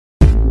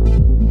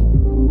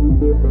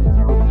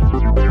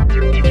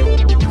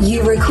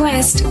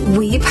best,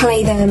 we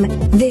play them.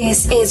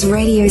 This is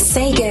Radio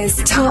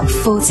Sega's Top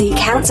 40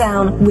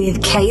 Countdown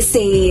with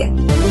KC.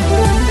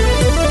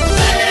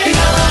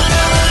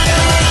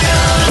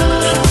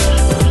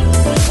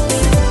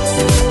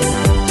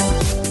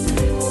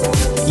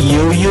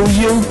 Yo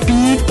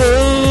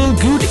people,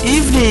 good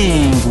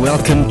evening.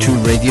 Welcome to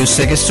Radio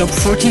Sega's Top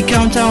 40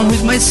 Countdown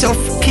with myself,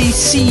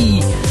 KC,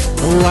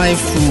 live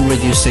from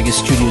Radio Sega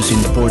Studios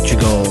in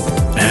Portugal.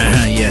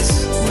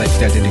 Yes, like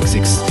that it even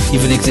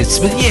exists.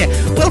 But yeah,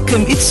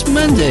 welcome. It's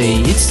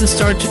Monday. It's the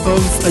start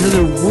of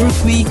another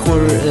work week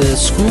or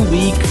school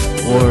week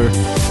or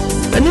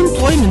an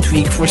employment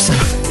week for some,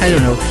 I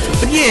don't know.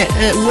 But yeah,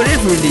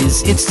 whatever it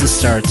is, it's the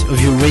start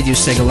of your Radio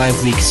Sega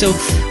Live week. So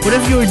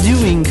whatever you're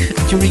doing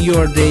during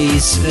your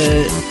days,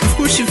 of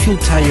course you feel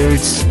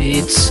tired.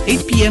 It's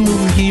 8 p.m.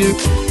 over here,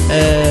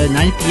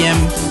 9 p.m.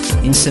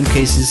 in some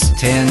cases,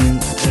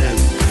 10,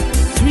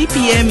 3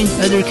 p.m. in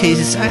other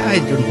cases. I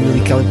don't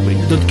really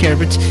don't care,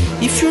 but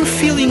if you're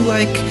feeling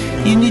like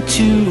you need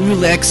to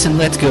relax and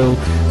let go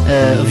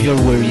of your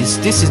worries,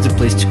 this is the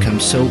place to come.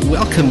 So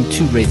welcome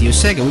to Radio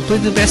Sega. We play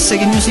the best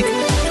Sega music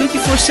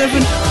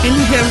 24/7, and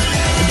we have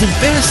the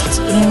best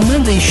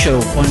Monday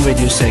show on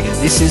Radio Sega.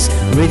 This is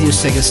Radio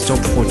Sega's Top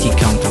 40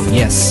 Countdown.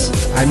 Yes,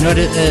 I'm not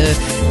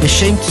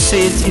ashamed to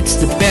say it. It's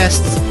the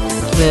best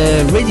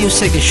Radio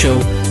Sega show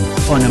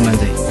on a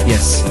Monday.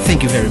 Yes,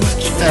 thank you very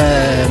much.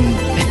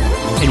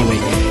 Anyway,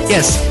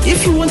 yes,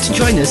 if you want to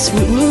join us,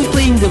 we'll be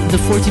playing the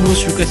 40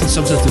 most requested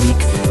songs of the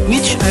week,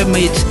 which I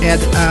might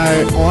add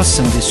are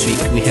awesome this week.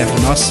 We have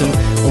an awesome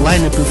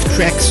lineup of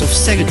tracks, of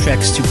Sega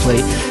tracks to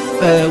play.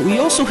 We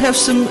also have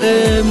some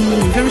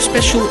very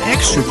special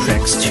extra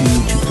tracks to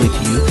play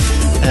to you.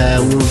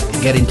 We'll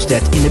get into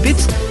that in a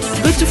bit.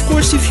 But of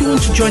course, if you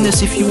want to join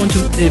us, if you want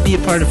to be a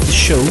part of the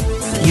show,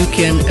 you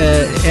can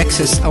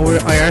access our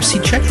IRC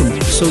chat room.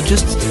 So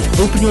just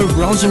open your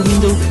browser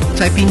window,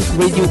 type in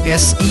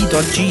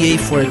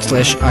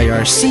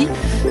radiose.ga/IRC,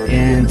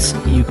 and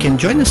you can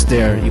join us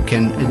there. You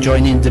can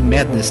join in the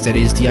madness that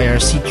is the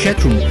IRC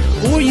chat room,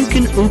 or you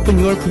can open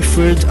your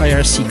preferred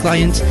IRC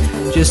client.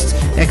 Just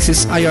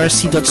access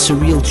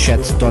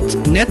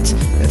irc.surrealchat.net.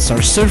 That's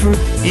our server,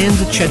 and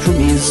the chat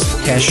room is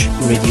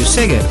 #Radio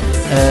Sega.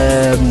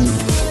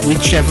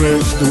 Whichever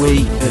the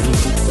way.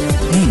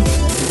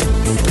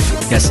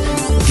 Yes,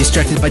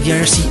 distracted by the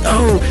IRC.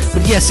 Oh,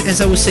 but yes, as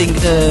I was saying,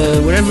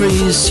 whatever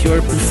is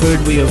your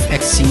preferred way of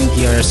accessing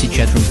the IRC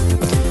chat room,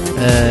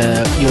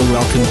 you're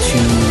welcome to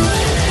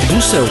do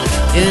so.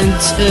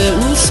 And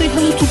we'll say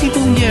hello to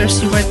people in the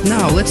IRC right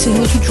now. Let's say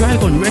hello to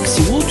Dragon,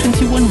 Rexy,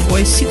 Wall21,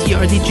 Voice,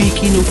 CTR, DJ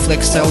Kino,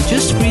 Flexstyle,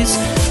 Just Chris,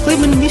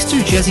 Clayman, Mr.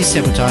 Jazzy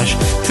Sabotage,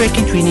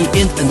 Trekkie Trini,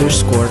 and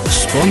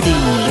 _Spondy.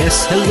 Yes,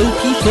 hello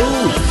people.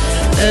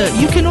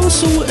 You can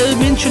also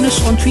mention us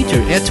on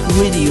Twitter at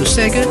Radio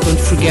Sega.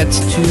 Don't forget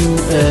to,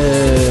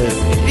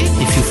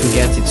 if you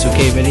forget it's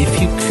okay, but if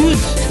you could,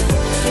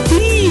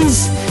 please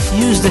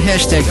use the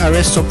hashtag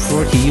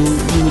RSTop40. You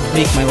would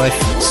make my life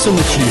so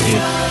much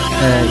easier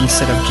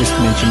instead of just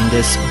mentioning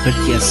this. But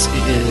yes,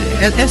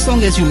 as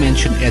long as you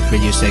mention at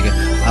Radio Sega,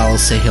 I'll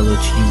say hello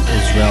to you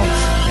as well.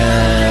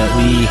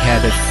 We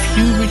had a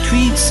few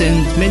retweets and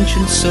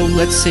mentions, so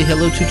let's say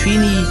hello to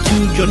Trini, to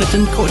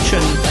Jonathan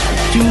Kochan,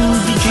 to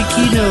DJ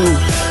Kino,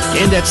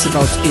 and that's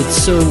about it.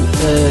 So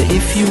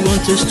if you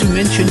want us to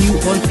mention you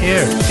on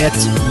air at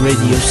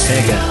Radio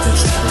Sega,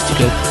 that's the place to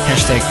go,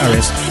 hashtag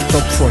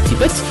RSTop40.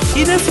 But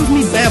enough of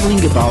me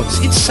babbling about,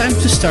 it's time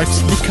to start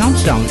the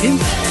countdown, and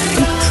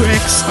the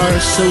tracks are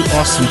so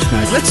awesome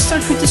tonight. Let's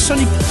start with the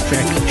Sonic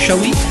track, shall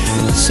we?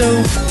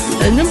 So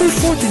number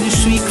 40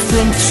 this week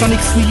from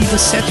Sonic 3D, the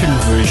Saturn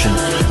version.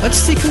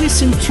 Let's take a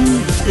listen to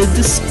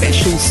the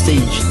special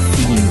stage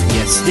theme.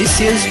 Yes, this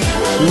is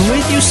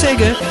Radio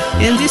Sega,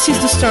 and this is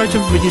the start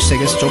of Radio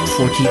Sega's Top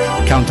 40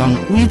 Countdown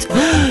with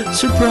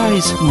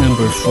surprise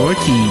number 40.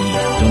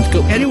 Don't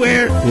go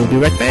anywhere, we'll be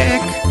right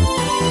back.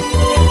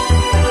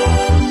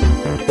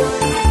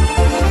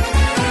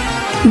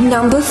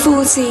 Number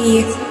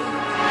 40.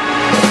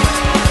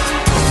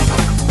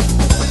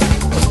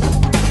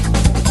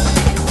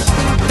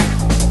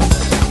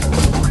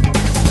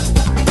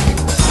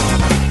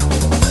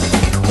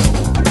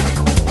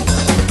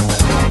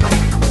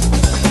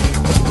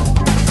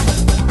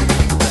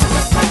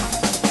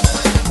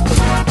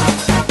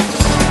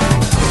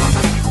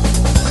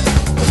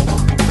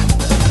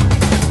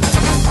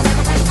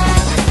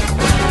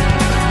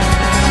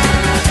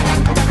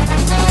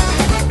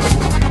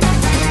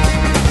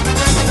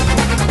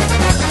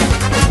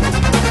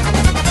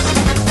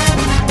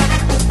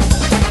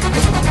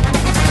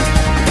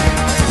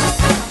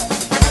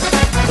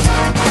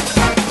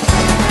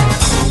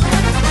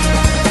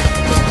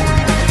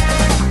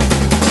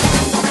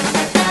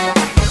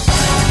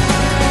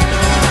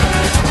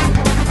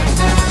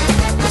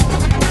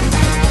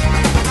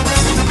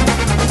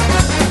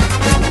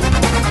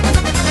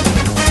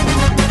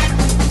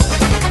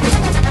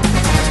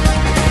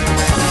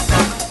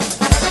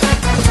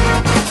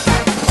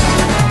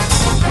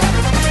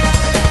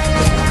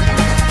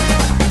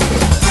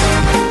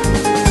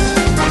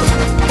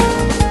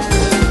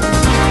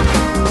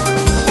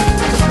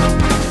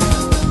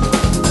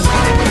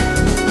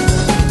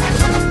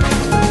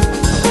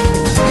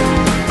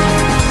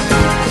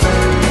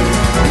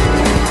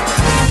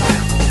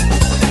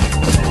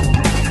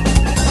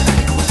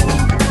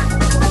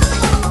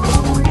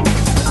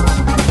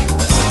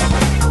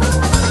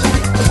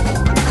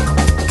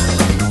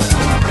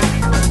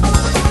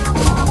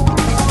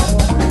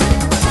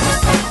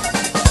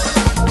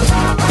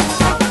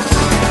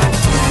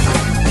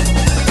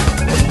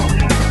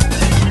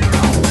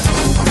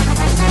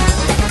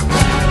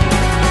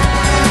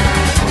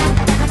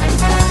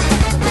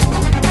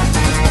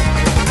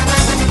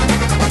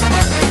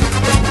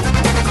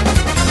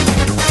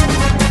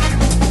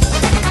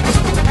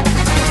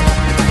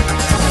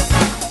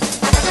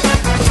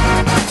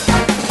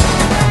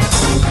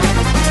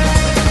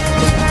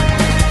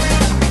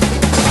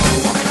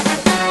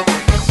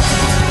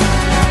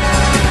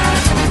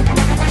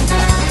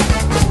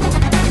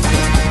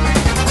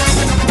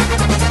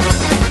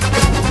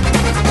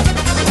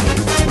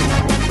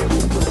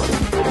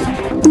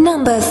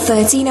 Number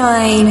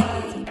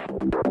 39.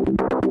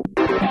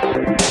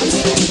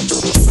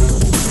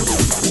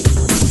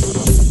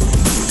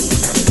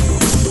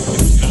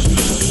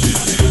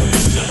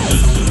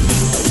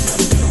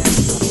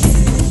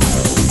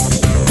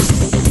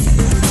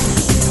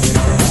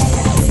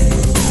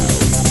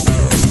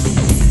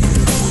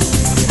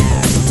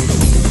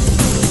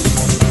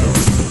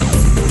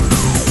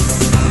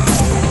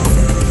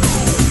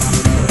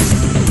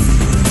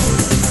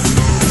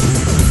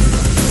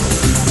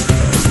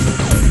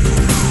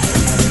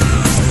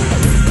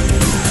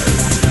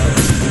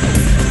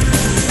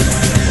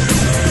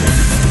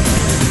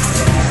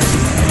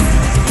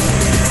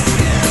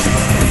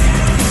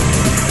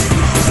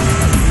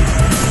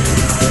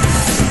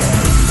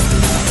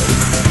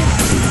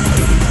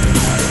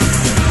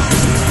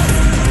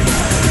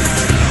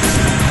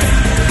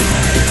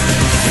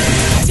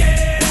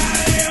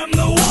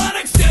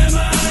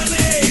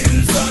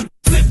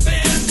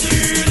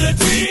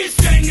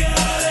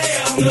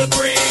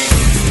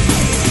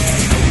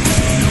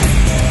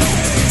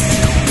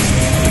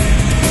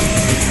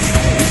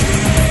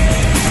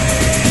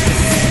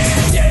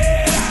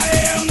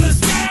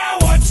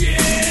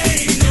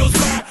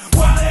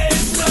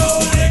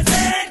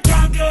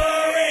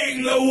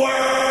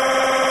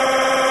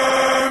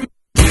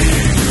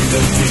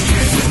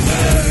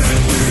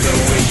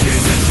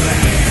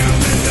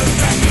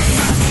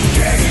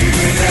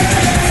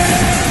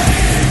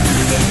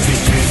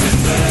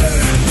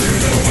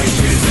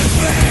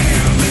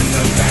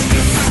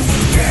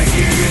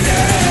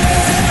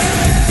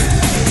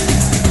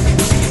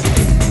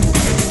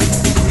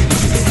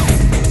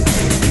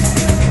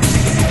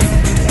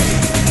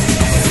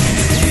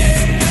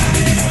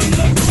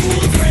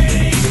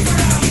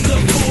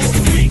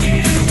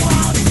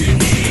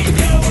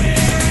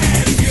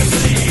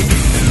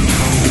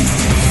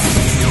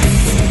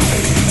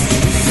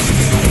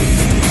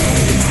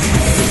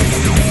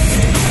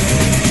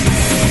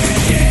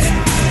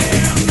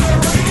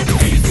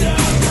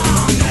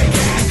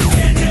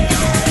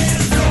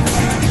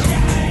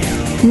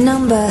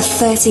 Number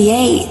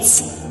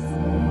 38.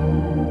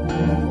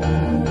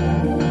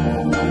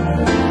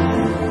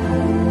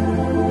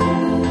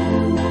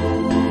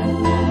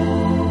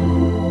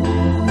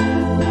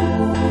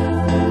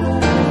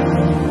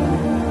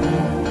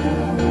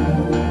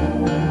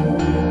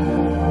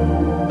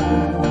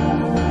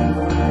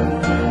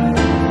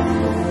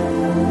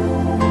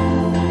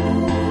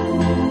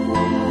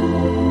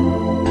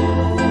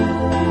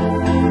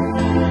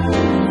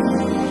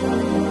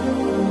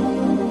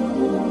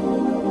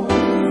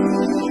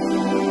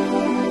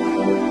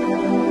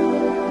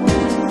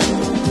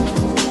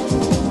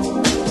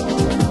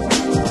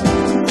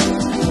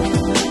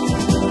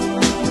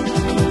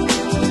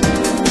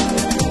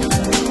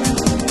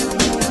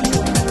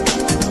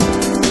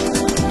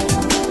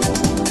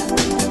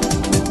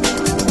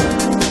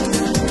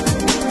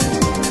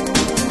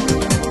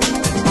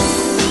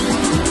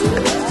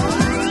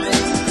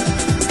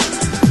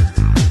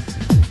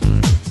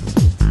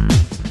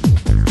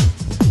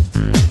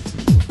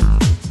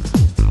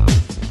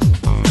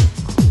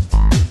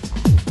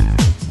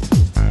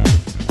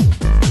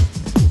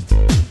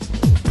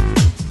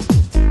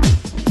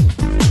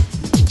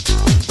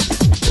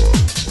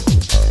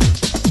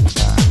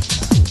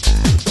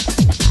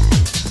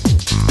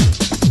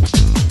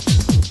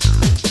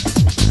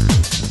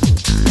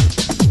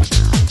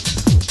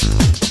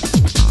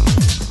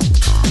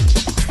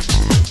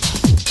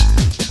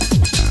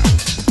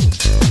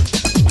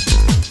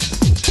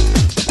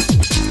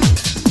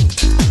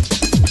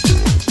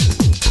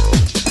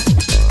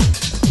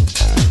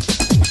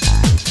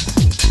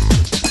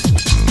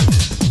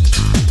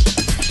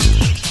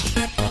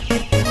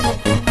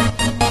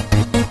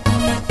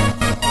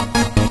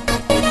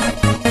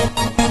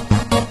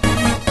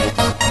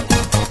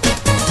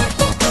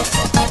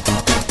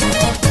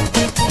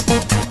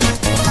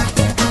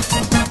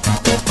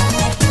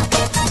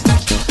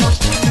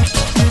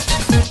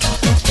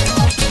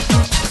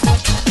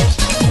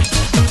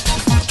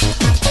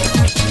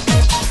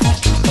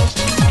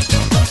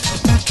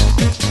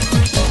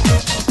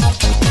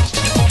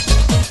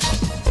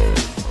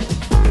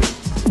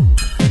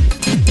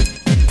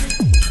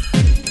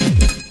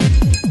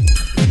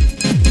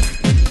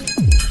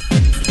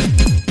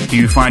 Do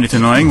you find it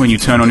annoying when you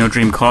turn on your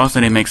Dreamcast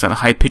and it makes that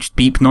high-pitched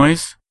beep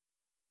noise?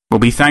 Well,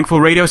 be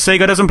thankful Radio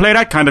Sega doesn't play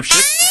that kind of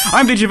shit.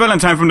 I'm DJ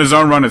Valentine from the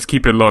Zone Runners.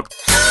 Keep it locked.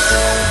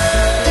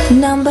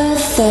 Number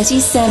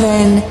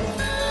 37.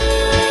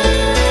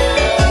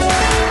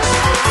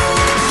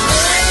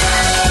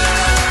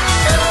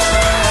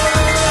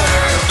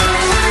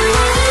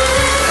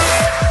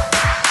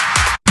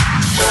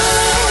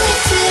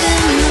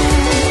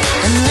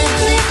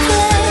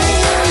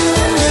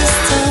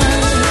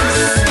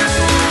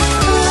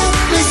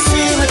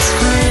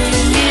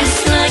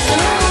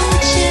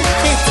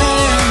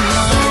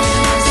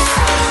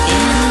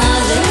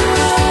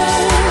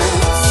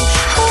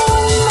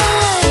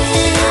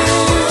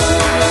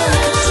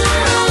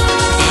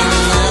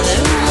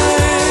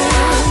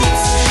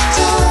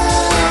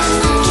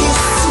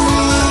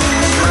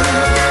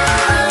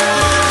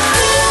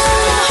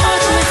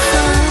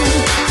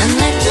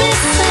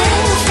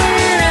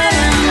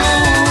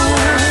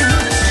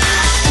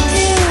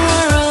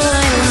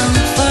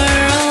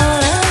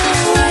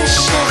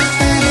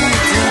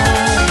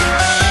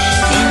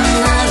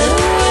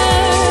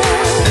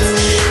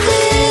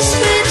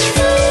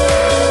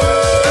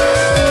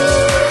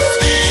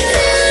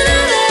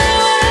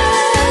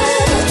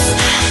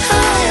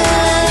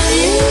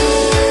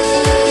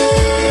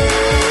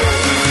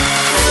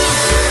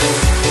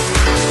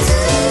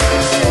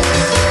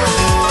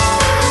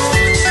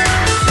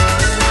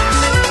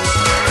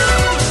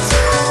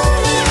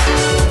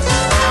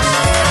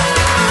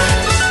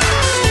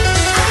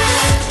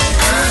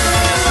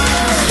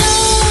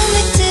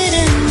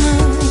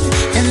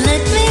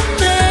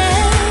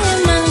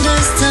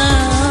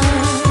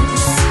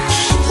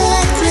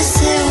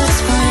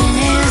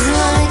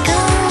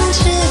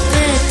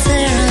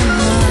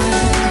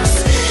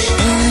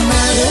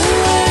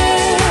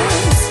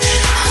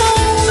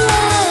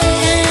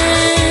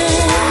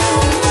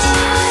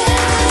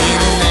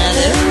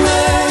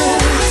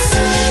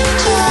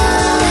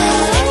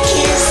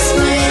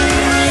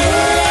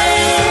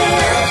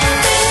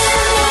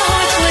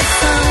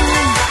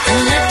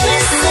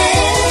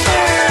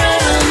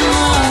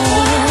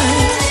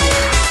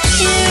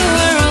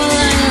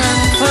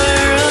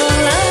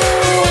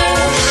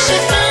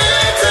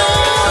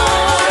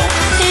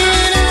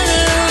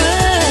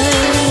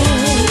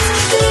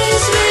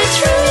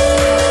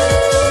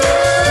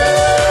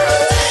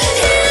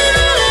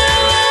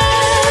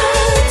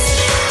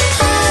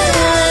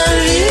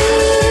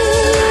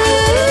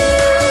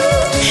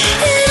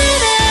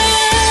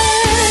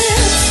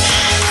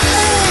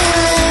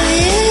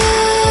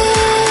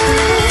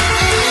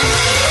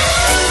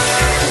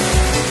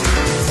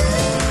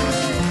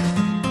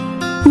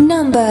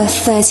 Number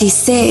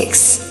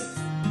 36.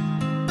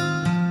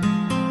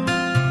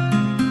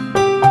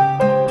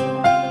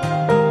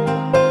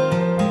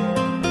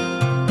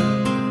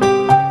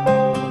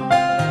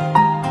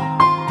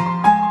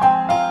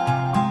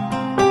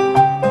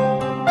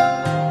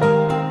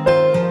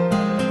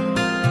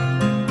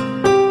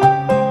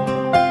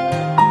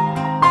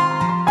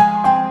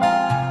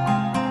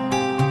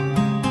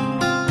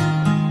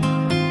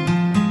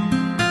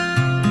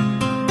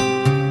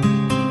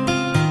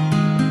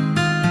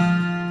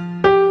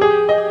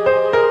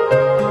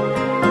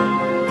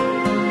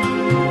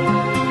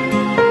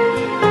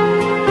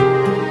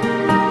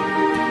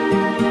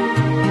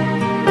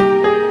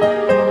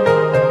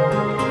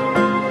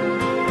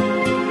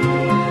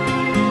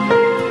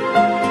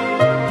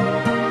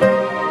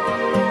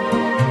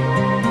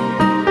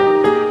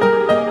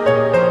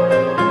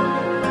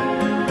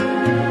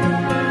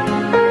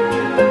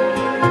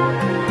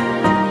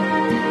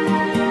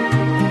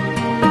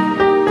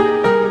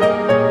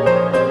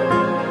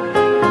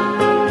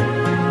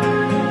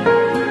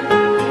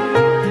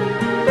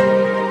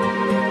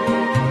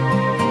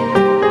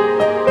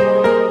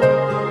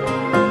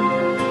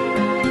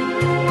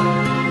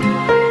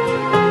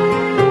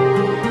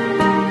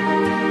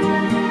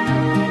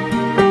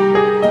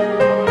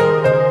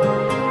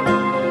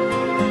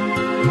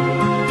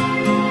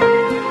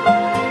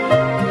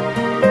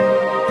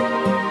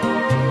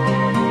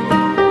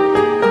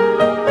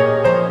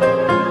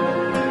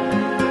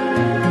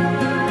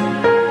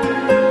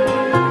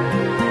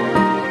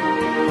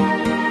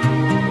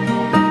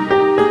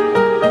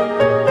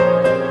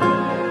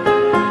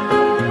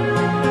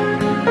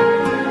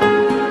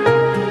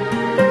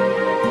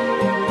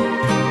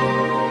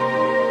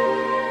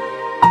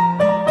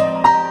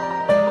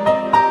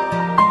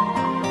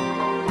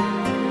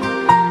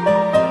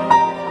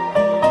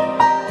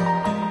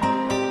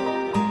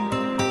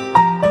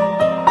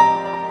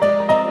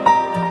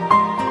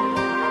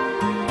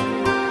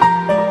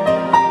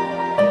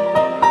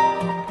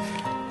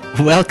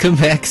 Welcome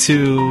back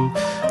to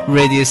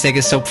Radio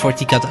Sega Top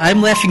 40 Cut.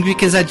 I'm laughing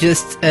because I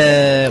just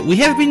we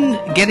have been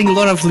getting a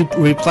lot of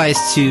replies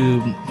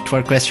to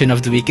our question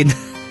of the weekend.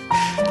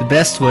 The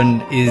best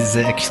one is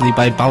actually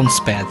by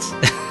Bouncepad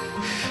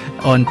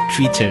on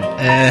Twitter.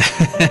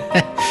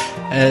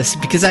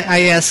 Because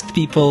I asked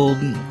people,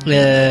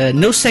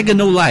 no Sega,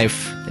 no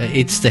life.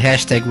 It's the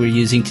hashtag we're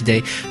using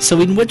today.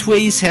 So in what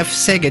ways have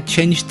Sega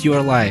changed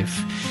your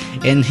life?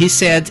 And he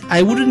said,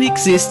 I wouldn't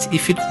exist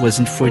if it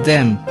wasn't for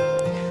them.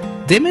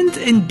 Them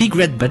and Big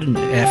Red Button,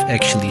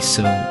 actually,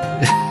 so...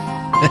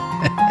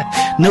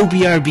 no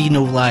BRB,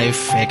 no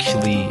life,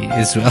 actually,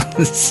 as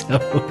well, so...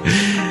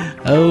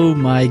 Oh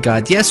my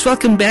god. Yes,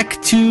 welcome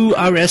back to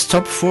RS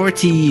Top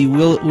 40.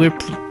 We're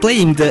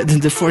playing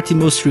the 40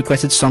 most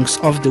requested songs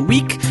of the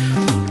week.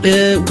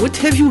 What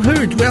have you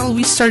heard? Well,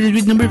 we started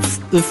with number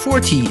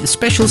 40, a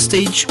special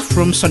stage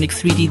from Sonic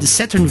 3D, the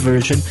Saturn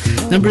version.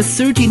 Number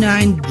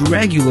 39,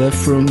 Dragula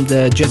from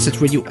the Jet Set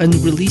Radio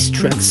Unreleased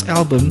Tracks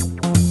album.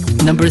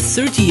 Number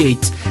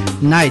 38,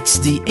 Nights,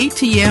 the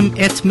 8 AM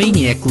at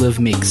Maniac Love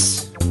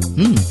Mix.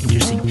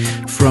 Interesting.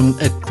 From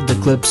the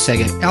Club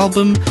Sega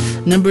album.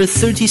 Number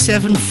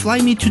 37, Fly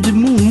Me to the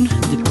Moon,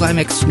 the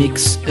Climax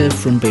Mix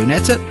from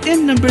Bayonetta.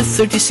 And number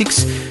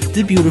 36,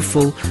 the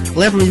beautiful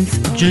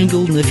Labyrinth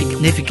Jungle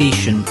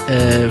Navigation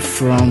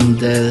from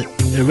the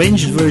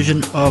arranged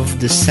version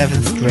of the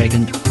Seventh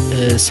Dragon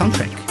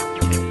soundtrack.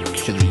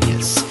 Actually,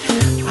 yes.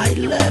 I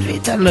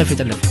love it.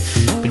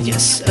 But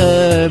yes,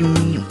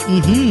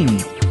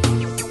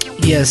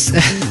 yes,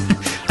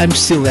 I'm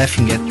still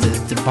laughing at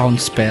the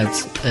Bouncepad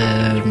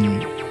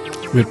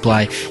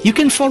reply. You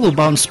can follow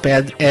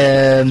Bouncepad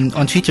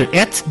on Twitter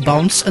at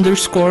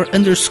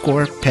bounce__pad.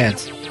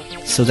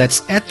 So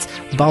that's at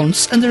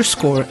bounce__pad.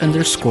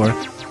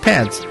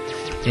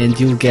 And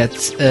you'll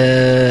get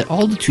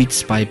all the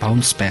tweets by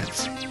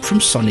Bouncepad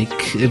from Sonic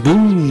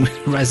Boom,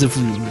 Rise of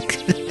Luke.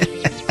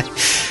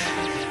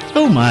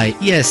 Oh my,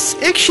 yes,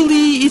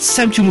 actually it's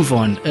time to move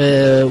on.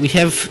 We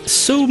have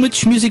so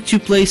much music to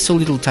play, so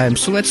little time,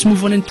 so let's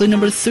move on and play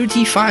number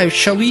 35,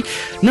 shall we?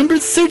 Number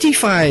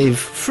 35,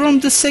 from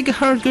the Sega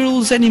Hard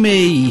Girls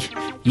anime,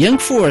 Young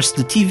Force,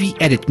 the TV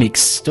edit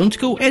mix. Don't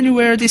go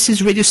anywhere, this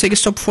is Radio Sega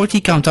Top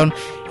 40 Countdown,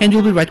 and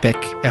we'll be right back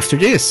after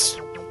this.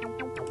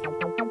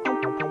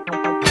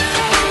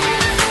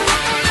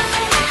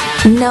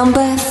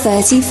 Number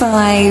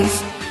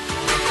 35.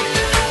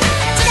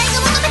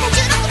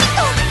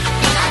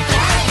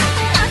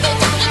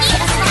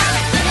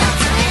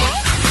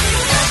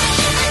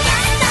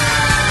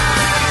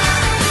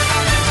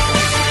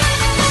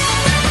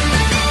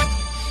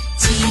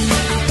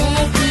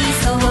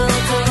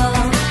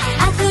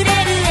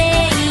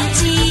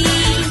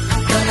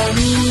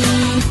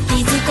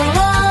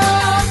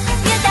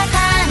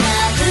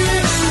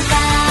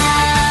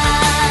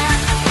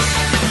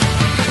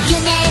 夢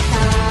と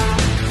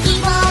希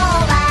望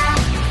は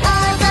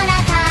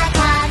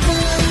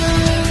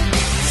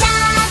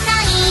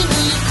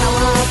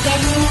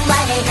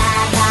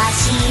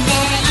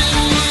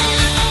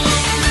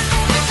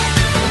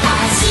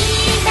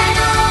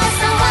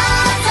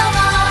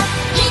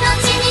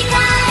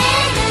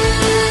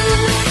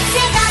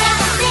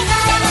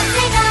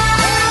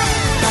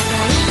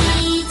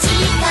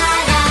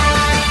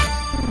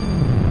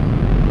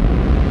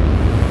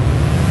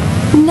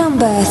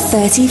Number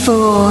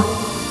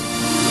 34.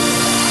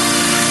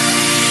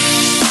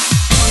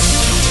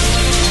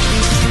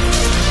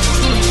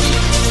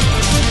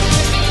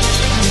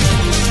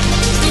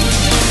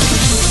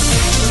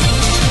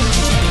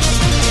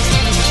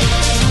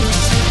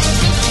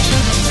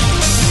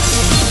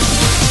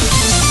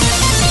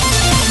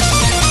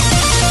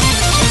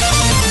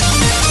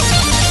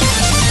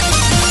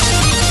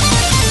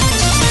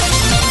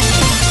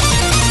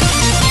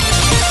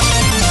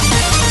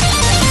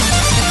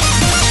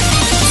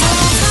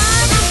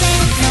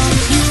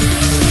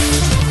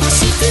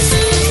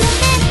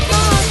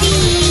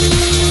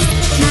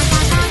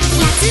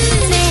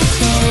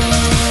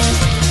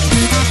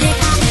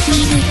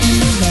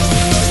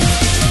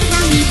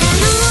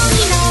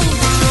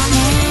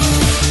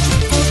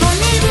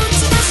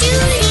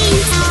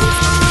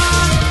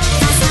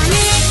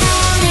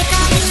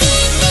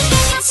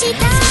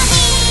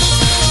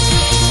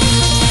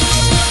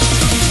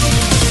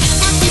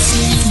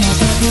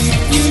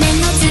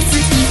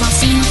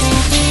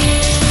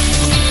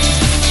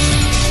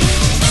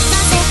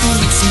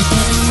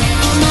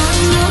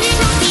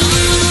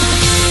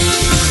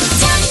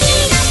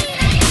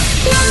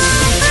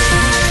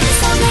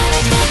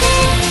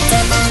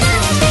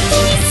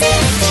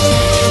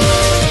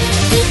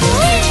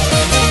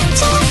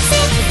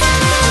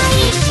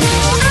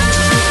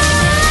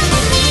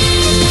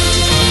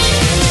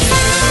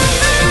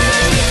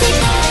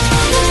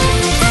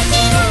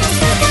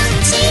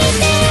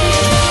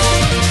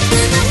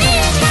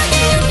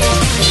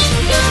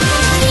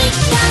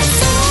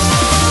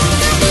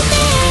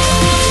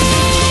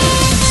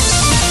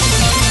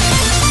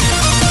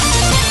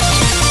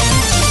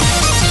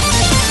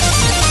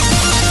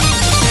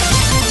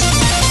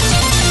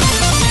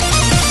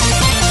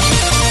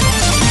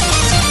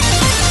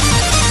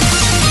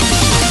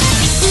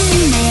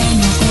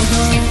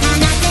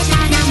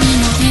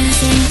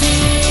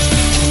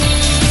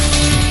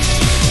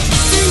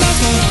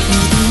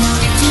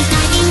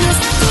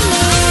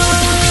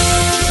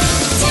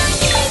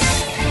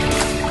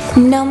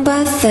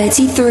 Number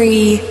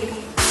 33.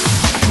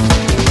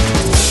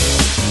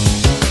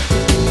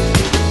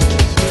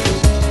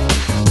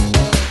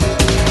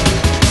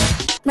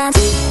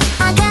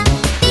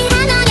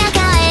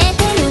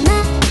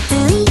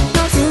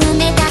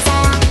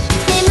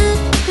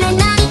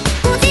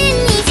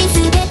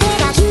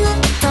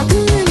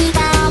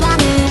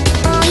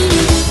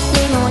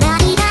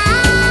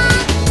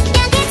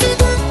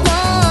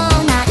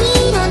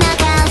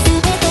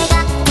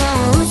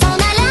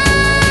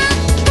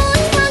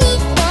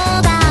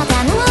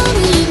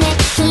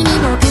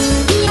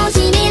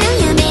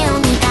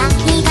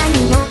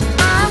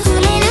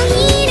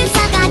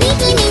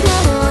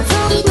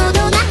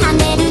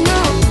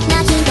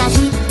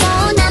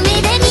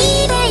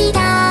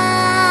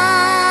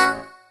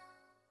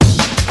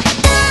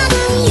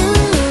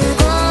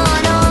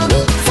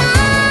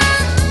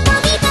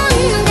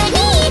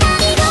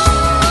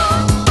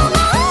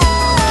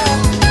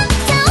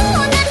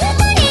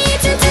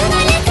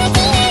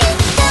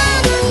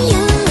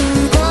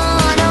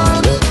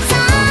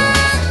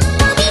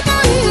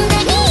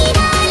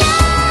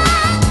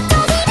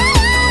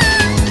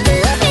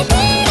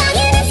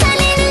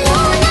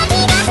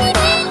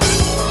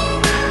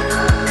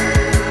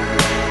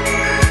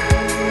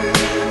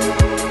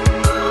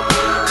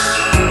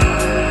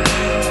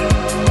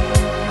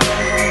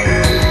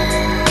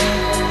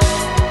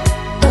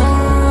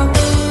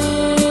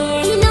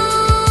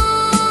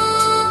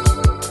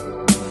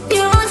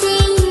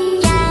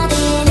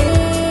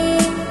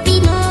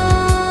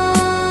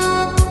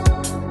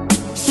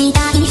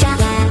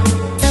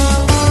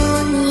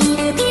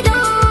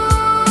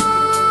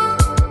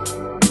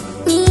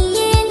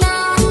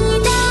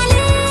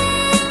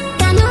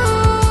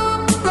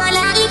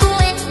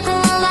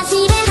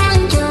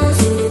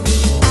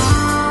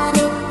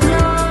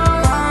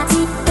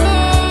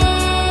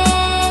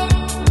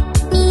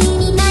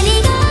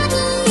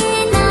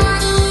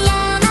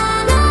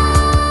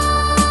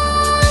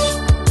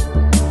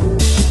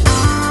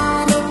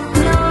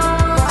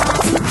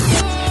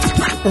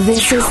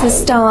 This is the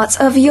start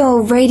of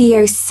your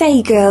Radio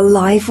Sega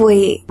Live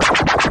Week.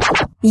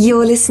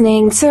 You're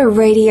listening to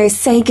Radio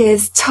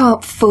Sega's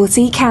Top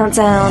 40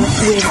 Countdown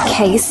with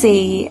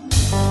KC.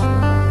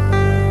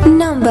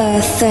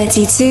 Number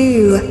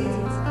 32.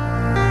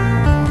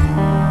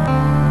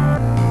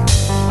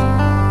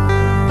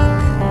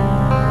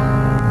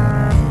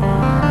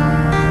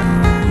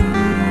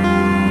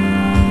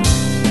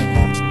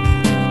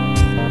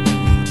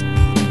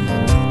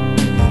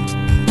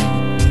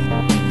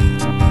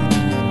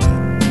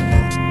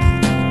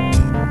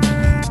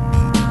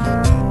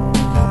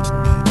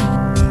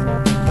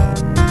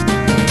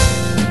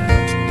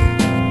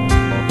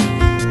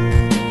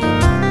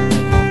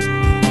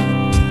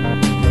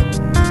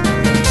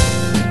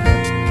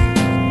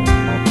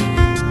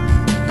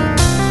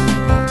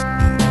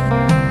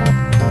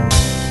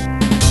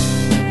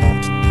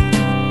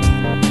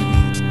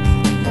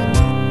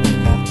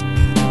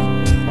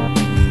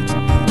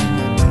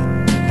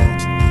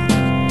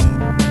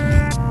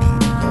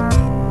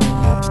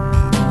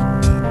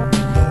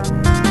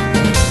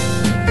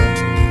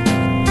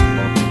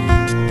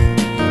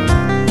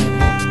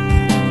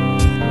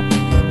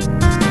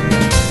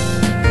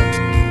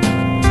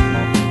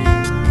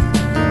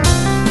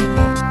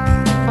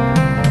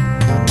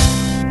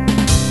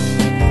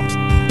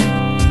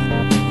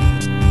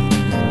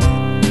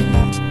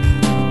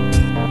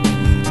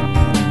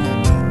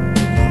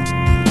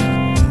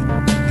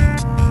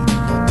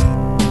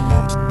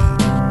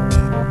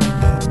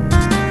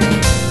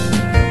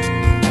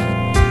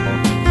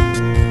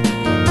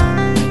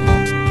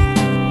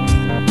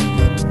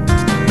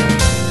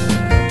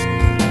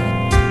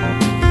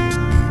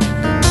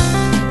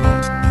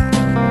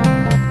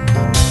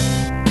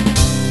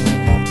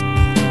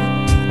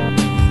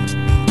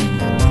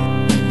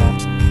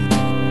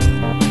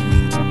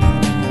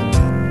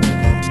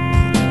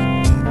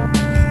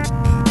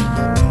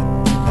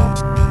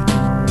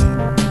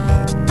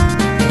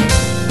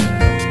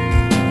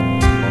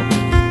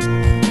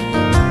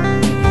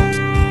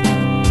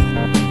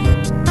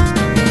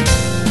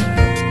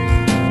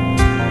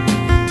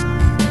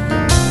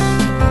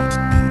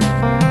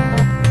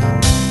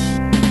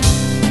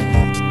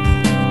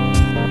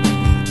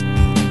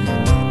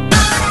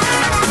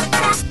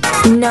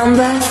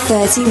 Number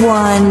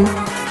 31.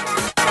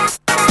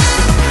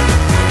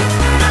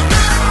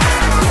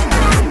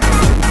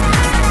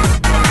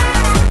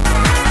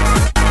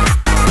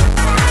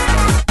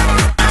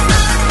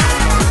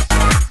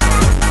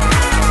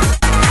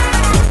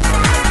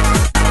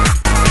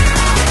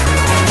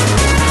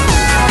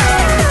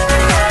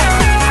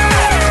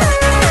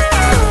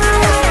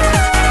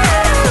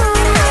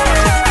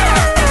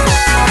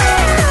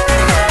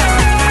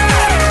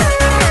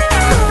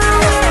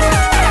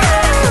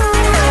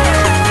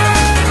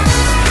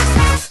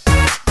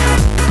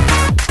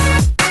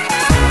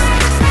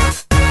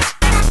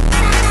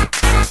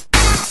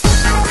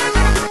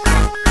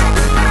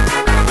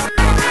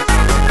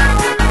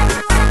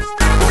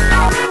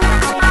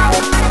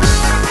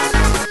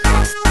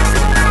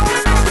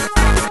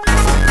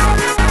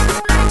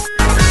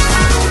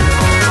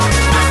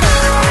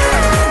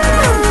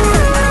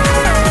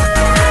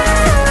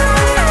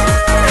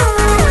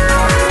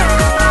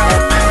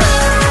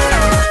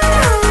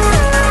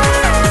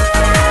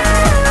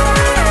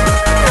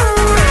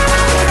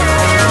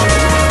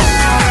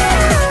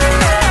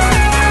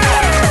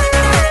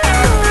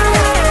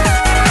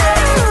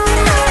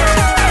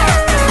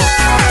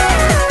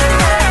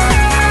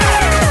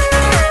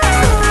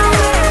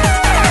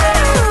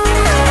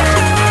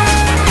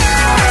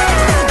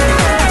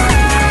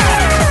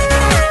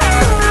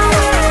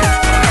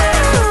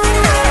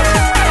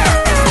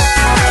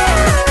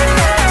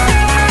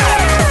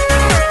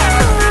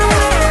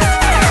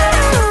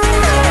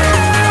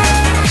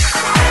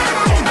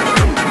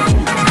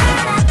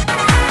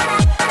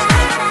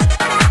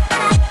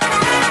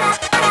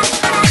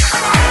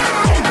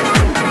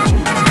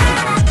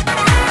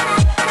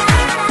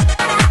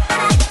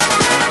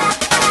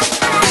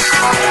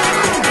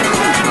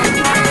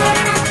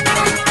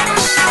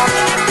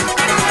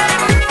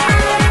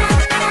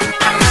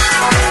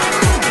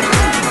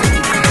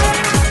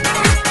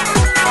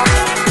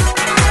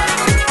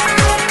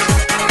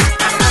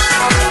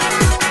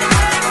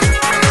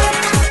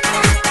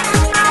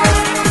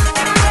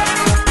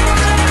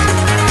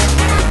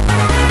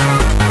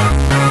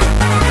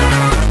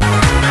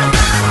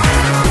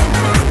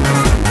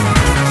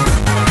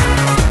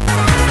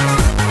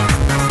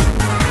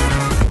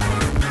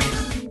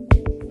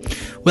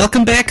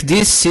 Welcome back.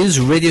 This is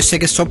Radio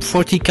Sega's Top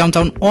 40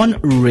 Countdown on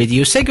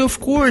Radio Sega, of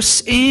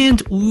course,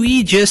 and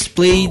we just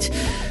played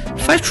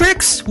 5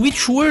 tracks.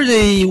 Which were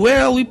they?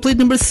 Well, we played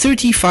number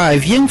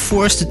 35, Young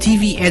Force, the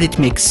TV edit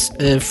mix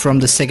from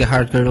the Sega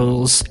Hard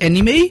Girls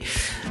anime,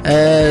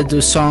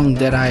 the song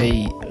that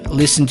I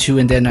listen to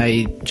and then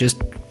I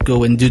just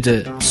go and do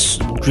the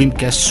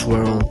Dreamcast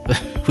swirl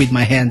with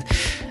my hand.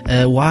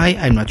 Why?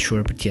 I'm not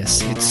sure, but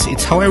yes,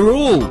 it's how I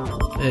roll.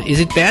 Is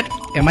it bad?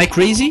 Am I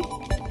crazy?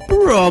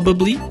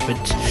 Probably,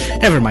 but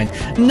never mind.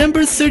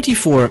 Number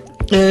 34,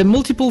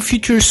 Multiple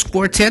Futures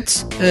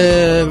Quartet,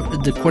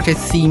 the quartet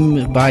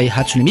theme by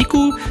Hatsune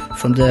Miku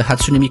from the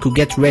Hatsune Miku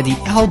Get Ready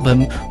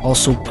album,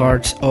 also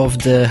part of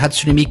the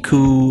Hatsune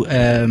Miku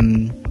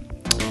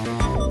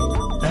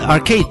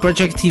arcade,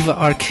 Projectiva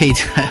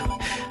Arcade.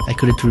 I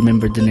couldn't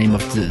remember the name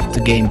of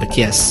the game, but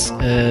yes,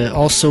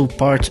 also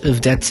part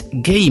of that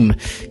game,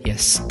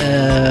 yes.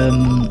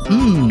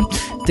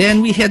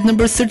 Then we had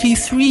number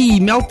 33,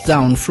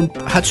 Meltdown from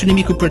Hatsune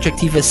Miku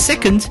Projectiva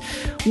Second,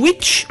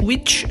 which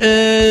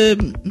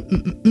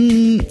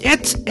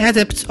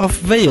Adept of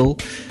Veil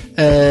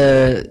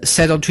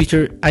said on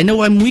Twitter, I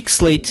know I'm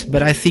weeks late,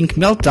 but I think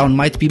Meltdown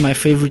might be my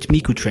favorite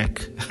Miku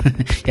track.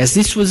 Yes,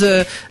 this was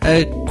a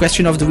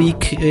question of the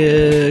week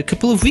a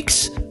couple of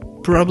weeks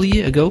probably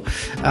ago.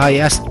 I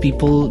asked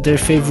people their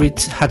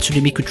favorite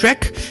Hatsune Miku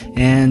track,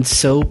 and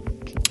so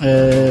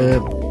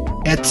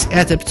at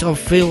Adept of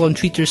Veil on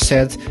Twitter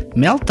said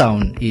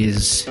Meltdown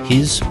is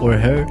his or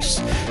hers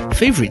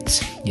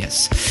favorite.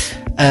 Yes.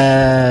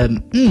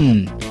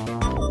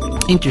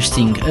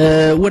 Interesting.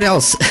 What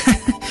else?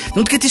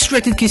 Don't get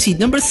distracted, KC.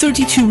 Number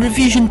 32,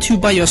 Revision to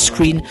BIOS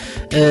screen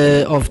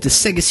of the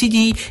Sega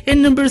CD.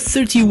 And number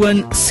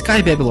 31,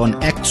 Sky Babylon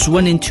Acts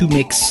 1 and 2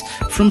 mix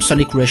from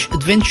Sonic Rush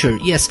Adventure.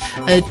 Yes,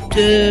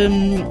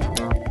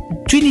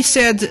 Trini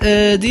said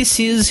this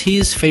is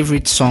his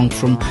favorite song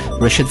from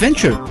Rush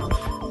Adventure.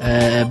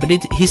 But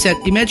he said,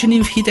 imagine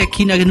if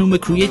Hideki Naganuma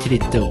created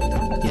it though.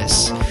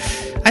 Yes.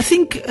 I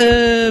think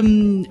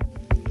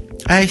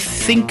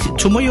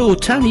Tomoyo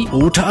Otani,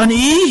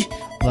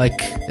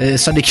 like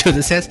Sonic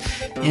Yoda says,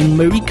 and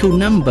Mariko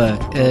Namba,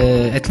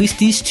 at least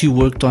these two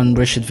worked on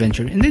Rush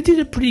Adventure, and they did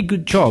a pretty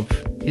good job.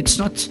 It's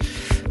not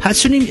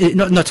Hatsune,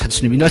 not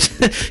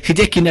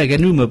Hideki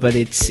Naganuma, but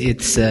it's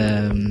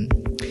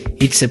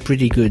a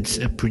pretty good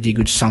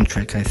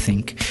soundtrack, I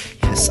think.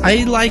 Yes,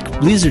 I like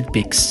Blizzard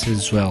picks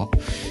as well.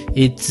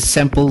 It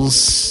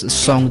samples a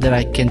song that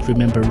I can't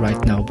remember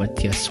right now,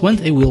 but yes, one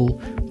day we'll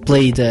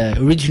play the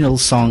original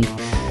song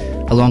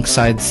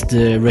alongside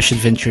the Rush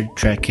Adventure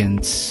track and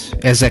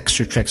as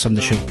extra tracks on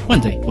the show. One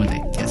day,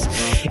 yes.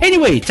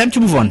 Anyway, time to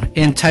move on,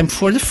 and time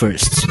for the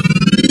first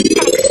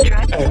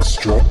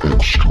Extra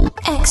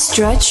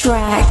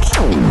track.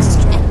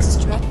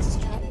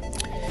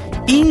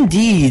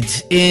 Indeed,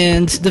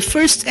 and the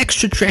first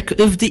extra track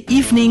of the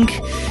evening,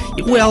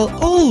 well,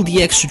 all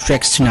the extra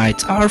tracks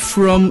tonight are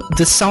from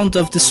the Sound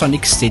of the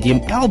Sonic Stadium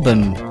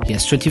album,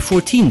 yes,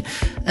 2014,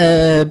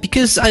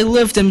 because I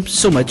love them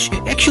so much.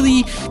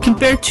 Actually,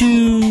 compared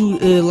to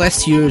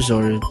last year's,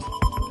 or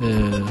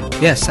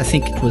yes, I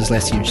think it was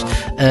last year's,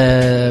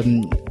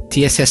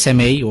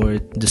 TSSMA, or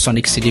the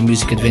Sonic Stadium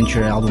Music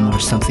Adventure album or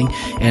something,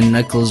 and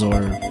Knuckles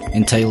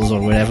and Tails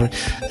or whatever,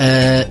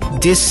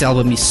 this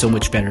album is so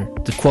much better.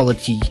 The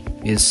quality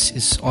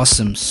is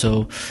awesome.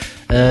 So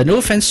no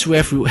offense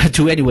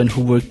to anyone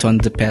who worked on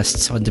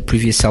the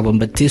previous album,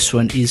 but this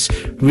one is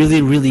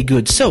really, really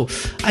good. So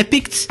I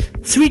picked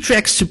 3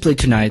 tracks to play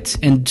tonight,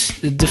 and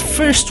the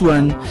first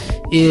one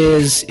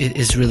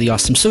is really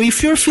awesome. So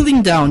if you're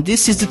feeling down,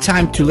 this is the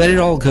time to let it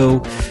all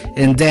go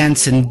and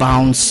dance and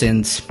bounce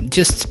and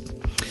just,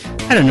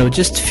 I don't know,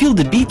 just feel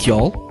the beat,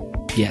 y'all.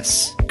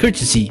 Yes,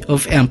 courtesy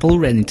of Ample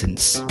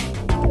Remingtons.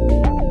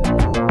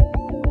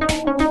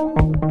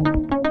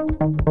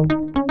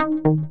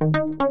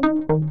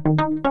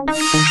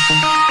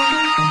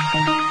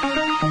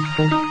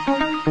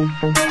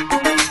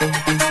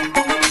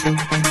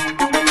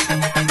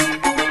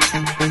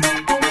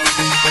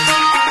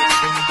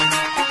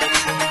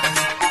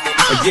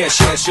 Yes,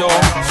 yes, y'all,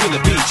 feel the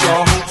beat,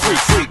 y'all,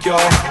 freak,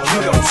 y'all,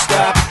 you don't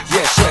stop.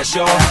 Yes, yes,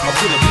 y'all, I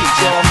feel the beat,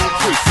 y'all,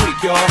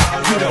 freak, y'all,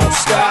 you don't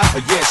stop.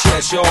 Yes,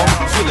 yes, y'all,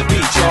 feel the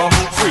beat, y'all,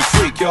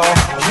 freak, y'all,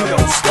 you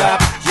don't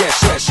stop.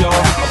 Yes, yes, y'all, I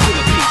feel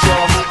the beat,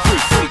 y'all,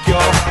 freak,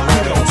 y'all,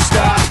 you don't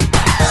stop.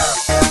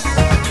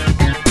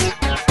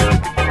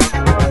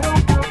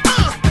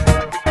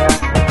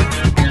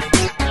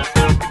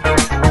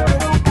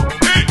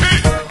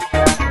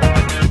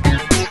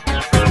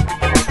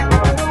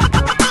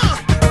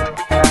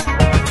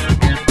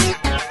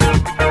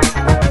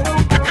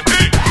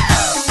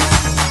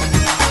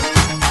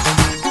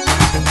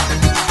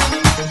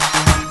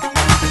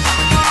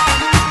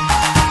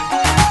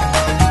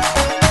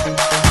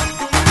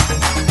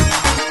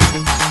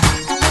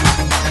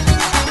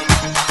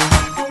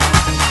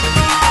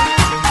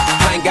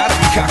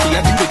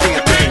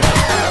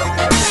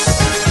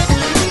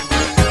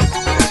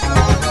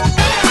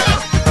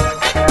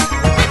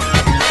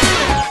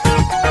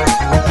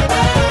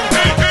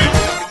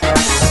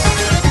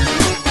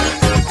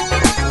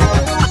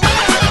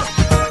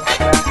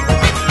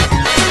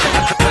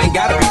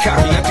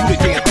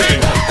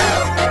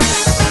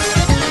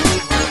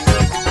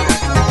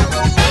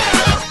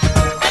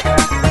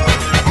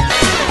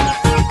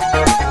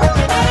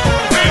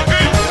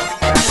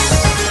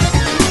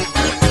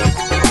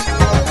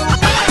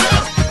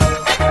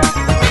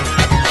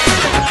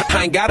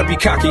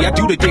 Cocky, I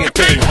do the damn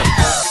thing.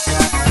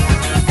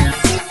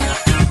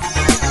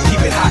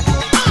 Keep it hot.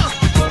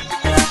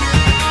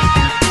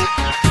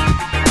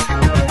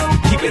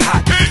 Keep it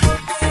hot.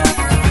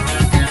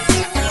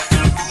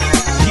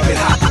 Keep it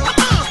hot.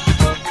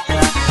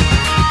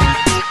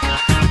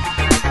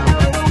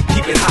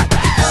 Keep it hot. Keep it hot.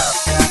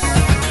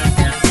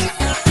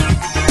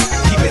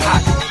 Keep it hot.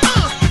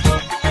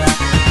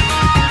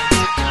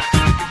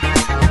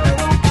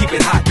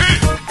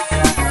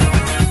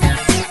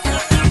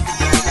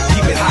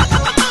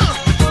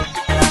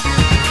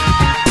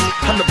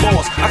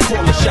 I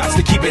call the shots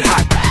to keep it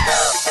hot.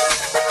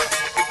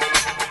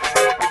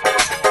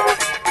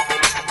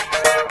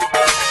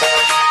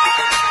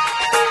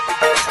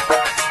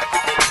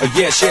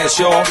 Yes, yes,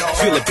 y'all,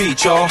 feel the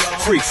beat, y'all,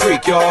 freak,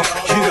 y'all,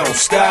 you don't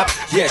stop.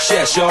 Yes,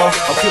 yes, y'all,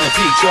 I feel the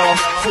beat, y'all,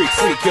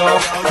 freak,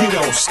 y'all, you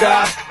don't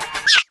stop.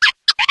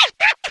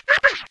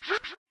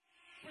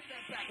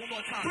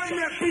 Bring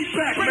that beat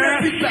back, man. Bring that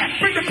beat back.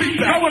 Bring the beat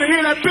back. I want to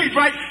hear that beat,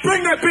 right?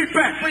 Bring that beat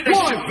back. Bring that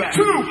 1,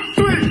 2,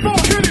 3, 4,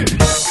 hit it.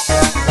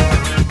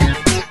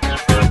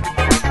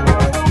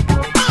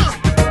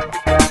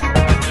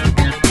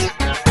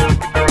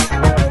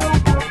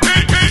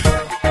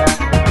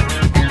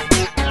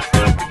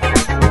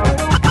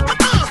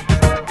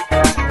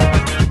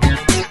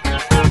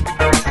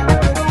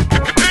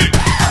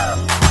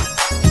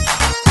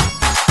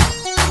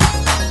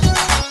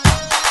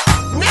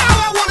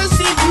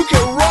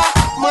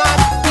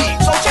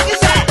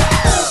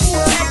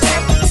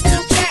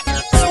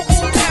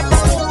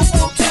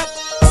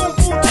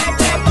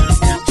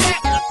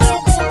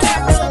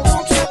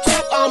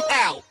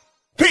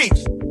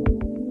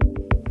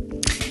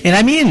 And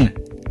I'm in!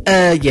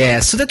 Yeah,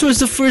 so that was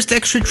the first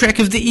extra track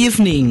of the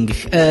evening,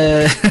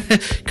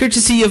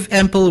 courtesy of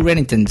Ample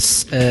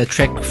Remingtons,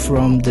 track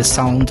from the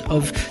Sound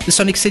of the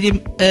Sonic Stadium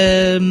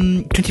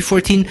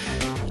 2014,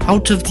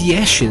 Out of the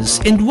Ashes.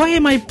 And why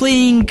am I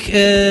playing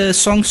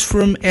songs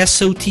from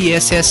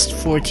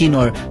SOTSS14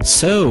 or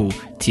So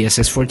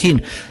TSS14?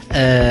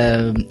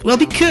 Well,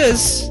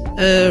 because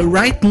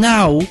right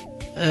now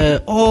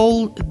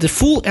all the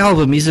full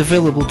album is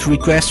available to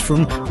request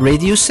from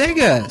Radio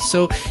Sega,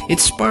 so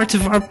it's part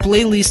of our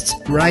playlist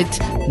right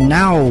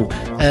now,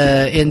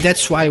 and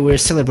that's why we're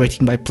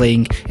celebrating by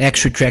playing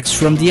extra tracks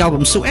from the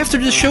album. So after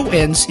the show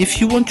ends, if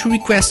you want to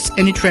request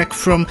any track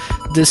from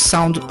the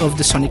Sound of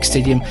the Sonic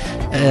Stadium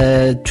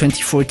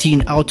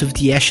 2014 Out of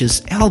the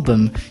Ashes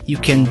album, you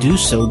can do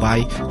so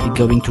by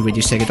going to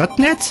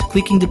radiosega.net,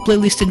 clicking the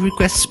playlist and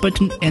requests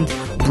button, and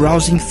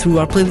browsing through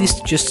our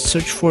playlist. Just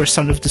search for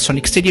Sound of the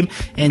Sonic Stadium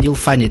and you'll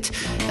find it.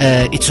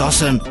 It's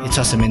awesome,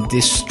 and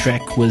this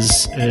track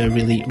was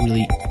really,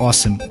 really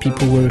awesome.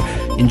 People were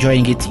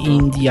enjoying it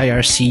in the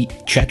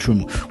IRC chat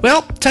room.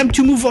 Well, time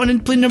to move on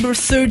and play number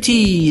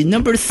 30.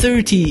 Number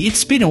 30.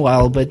 It's been a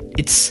while, but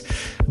it's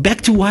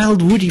back to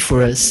Wild Woody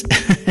for us.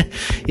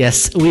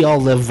 Yes, we all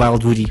love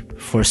Wild Woody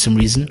for some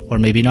reason, or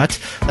maybe not.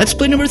 Let's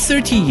play number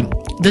 30,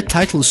 the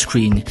title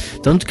screen.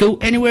 Don't go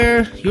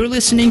anywhere. You're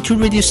listening to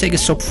Radio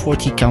Sega's Top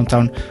 40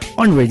 Countdown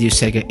on Radio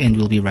Sega, and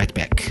we'll be right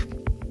back.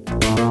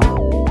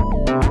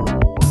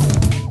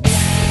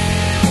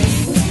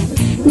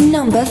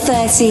 Number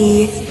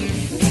 30.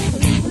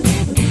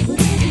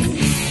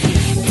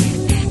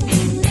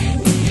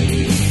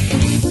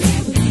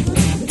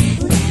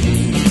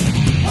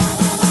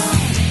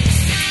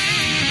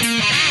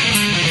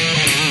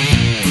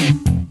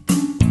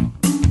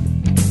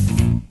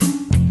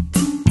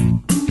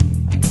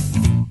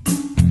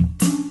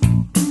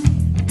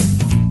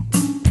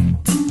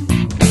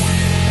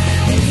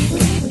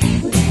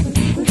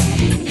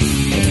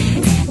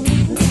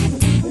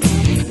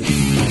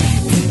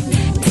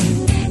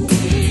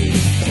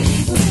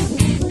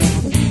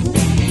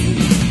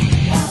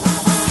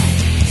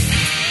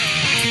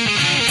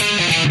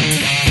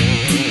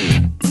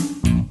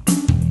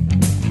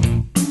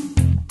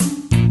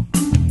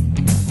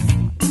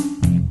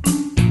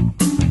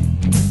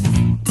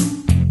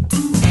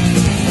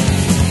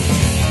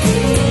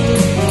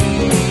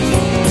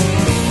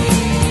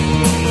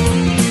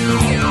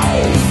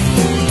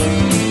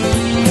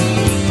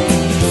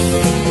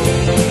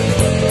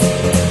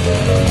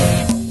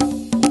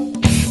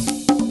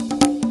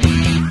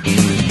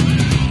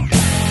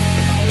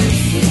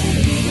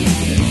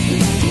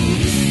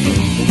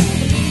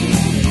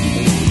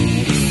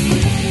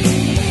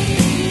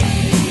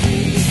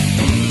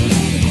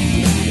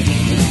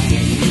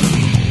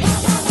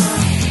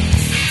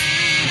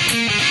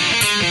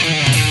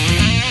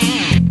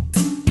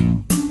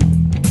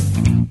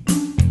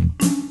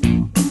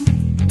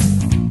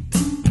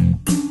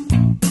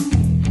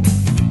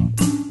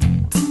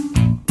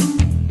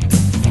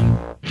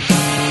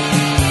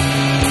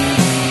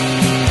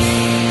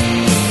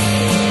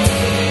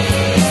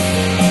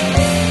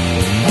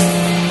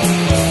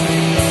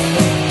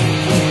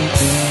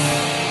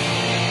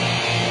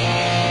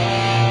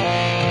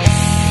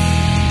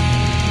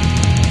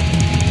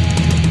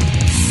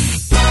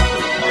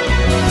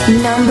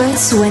 Number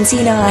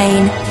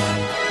 29.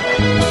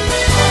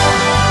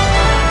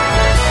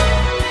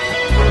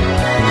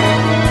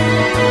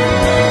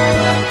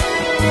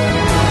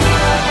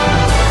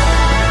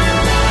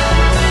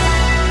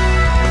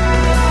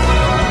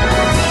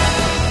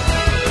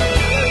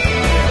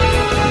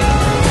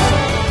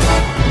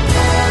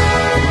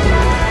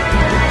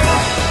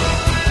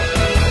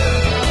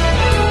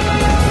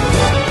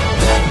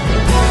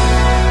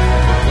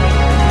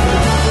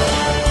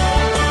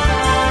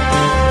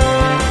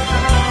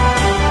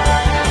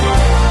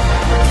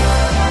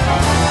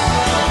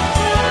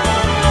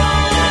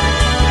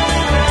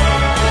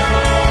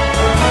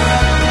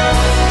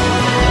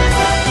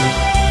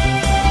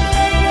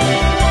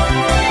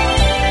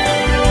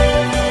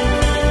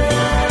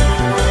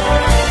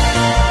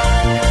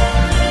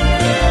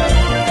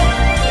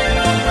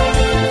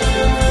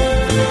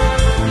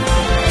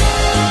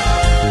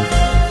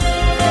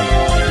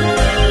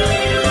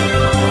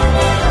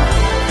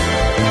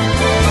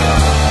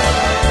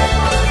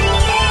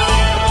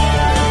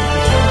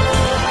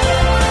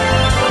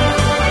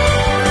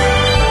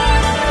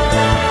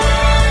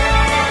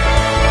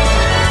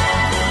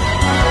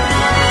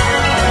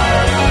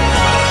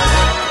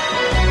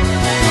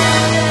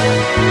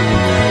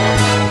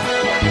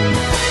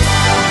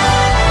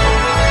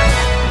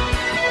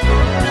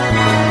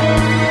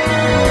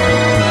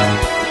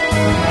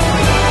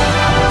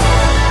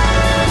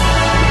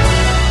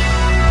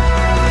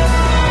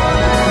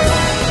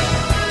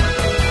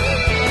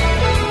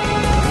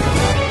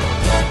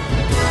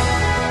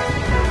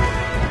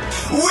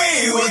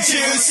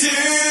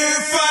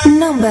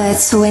 Number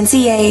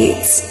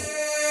 28.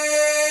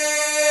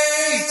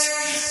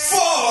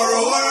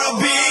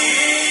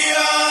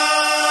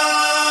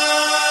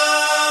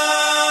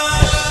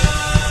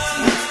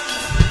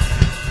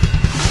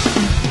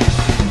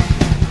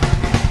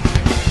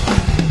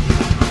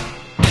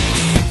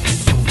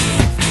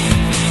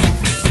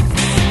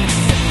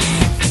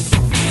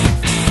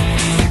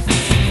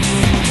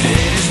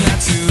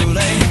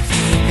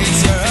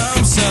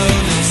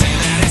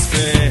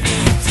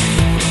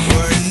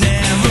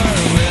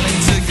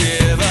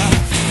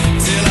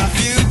 Till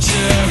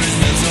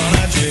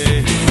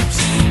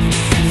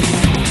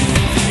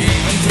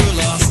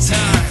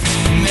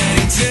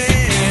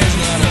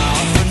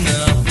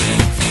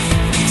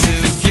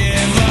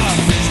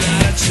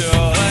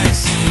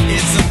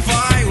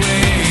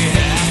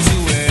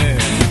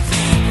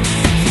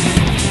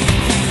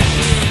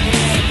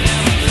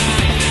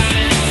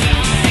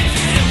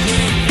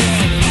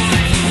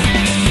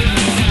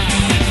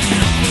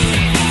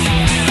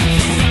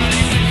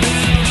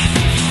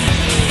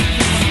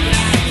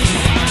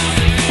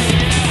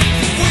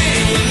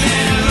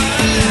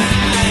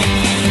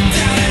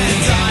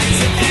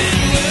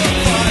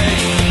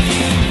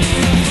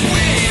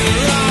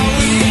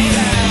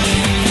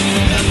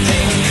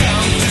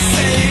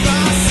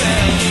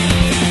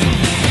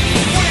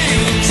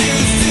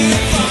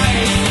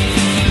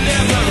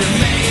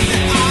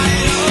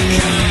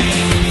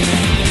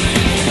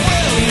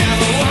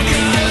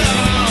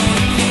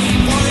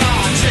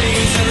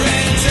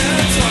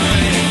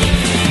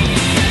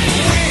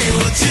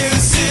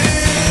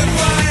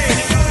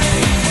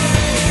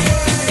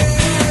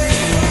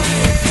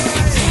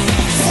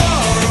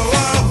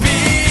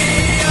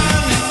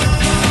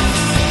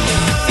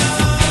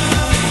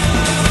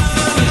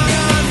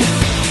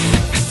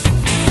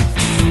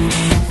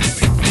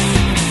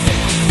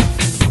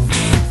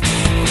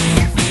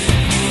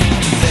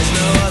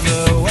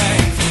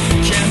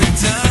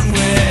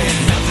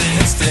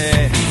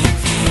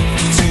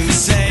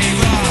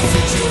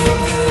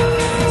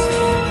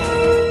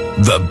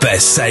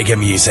best Sega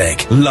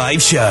music,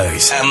 live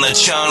shows, and the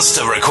chance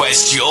to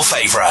request your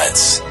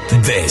favorites.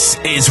 This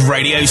is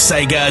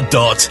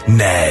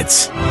RadioSega.net.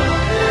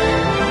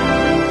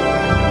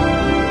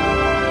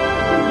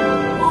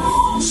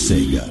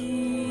 Sega.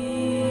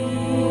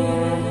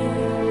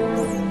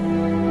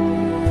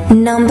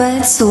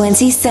 Number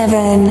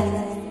 27.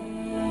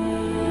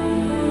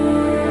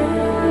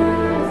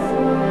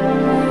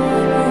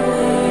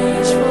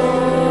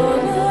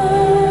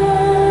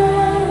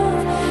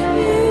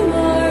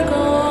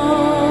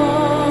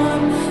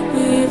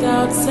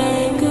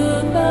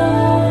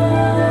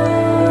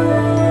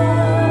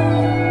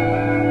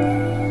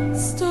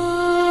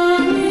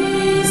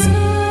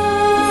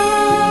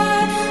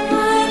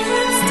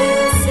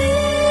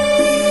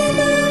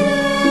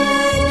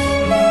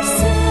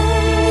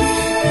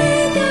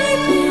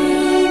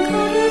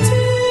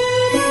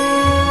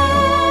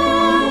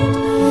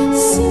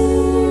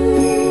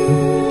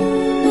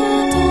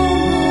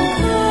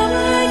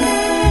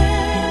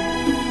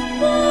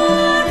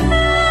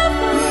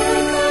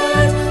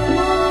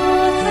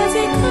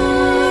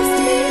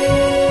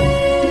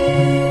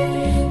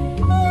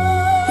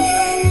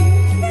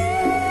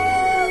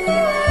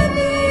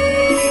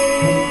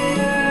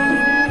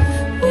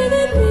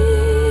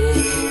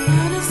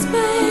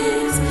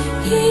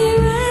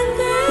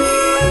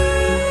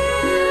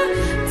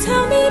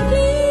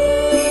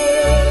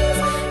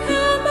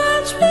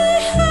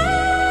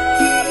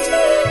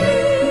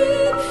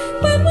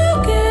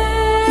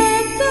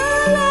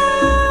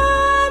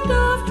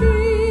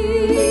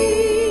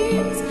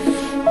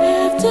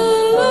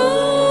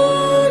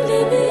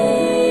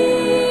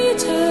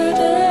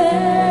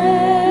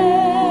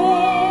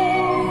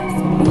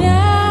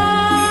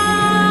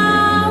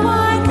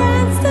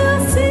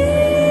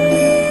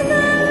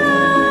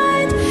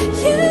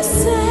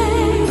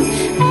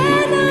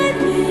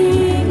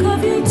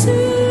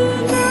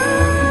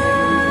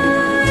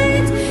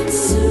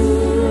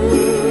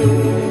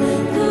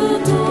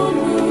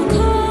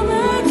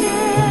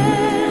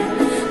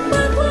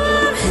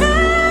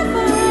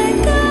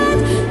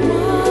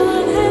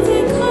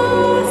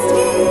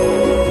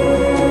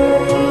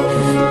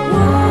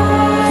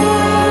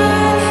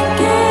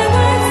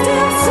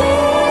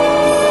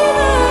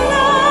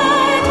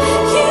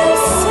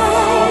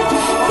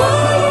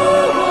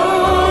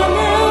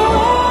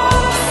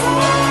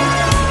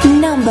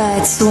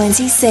 Number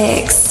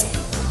 26.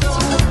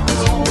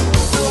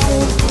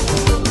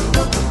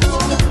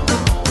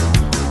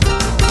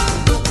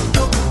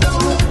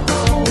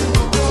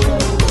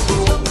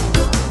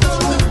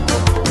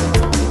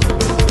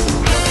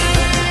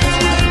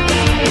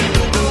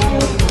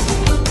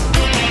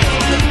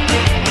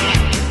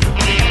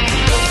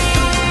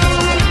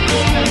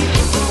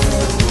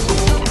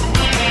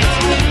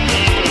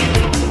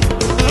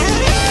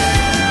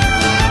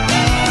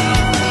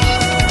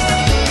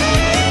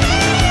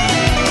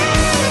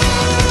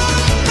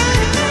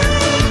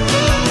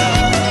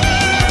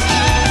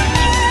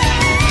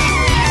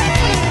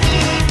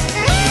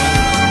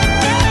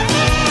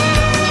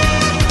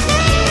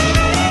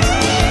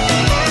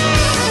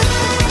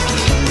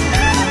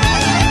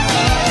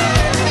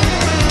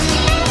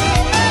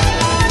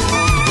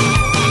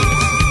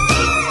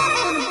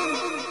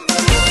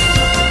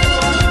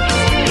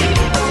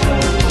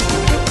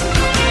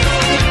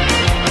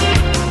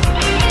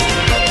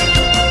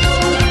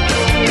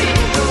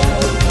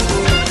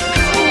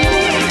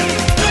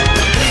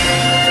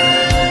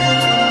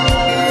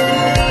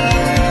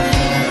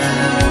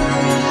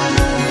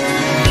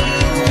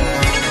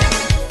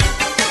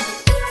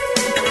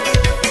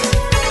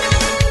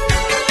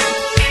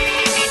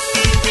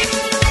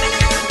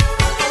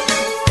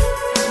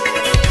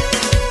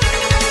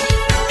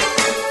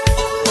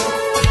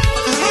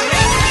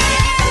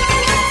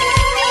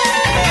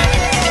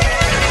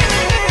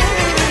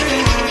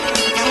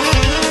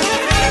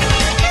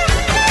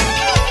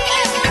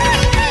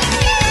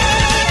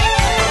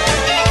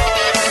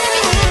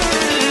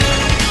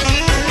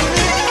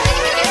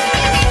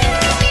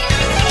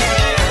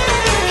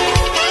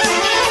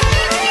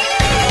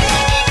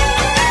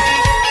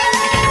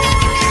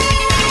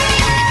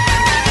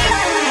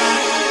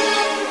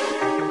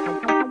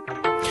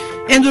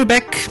 And we're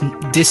back.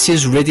 This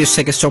is Radio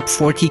Sega's Top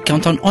 40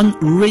 Countdown on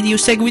Radio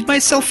Sega with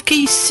myself,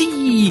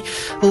 KC,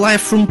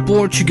 live from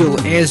Portugal,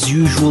 as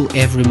usual,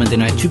 every Monday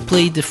night to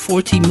play the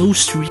 40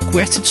 most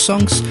requested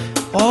songs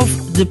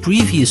of the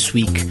previous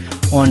week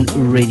on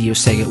Radio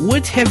Sega.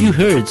 What have you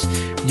heard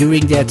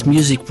during that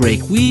music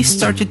break? We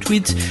started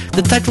with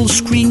the title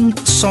screen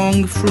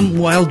song from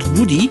Wild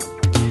Woody,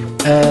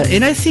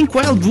 and I think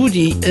Wild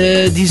Woody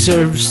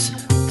deserves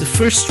the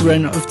first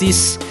run of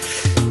this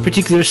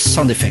particular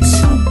sound effects.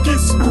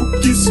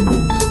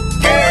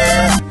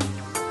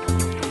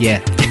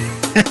 Yeah.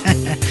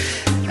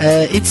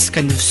 It's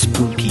kind of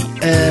spooky.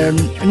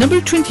 Number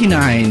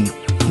 29,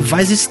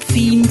 Vice's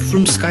theme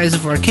from Skies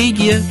of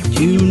Arcadia,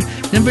 tune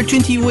number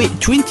 20. Wait.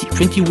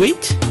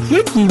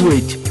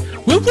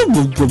 Well,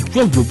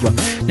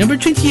 Number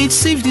 28,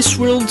 Save This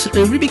World,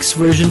 a remix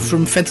version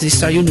from Phantasy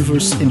Star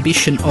Universe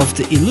Ambition of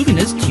the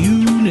Illuminati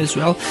tune as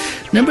well.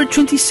 Number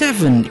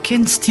 27,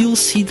 Can Still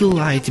See the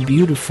Light,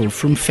 beautiful,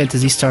 from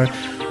Phantasy Star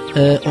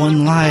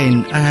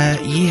Online.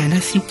 Yeah, and I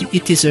think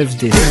it deserves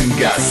this.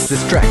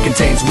 This track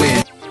contains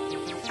wind.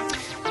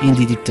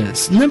 Indeed it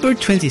does. Number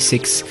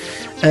 26,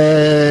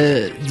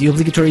 the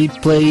obligatory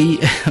play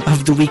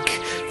of the week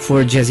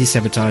for Jazzy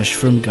Sabotage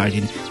from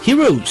Guardian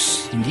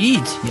Heroes.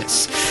 Indeed,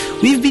 yes.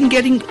 We've been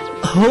getting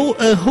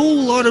a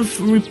whole lot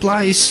of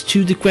replies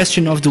to the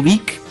question of the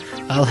week.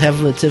 I'll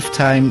have a tough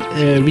time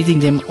reading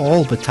them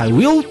all, but I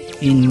will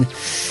in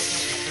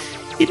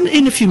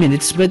a few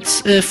minutes. But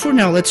for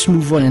now, let's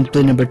move on and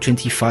play number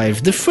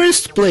 25. The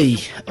first play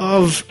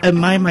of a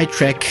My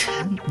track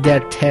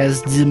that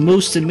has the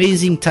most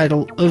amazing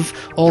title of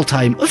all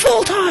time. Of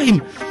all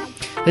time!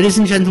 Ladies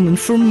and gentlemen,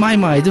 from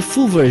My, the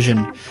full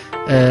version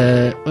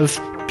of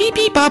Pee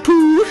Pee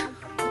Papu.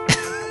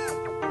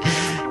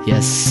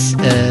 Yes.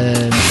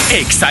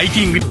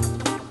 Exciting!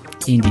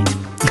 Indeed.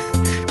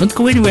 Don't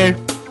go anywhere.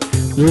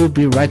 We'll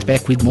be right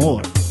back with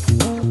more.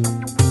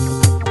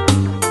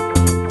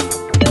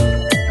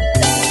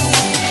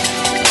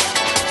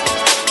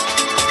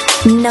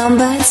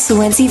 Number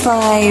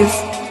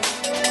 25.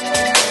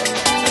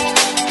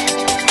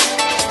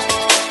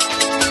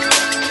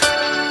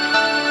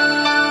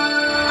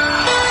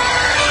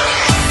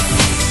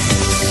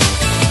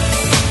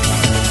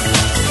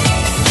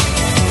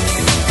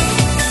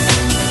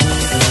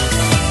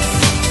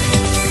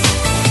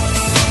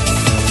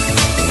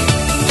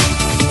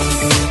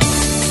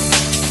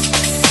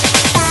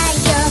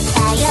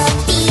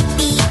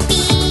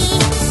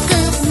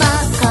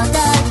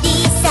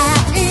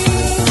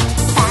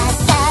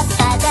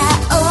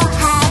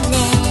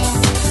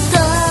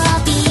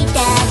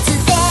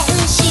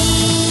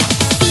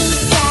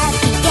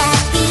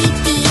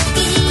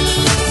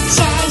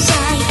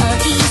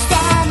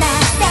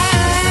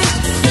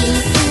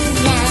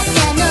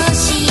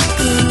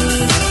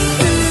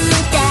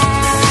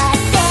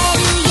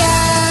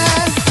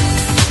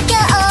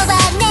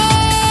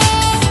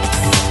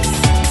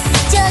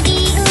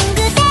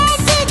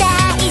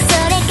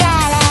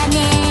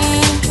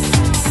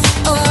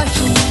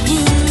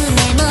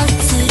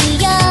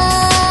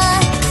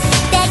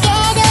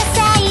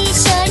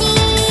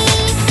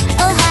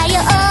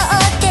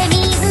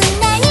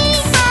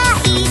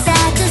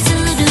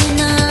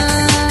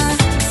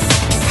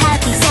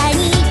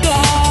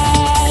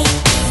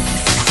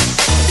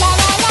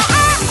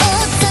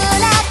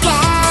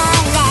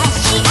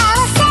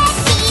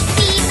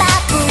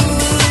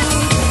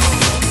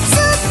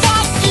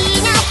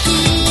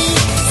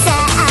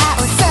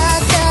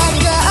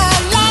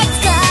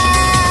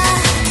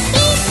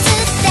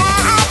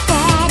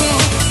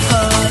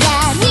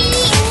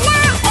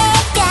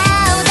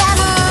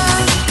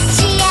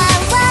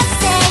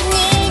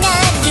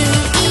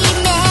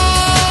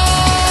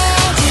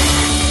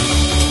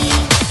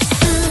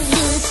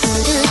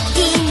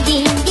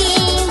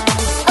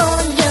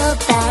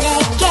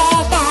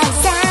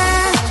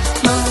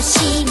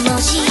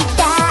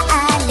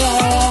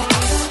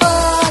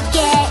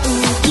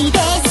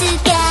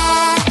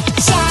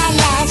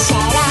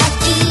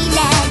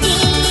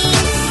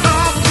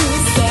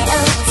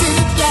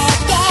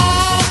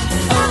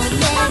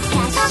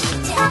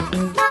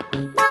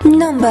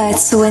 Number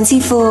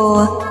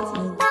 24.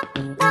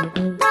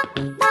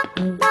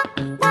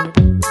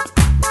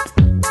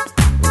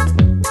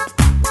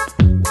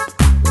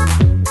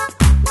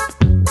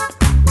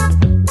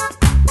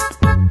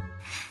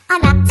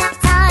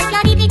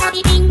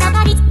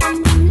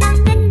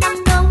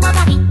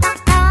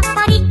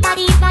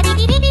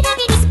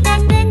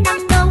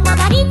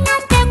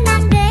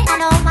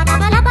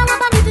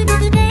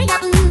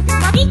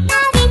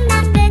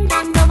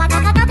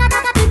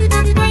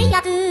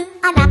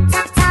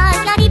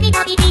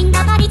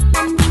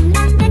 Number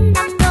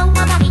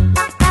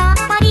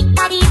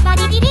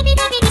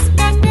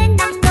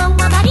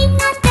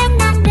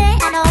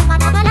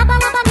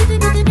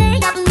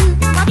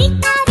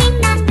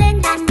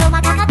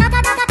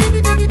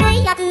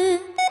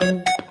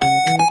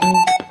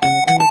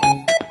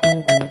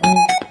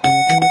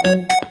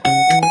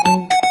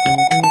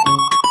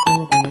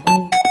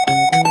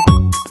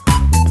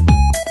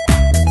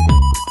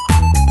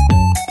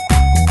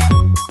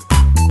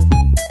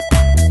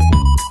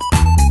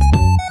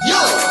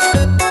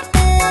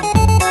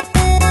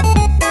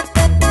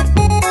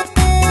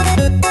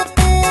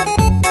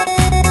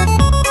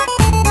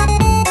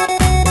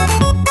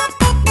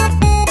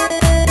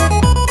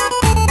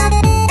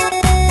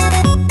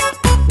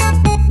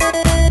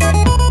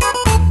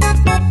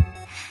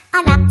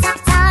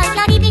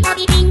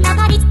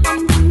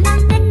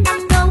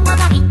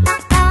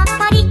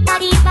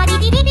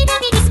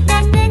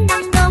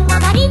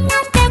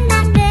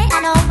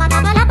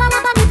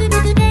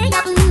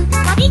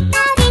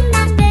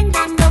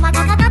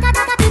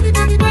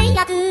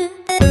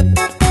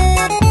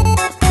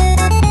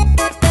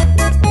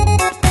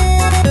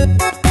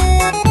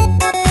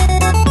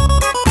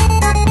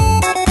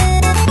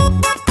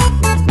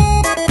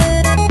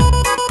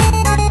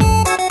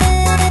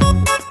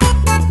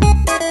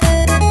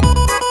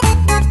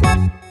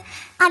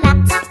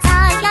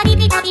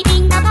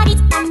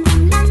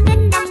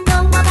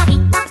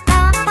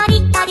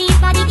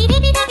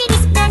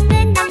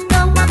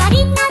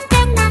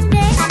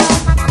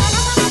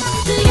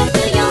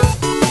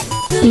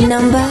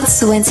Number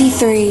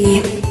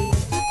 23.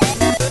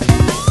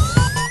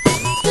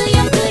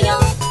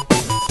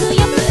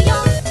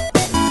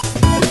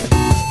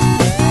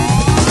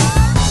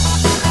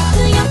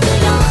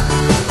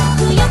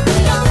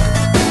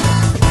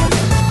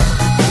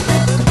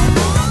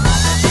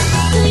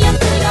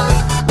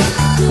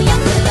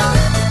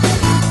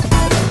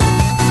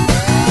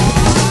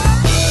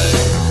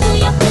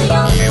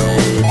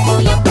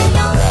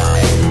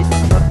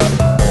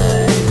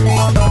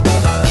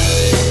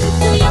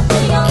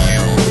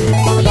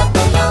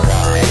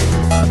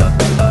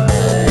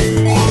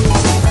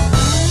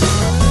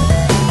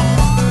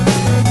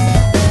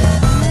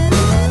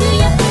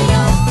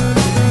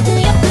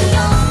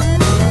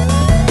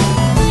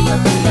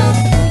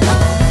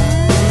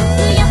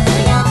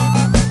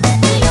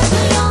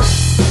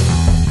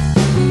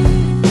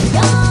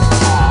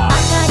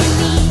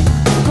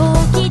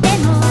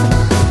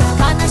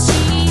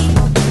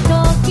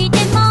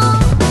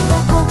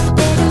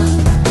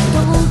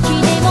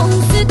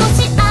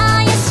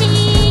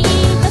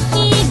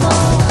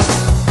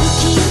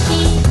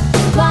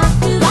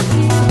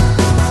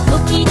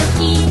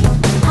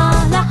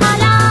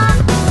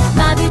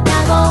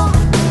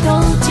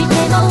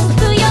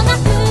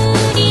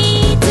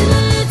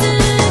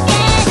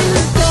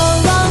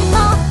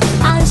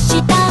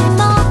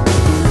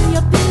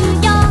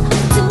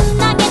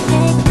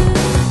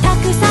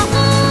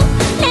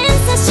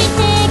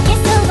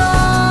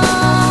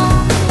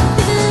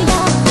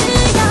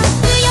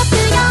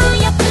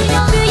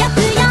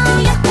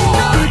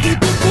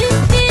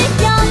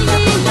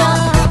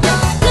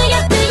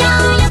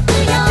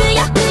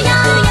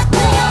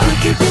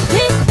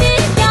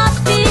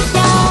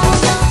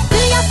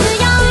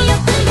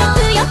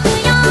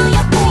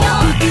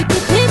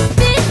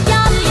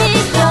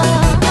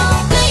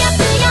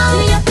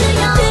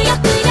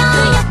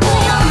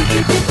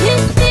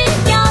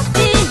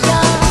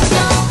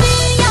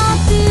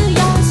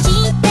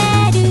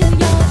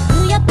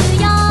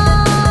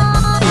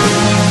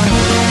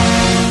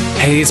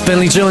 It's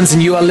Bentley Jones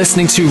and you are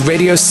listening to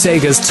Radio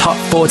Sega's Top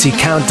 40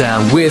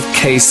 Countdown with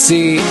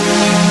KC.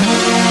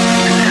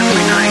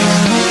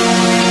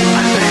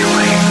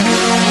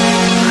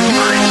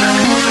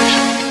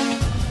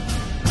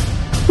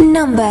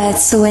 Number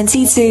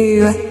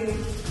 22.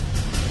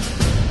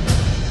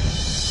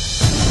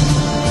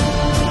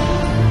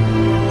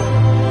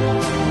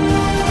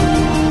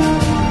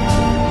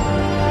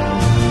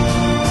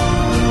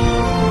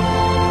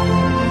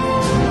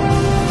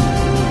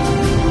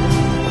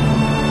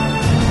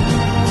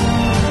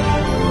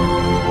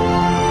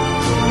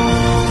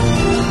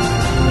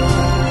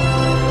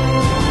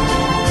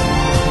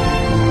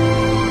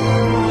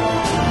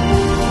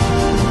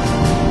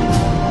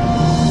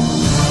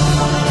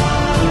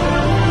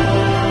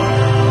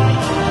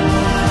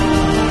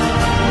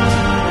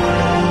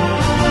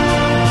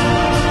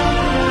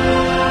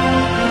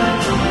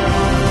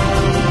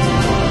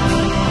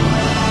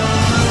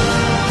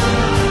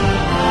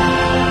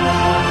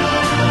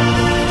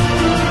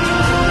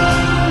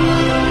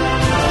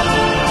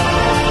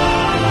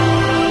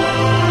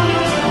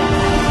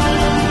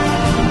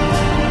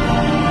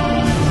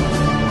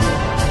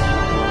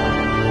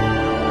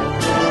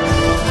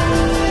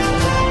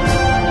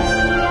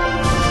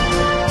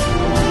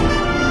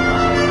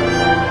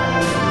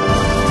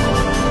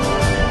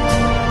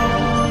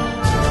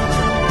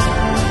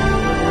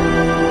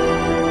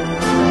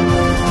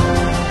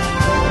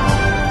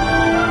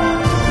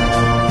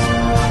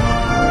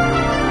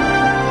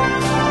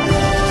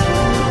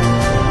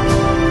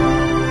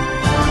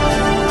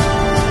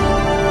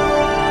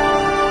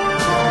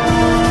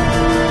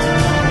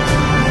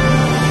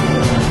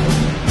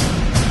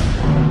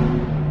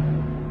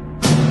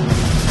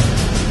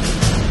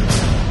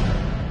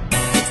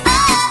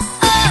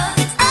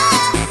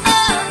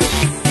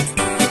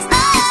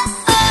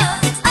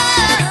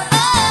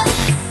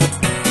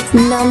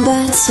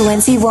 Number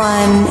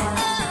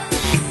 21.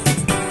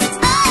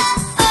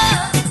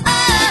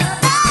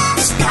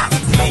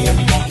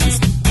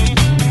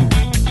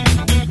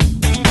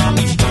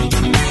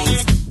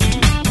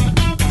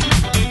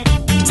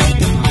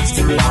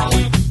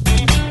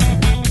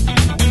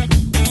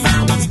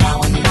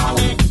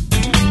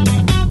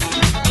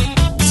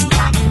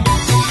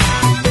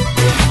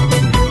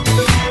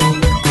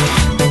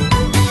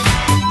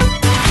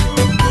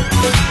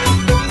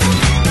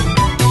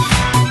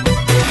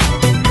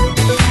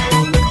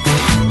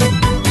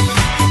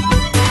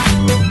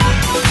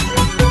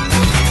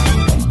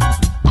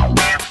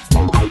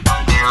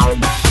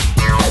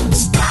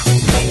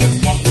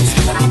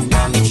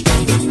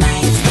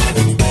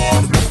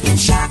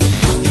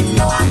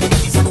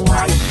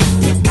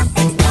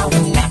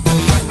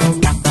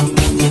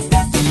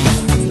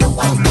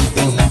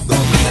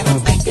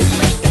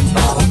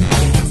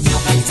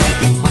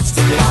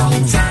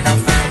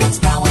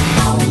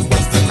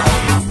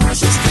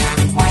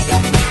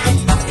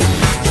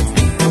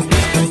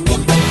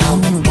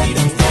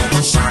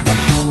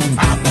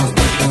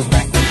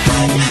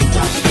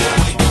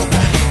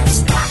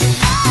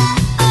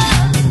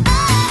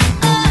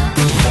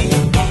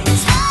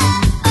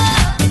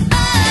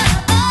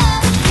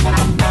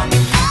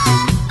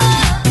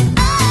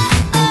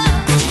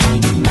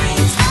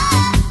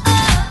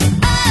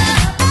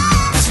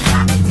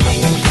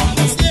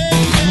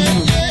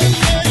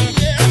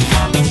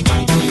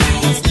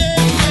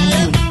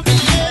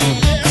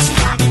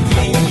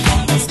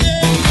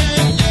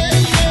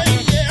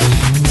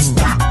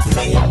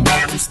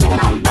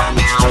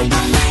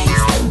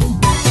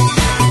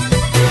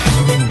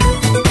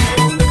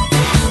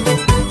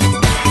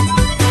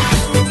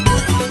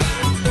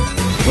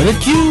 What a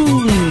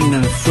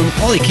tune from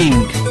Ollie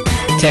King.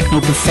 Techno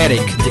Pathetic,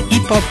 the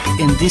hip-hop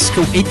and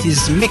disco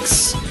 80s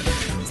mix.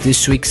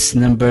 This week's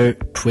number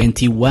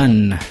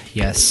 21,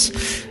 yes.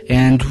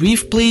 And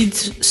we've played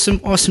some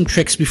awesome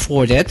tracks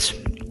before that.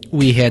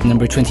 We had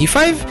number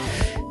 25,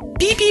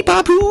 Pee Pee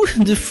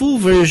Papu, the full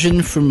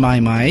version from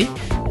My,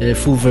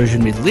 full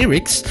version with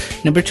lyrics.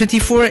 Number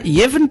 24,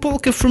 Yevon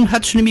Polka from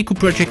Hatsune Miku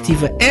Project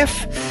Diva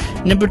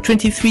F. Number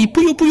 23,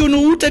 Puyo Puyo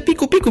no Uta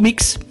Pico Pico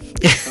Mix.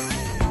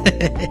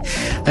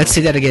 Let's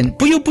say that again.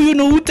 Puyo Puyo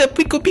no Uta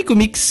Pico Pico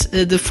Mix,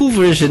 the full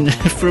version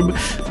from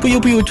Puyo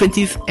Puyo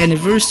 20th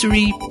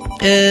Anniversary.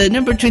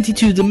 Number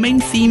 22, the main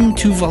theme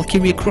to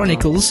Valkyria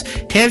Chronicles.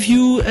 Have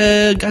you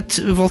got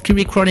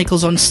Valkyria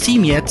Chronicles on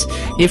Steam yet?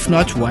 If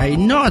not, why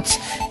not?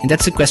 And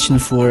that's a question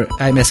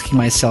I'm asking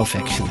myself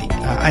actually.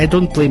 I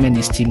don't play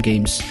many Steam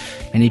games,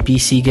 many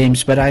PC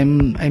games, but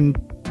I'm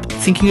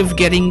thinking of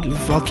getting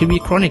Valkyria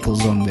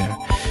Chronicles on there.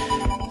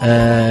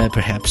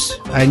 Perhaps.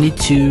 I need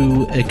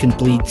to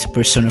complete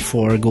Persona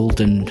 4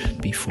 Golden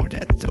before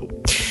that though.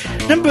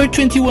 Number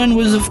 21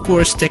 was of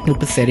course Techno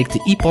Pathetic, the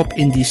hip-hop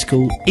and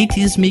disco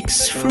 80s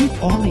mix from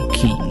Ollie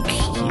King.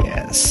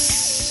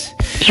 Yes.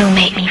 You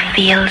make me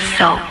feel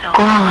so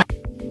good.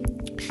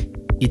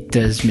 It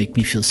does make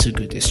me feel so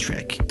good, this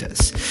track. It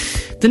does.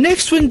 The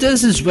next one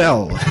does as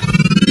well.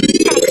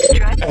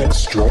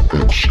 Extra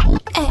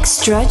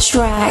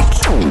track.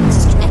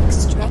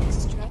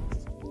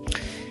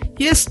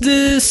 Yes,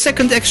 the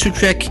second extra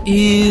track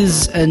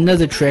is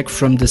another track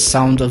from the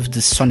Sound of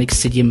the Sonic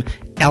Stadium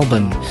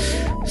album.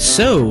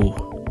 So,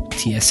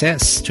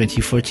 TSS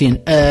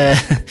 2014,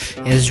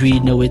 as we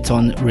know it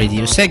on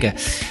Radio Sega.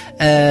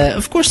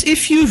 Of course,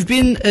 if you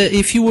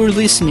were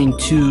listening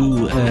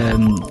to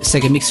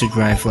Sega Mixer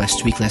Drive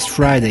last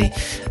Friday,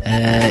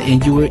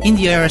 and you were in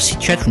the IRC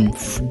chatroom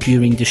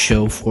during the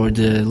show for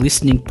the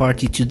listening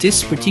party to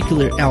this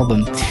particular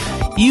album,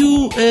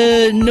 you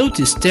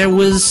noticed there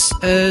was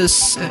a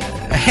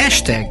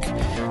hashtag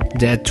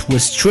that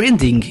was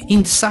trending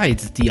inside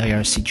the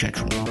IRC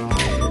chatroom.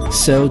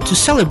 So to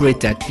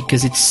celebrate that,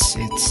 because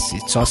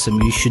it's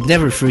awesome, you should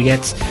never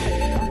forget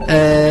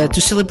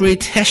to celebrate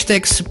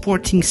hashtag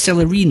supporting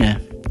Celerina.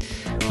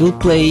 We'll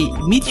play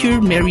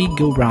Meteor Merry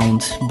Go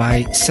Round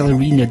by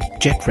Celerina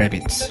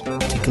Jackrabbit.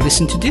 Take a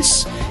listen to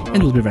this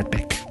and we'll be right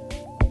back.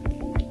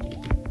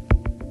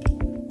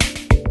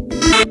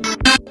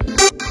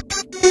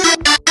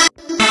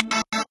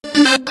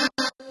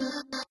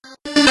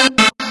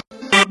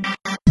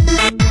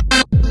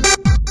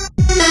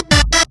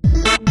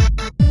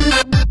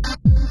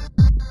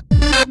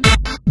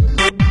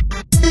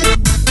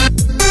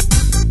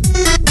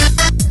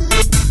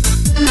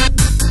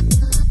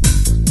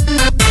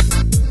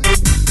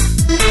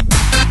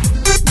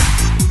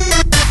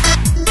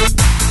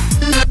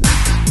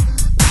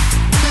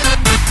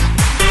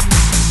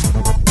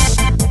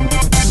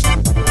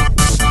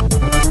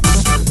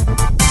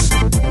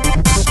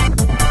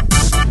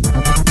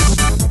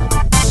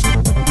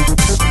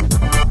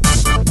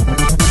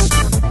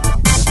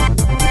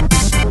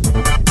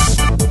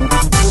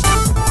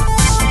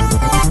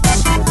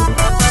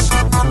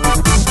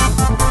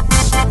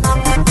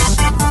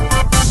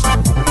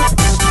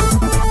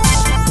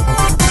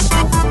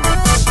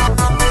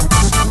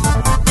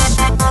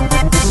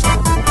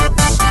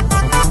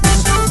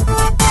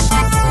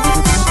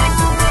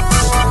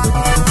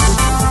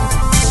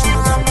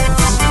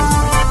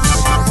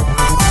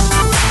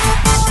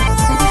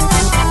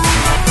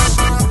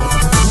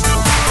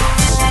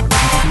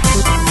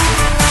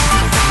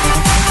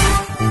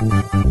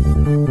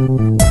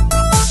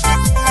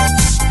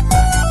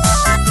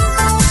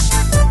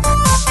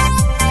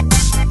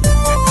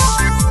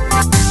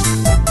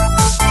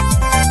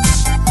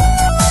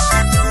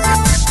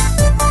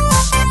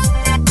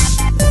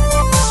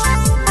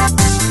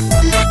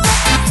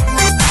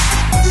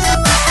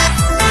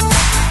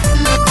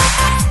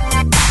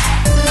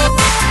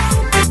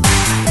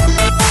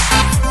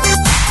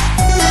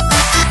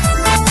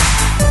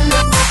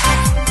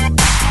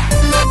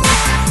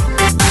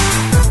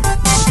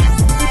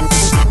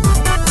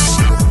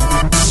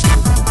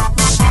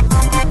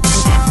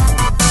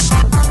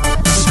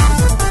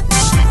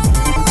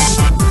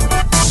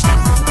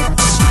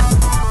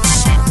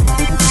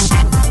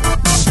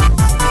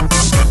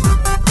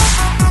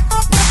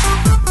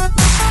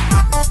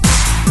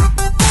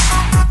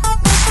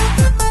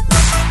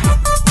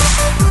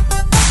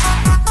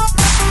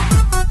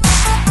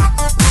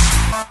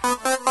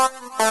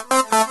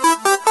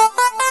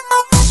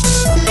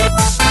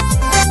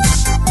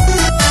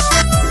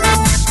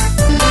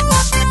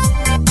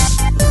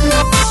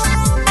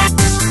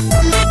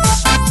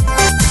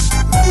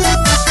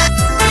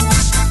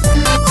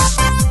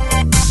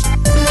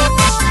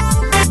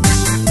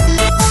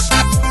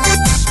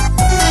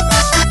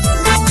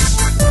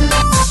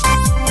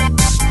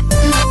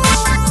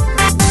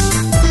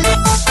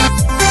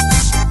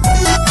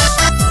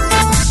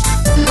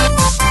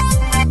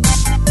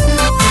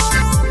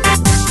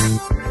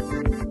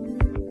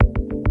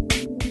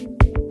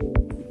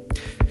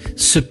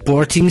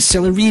 supporting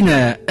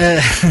Celerina.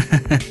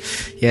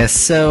 Yes,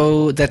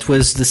 so that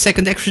was the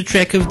second extra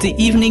track of the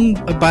evening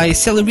by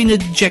Celerina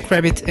the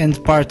Jackrabbit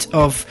and part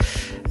of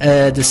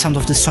the Sound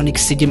of the Sonic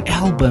Stadium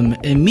album.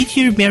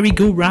 Meteor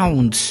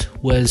Merry-Go-Round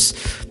was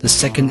the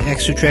second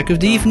extra track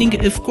of the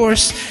evening. Of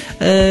course,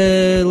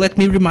 let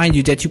me remind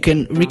you that you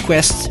can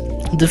request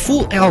the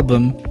full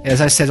album,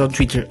 as I said on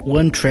Twitter,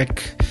 one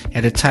track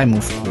at a time,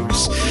 of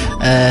course.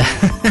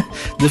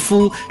 The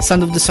full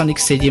Sound of the Sonic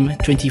Stadium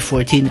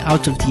 2014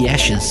 Out of the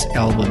Ashes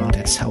album,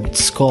 that's how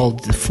it's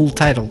called, the full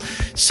title.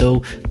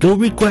 So go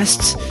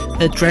request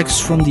tracks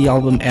from the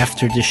album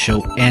after the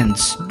show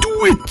ends.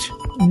 Do it!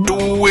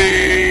 Do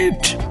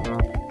it!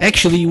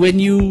 Actually, when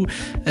you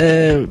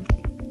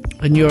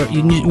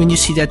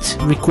see that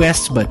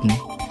request button,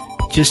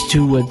 just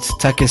do what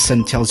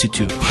Take-san tells you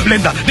to.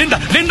 Linda!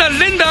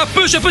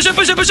 Push it! Push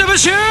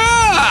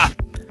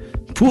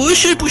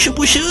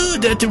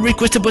that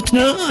request button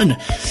on!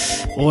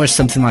 Or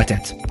something like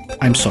that.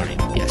 I'm sorry,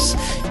 yes.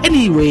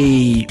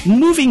 Anyway,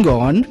 moving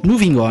on.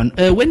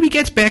 When we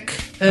get back,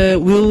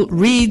 we'll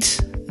read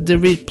the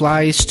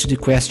replies to the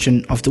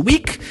question of the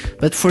week.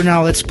 But for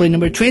now, let's play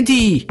number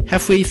 20,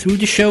 halfway through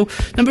the show.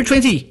 Number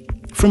 20,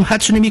 from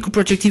Hatsune Miku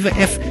Projectiva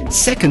F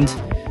second.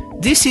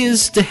 This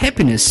is the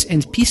Happiness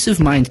and Peace of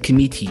Mind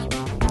Committee.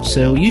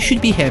 So you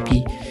should be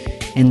happy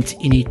and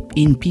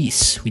in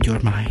peace with your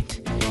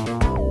mind,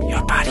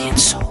 your body and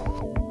soul.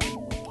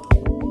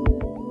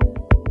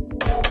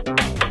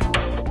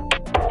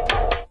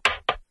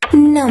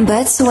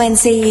 Number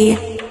 20.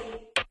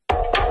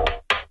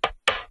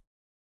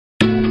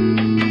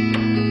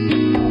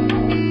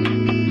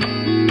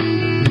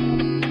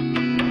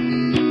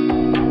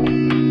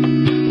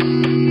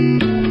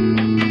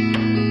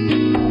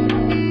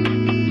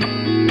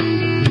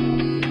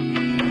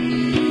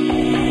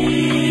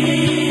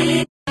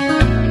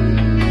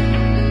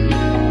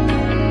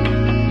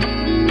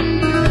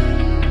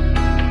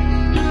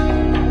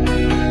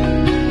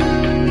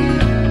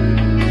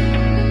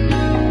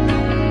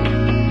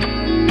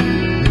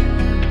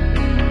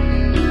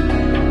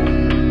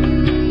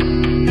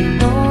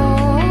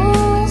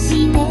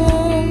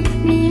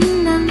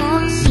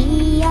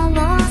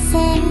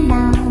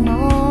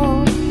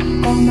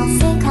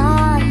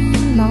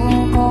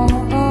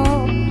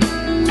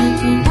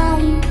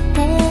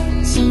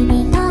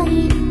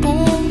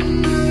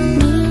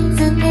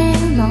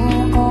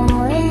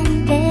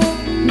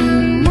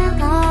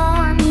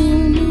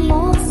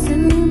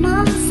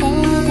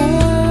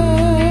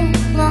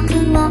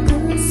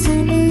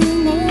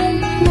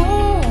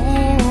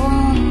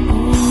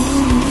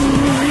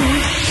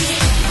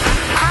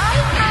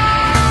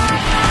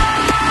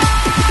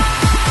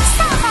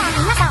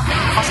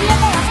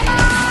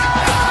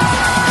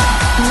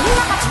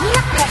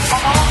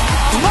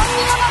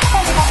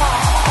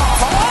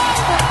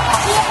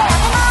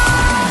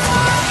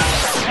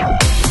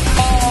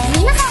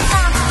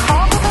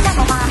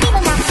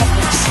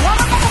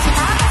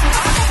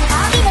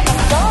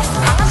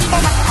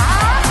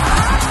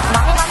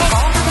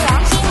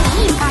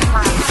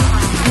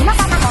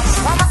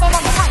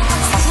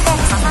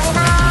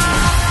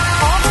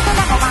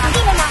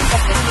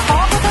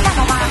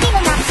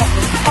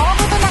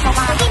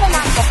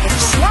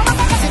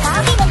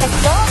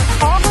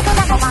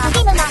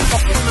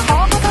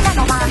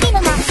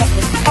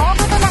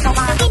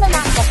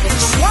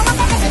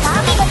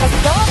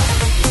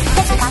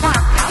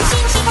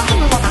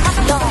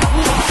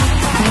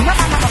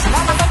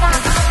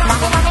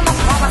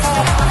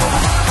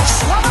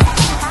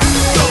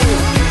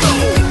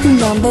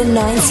 Number 19.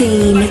 I'm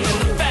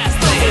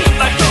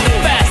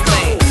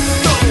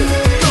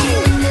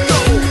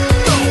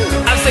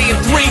saying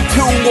 3,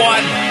 2,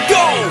 1,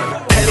 go!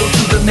 Pedal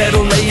to the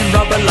metal, laying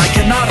rubber like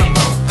an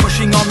automo.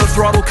 Pushing on the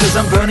throttle cause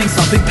I'm burning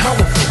something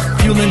powerful.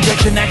 Fuel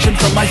injection action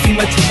from my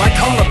femur to my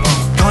collarbone.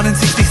 Gone in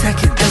 60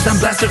 seconds as I'm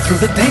blasted through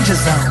the danger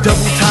zone.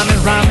 Double time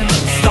and rhyming,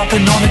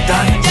 stopping on a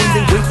dime. When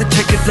they wave the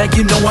checkered flag,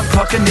 you know I'm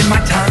clocking in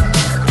my time.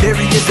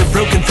 Barriers are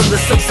broken from the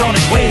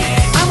subsonic waves.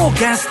 I'm all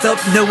gassed up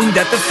knowing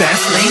that the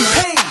fast lane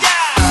pays.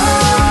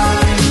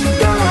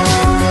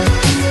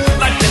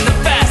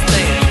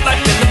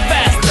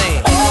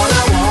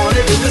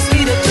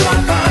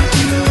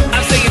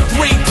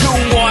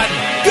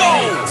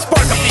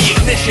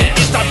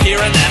 Stop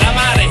here and then I'm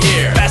out of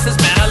here. Fastest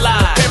man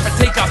alive. Prepare for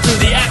takeoff through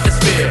the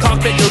atmosphere.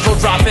 Cockpit neutral,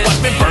 drop it. Watch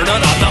me burn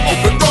on the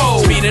open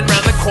road. Speeding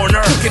round the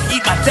corner. You can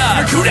eat my dust.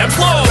 You're too damn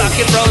slow. Rock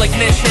and roll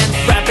ignition.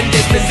 Rapid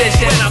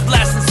disposition. When I'm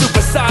blasting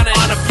supersonic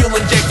on a fuel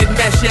injected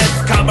mission.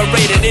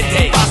 Carbureted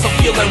intake. Fossil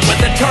fueling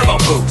with a turbo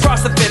boost.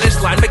 Cross the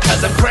finish line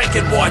because I'm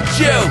cranking more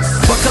juice.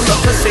 Buckle up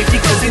for safety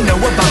cause you know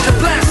we're about to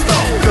blast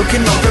off.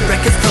 Broken over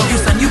records tell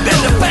you son you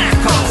better back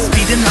off.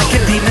 Speeding like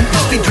a demon.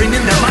 Must be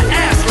dreaming that my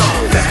ass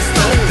off.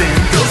 Faster than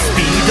the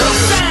speed of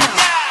sound.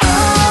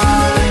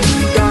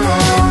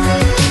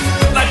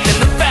 Life in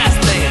the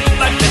fast lane.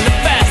 Life in the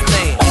fast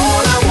lane.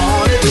 All I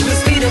wanna do is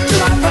speed up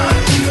till I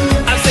find you.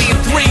 I'm saying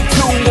 3,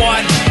 2,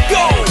 1,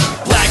 go!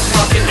 Black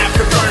rocket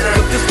afterburner.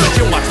 Flip the switch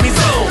and watch me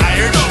zone.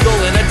 Iron Eagle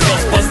in a tail.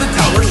 Buzz the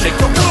tower, shake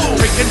the room.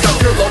 Train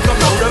conductor,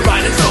 locomotive.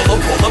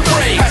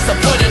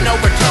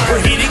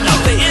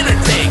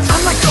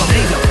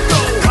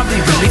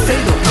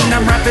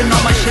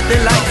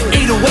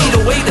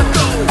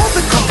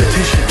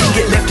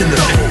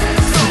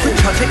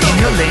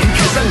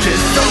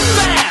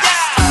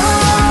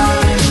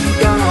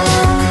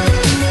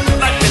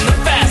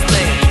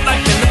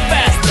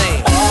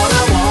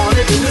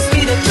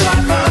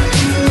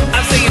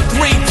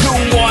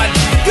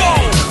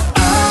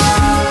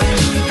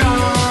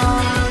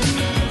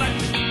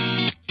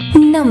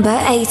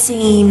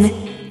 14.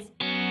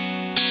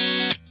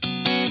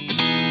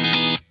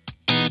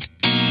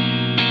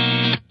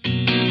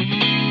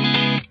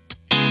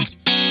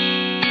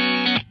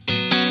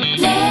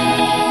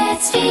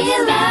 Let's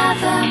feel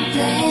love and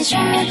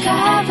pleasure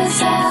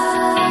covers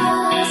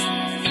us.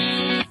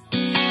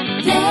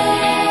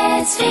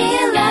 Let's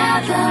feel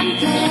love and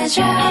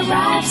pleasure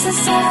wraps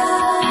us up.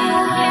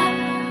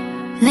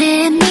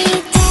 Let me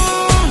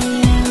tell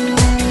you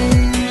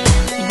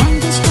one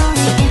good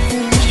story if you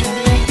wish for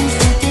brightness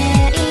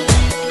today.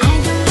 I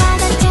don't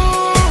wanna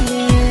tell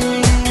you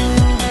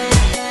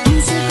in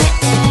secret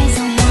there's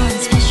a one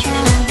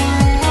special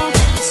world.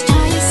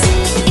 Star you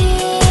see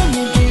in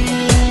a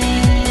dream.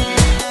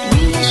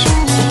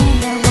 Reassuring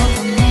the world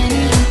for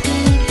many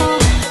people.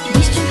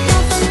 Wish to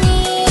company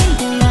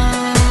their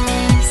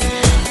lives.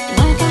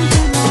 Welcome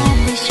to love,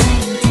 we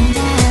shine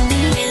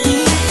tenderly.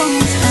 New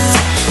phone star.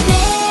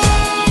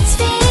 Let's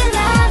feel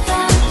love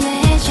and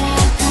pleasure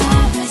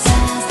covers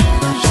us.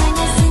 Join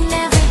us in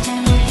every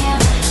time we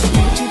have.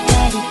 Let your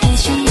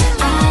dedication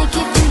I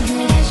give to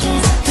you.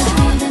 Just to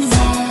hold the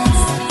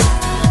hands.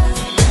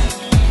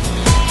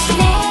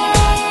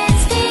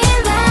 Let's feel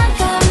love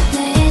and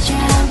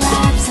pleasure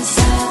wraps us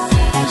up.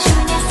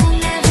 Join us in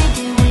every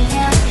day we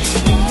have.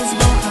 In this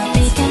world our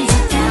beacons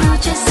are down.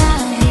 Just how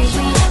we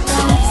bring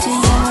love to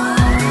you.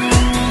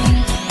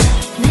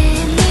 Let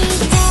me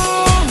tell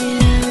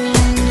you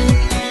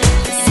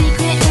the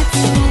secret if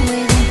you're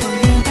waiting for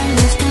you then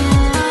you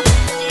stop.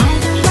 I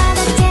don't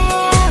wanna tell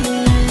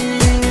you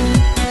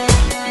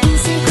in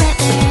secret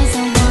there's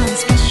a one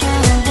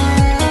special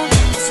world.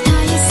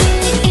 Star you see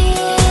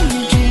in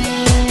a dream.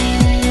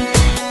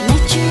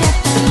 Let your head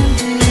down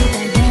to the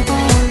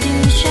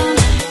revolution.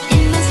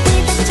 It must be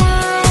the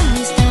time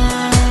we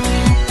start.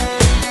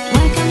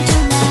 Welcome to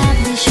love,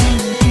 we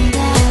shine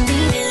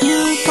tenderly.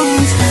 New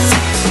phone star.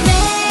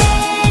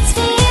 Let's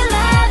feel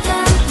love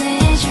and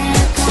pleasure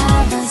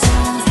covers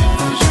us.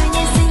 Join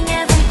us in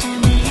every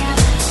time we have.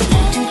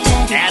 Let your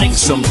dedication Adding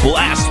some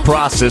blast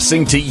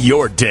processing to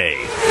your day.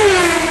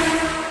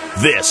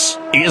 This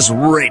is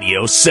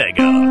Radio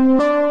Sega.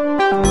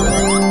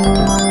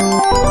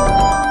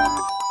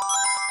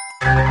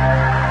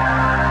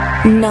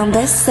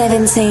 Number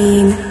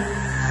 17.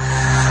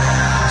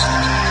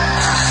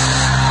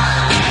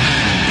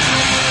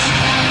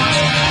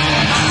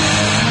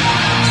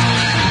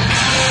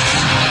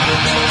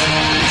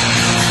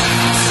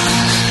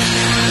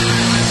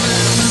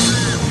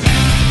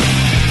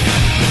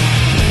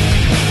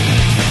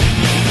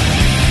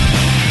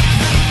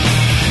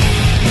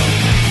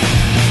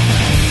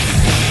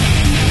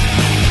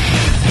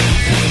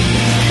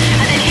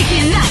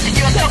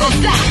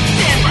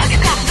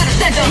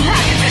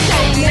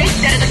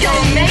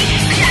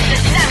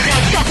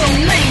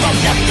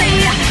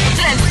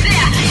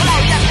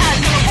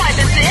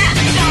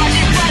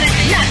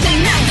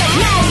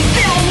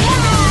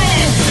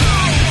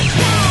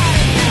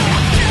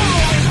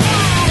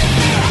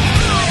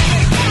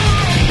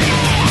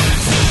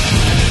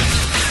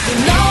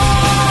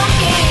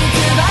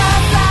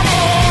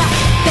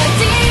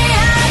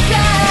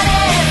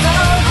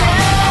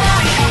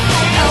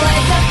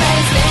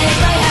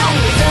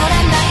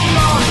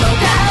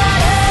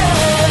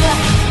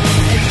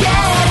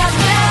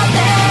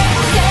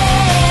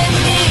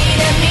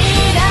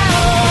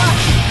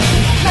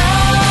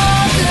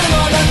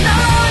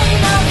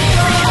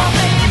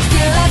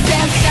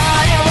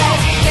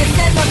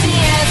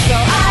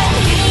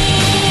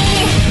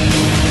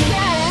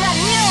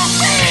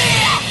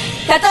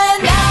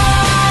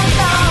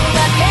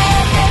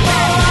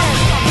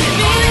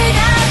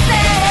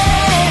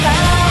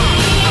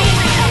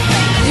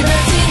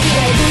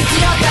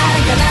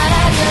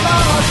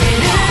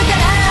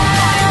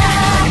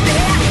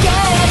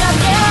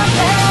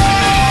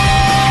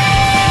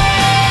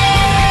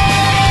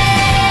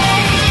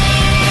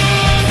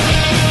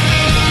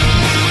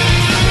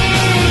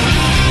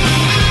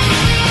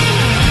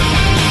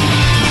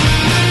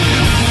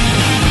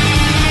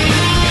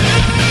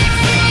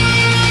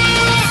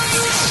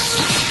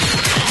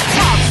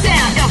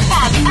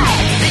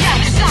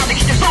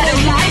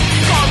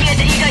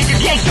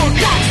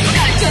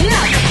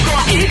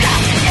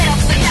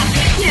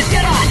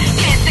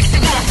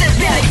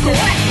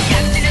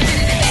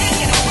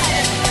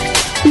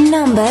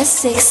 Number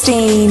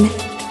 16.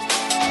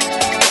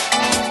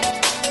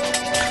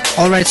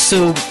 Alright,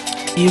 so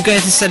you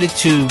guys decided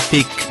to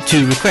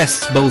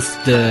request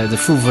both the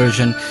full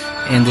version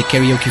and the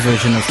karaoke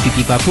version of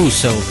Pipi Papu,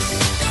 so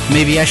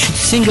maybe I should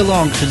sing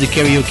along to the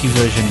karaoke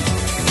version.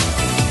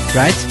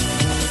 Right?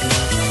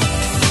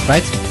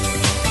 Right?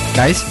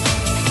 Guys?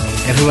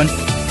 Everyone?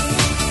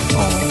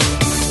 Oh.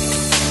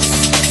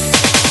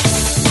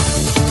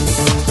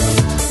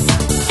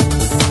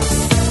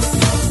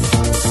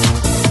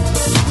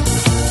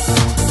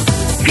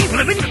 People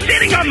have been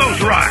sitting on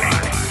those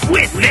rides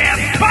with their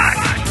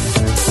butts.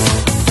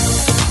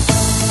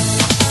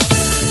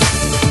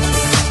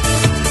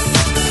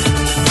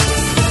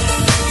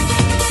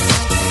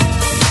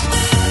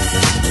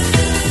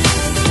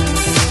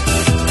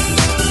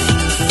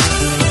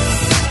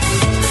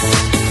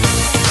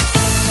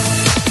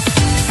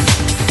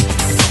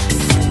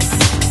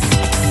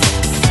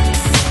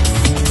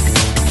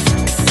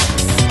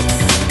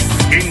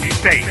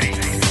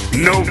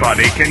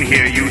 nobody can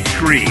hear you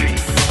scream.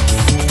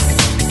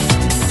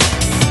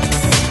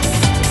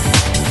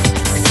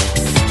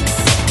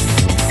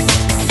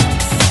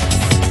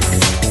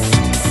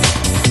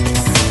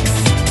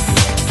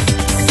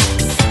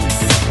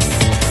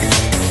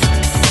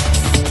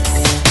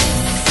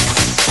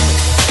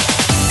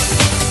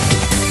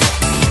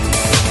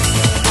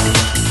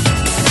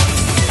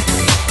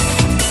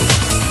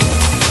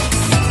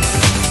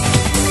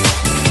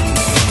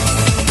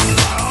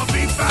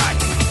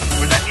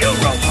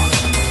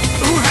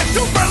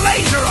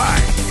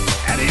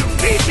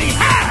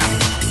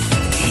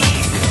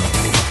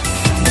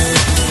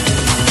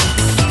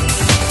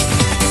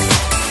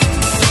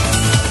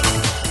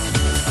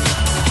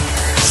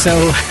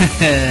 So,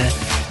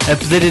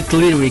 updated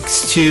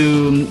lyrics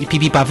to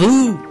Pipi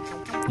Pavu.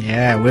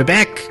 Yeah, we're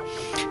back.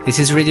 This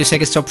is Radio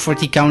Sega's Top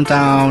 40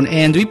 Countdown,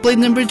 and we played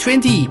number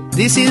 20.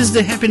 This is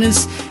the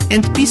Happiness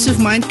and Peace of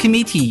Mind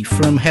Committee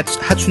from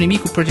Hatsune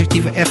Miku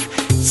Protective F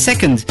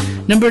second.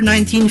 Number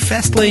 19,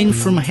 Fastlane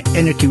from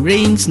Anarchy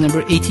Reigns.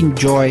 Number 18,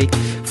 Joy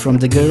from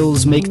The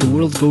Girls Make the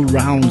World Go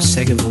Round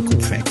Sega vocal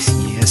tracks.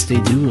 Yes, they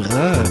do.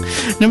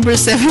 Number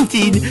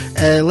 17,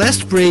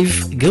 Last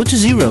Brave, Go to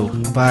Zero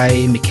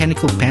by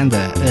Mechanical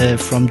Panda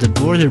from the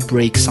Border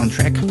Break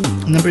soundtrack.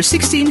 Number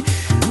 16,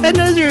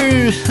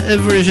 another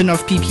version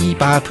of Pipi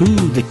Papu,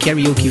 the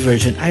karaoke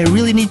version. I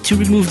really need to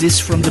remove this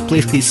from the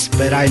playlist,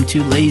 but I'm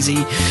too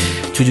lazy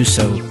to do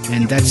so.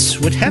 And that's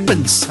what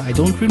happens. I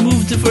don't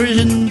remove the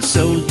version,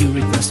 so you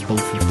request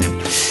both of them.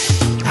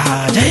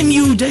 Damn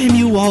you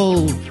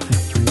all.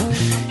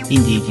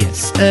 Indeed,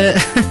 yes.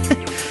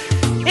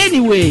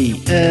 Anyway,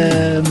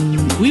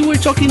 we were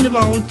talking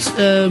about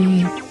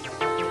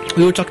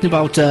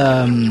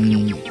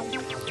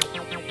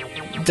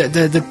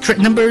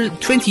number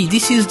 20.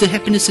 This is the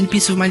Happiness and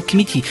Peace of Mind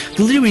Committee.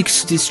 The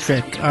lyrics to this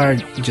track are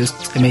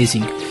just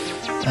amazing.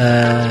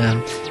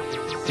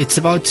 It's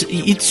about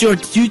it's your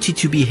duty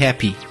to be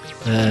happy.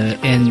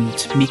 And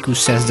Miku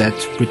says that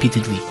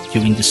repeatedly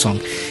during the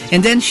song.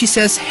 And then she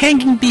says,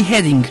 hanging,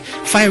 beheading,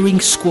 firing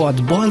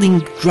squad,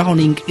 boiling,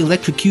 drowning,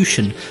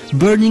 electrocution,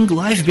 burning,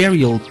 live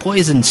burial,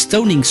 poison,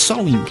 stoning,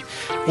 sewing,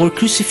 or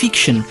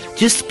crucifixion.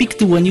 Just pick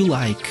the one you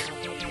like.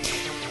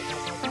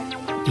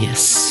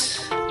 Yes.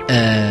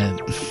 I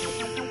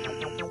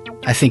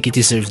think it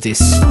deserves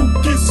this.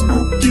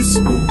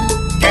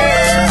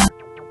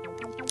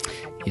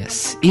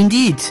 Yes,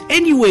 indeed.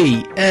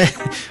 Anyway,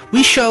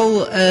 we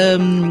shall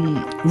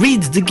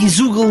read the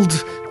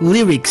Gizoogled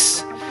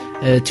lyrics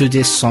to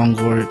this song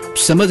or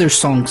some other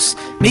songs.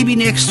 Maybe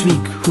next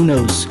week, who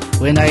knows,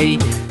 when I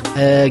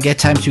get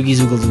time to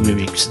Gizoogle the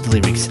lyrics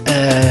to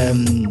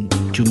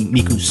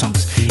Miku's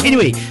songs.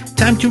 Anyway,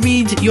 time to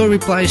read your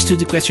replies to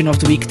the question of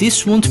the week.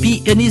 This won't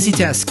be an easy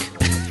task,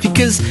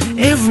 because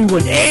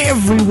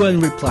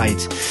everyone replied.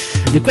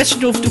 The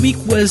question of the week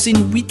was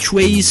in what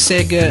ways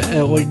Sega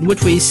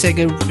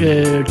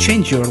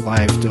changed your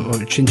life,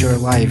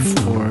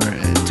 or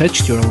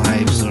touched your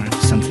lives, or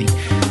something,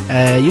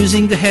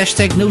 using the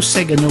hashtag No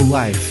Sega No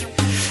Life.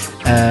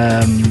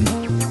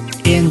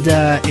 And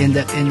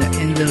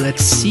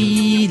let's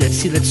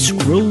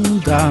scroll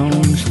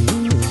down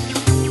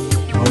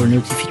our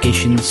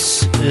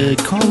notifications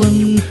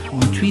column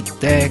on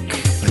TweetDeck.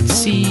 Let's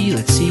see.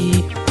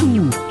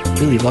 Ooh,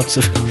 really lots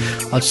of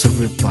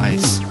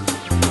replies.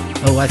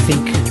 Oh, I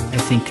think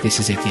this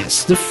is it,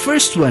 yes. The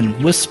first one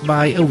was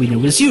by A Winner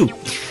Was You.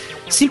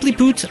 Simply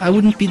put, I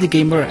wouldn't be the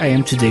gamer I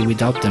am today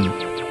without them,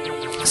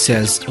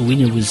 says A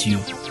Winner Was You.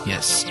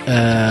 Yes.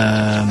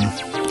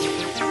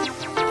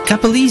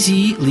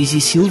 Capalizzi, Lizzie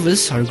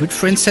Silvas, our good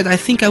friend, said, I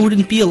think I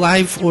wouldn't be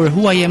alive or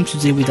who I am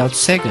today without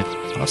Sega.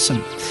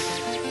 Awesome.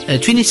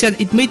 Trini said,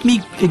 it made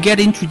me get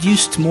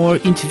introduced more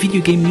into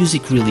video game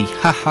music, really.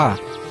 Haha.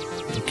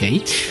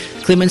 Okay.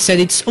 Clement said,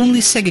 it's only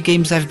Sega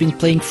games I've been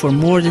playing for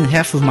more than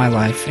half of my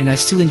life, and I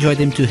still enjoy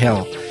them to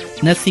hell.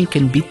 Nothing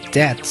can beat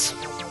that.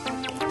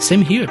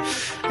 Same here.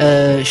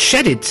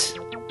 Shedit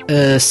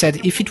said,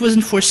 if it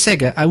wasn't for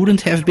Sega, I wouldn't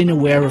have been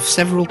aware of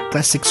several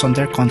classics on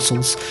their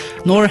consoles,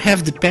 nor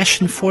have the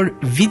passion for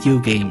video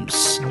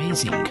games.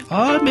 Amazing.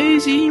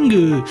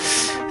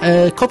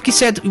 Kopke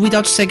said,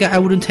 without Sega, I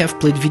wouldn't have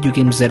played video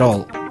games at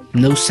all.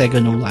 No Sega,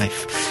 no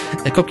life.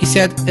 Kopke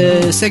said,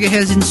 Sega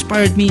has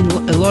inspired me in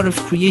a lot of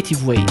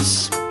creative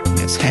ways.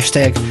 Yes,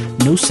 hashtag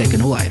no Sega,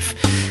 no life.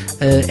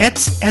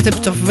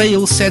 Adept of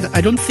Vale said,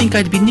 I don't think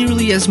I'd be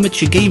nearly as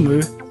much a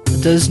gamer,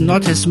 does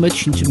not as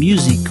much into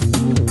music,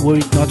 were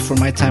it not for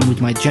my time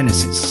with my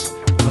Genesis.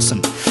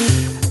 Awesome.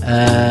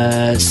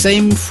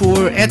 Same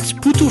for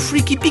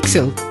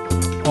 @PutoFreakyPixel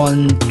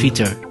on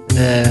Twitter.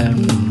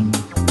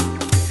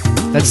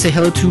 Let's say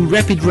hello to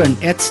Rapid Run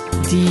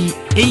 @the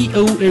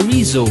AO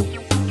Erizo,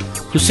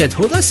 who said,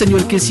 hola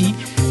señor Casey,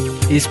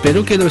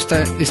 espero que lo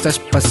estás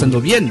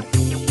pasando bien.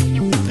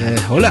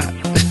 Hola.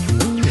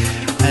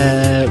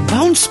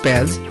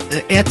 Bouncepad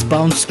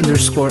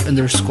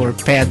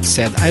 @bounce__pad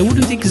said, I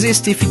wouldn't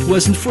exist if it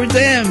wasn't for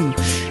them.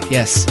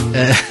 Yes.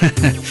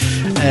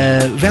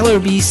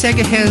 Valorby,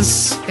 Sega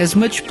has as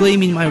much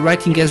blame in my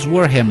writing as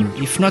Warhammer.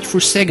 If not for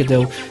Sega,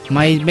 though,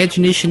 my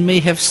imagination may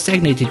have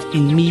stagnated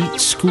in my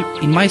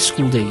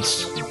school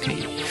days.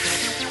 Okay.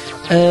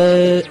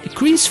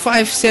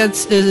 Chris5 said,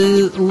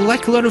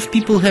 like a lot of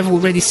people have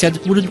already said,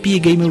 wouldn't be a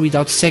gamer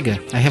without Sega.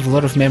 I have a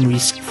lot of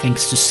memories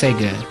thanks to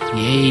Sega.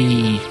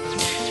 Yay.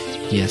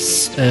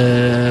 Yes.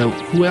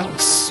 Who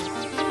else?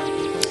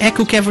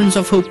 Echo Caverns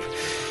of Hope.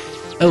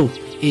 Oh,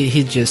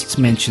 he just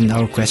mentioned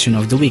our question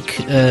of the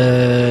week.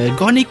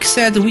 Gonic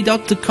said,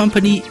 without the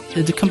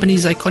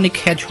company's iconic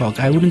hedgehog,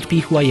 I wouldn't be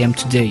who I am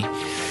today.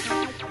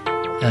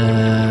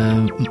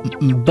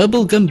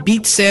 Bubblegum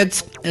Beat said,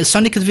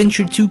 Sonic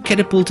Adventure 2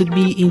 catapulted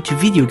me into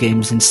video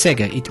games and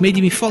Sega. It made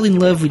me fall in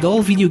love with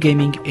all video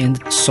gaming and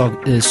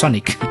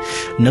Sonic.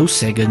 No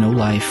Sega, no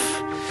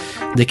life.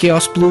 The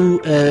Chaos Blue,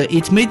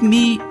 it made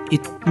me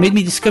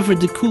discover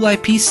the cool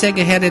IP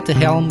Sega had at the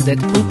helm that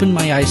opened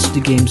my eyes to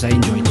the games I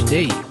enjoy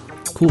today.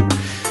 Cool.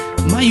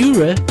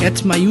 Mayura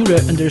at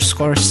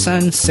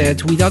Mayura_sun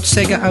said, without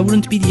Sega I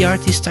wouldn't be the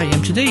artist I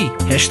am today.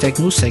 Hashtag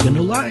no Sega,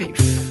 no life.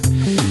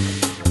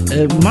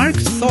 Mark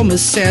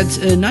Thomas said,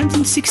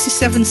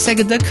 1967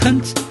 Sega Duck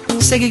Hunt,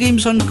 Sega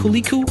games on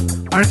Coleco,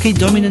 Arcade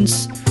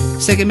Dominance,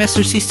 Sega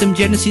Master System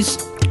Genesis,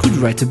 could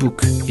write a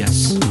book,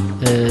 yes.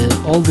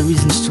 All the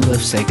reasons to love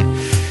Sega.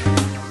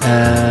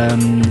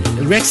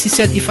 Rexy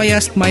said, if I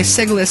asked my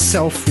Sega-less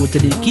self what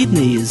an echidna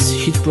is,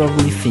 she'd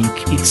probably think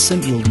it's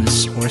some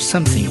illness or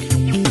something.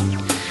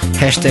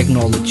 Hashtag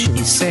knowledge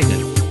is Sega.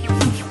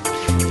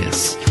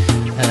 Yes.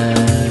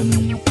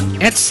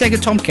 At Sega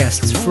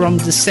Tomcast from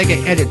the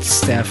Sega Edit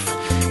staff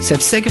said,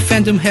 Sega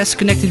fandom has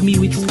connected me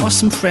with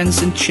awesome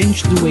friends and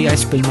changed the way I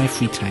spend my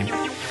free time.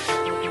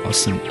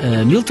 Awesome.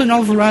 Milton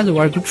Alvarado,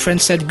 our good friend,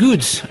 said,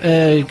 good.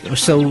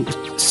 So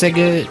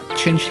Sega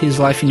changed his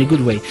life in a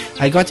good way.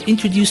 I got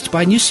introduced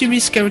by new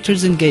series,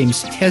 characters and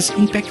games. It has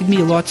impacted me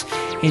a lot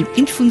and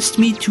influenced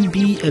me to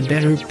be a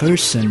better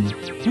person.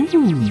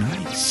 Ooh,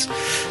 nice.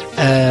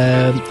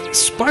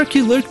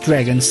 Sparky Lurk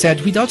Dragon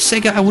said, without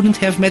Sega I wouldn't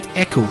have met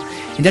Echo,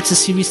 and that's a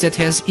series that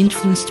has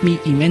influenced me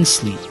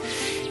immensely.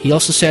 He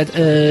also said,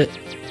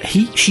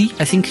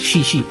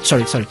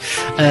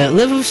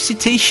 love of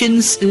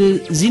citations,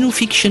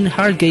 xenofiction,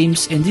 hard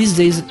games, and these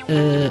days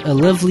a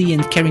lovely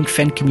and caring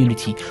fan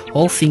community.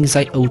 All things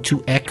I owe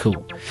to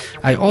Echo.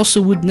 I also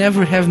would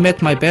never have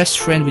met my best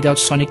friend without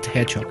Sonic the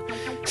Hedgehog,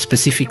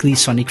 specifically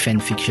Sonic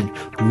fanfiction.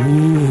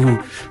 Ooh,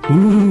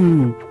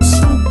 ooh.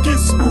 Spooky,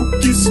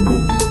 spooky,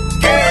 spooky.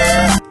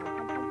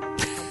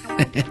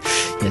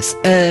 Yes.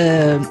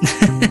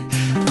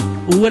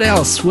 What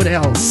else?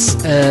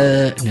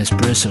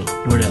 Nespresso.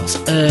 What else?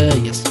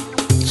 Yes.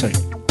 Sorry.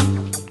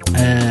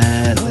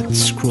 Let's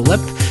scroll up.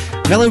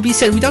 Valorby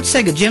said, without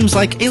Sega, gems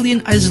like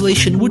Alien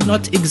Isolation would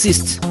not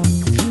exist.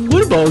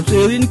 What about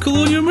Alien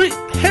Colonial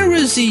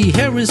Heresy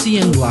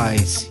and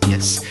Lies?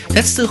 Yes.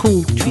 That's the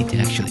whole tweet,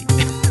 actually.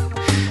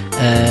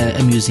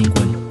 Amusing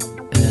one.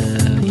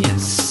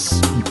 Yes.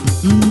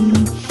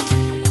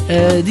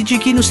 DJ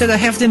Kino said, I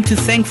have them to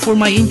thank for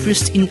my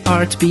interest in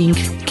art being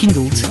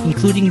kindled,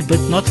 including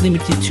but not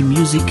limited to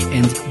music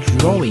and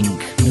drawing.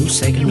 No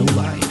Sega, no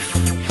life.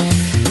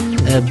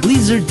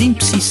 Blizzard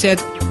Dimpsey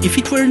said, if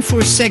it weren't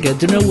for Sega,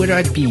 don't know where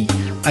I'd be.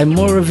 I'm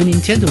more of a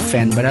Nintendo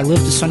fan, but I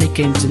love the Sonic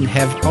games and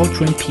have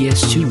outrun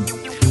PS2.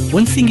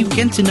 One thing you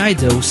can't deny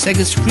though,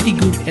 Sega's pretty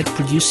good at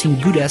producing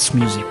good-ass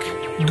music.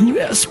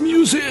 Good-ass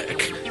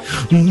music!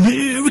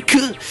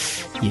 America!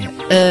 Yeah.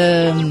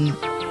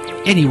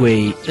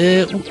 Anyway,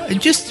 I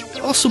just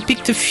also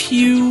picked a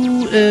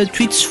few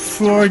tweets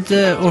from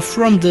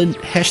the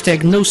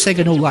hashtag No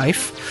Sega No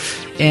Life,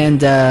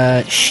 and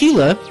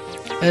Sheila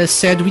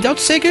said, without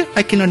Sega,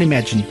 I cannot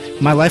imagine.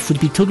 My life would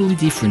be totally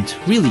different.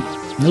 Really,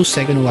 no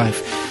Sega No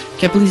Life.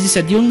 Capelizzi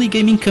said, the only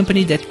gaming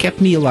company that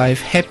kept me alive,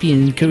 happy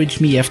and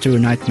encouraged me after a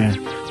nightmare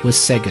was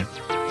Sega.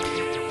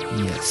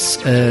 Yes.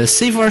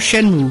 Savar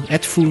Shenmue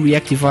at Full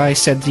Reactive Eye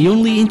said, the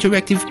only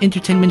interactive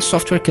entertainment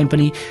software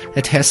company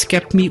that has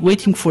kept me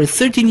waiting for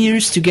 13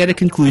 years to get a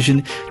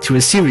conclusion to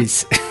a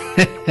series.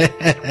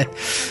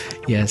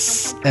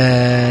 Yes.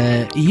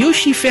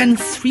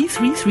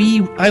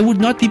 YoshiFan333, I would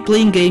not be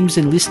playing games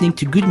and listening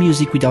to good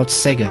music without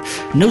Sega.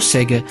 No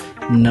Sega,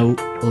 no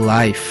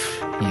life.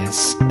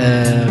 Yes.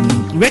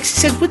 Rex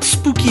said, what's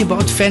spooky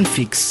about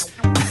fanfics?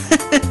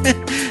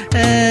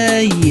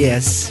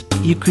 Yes.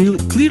 You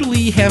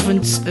clearly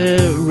haven't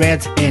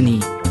read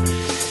any.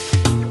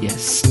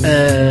 Yes.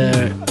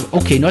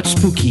 Okay, not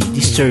spooky,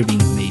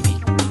 disturbing, maybe.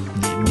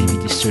 Maybe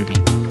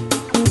disturbing.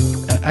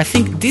 I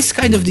think this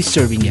kind of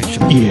disturbing,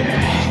 actually.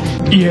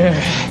 Yeah.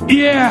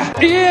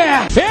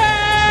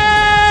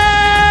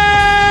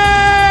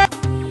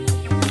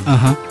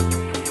 Uh-huh.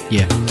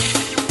 Yeah.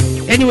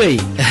 Anyway,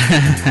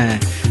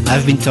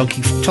 I've been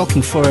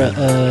talking for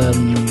a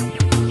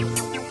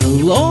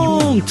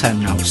long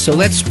time now. So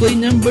let's play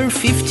number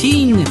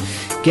 15.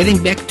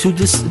 Getting back to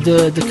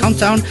the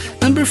countdown.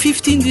 Number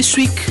 15 this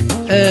week,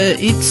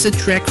 it's a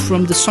track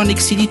from the Sonic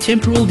City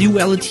Temporal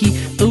Duality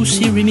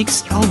OC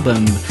Remix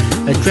album.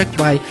 A track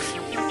by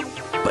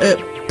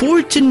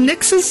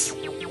Portanexus?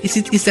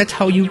 Is that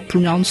how you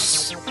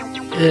pronounce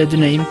the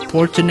name?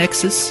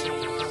 Portanexus?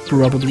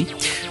 Probably.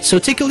 So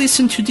take a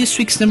listen to this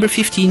week's number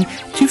 15,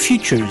 Two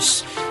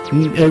Futures,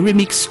 a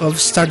remix of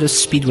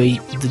Stardust Speedway,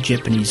 the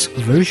Japanese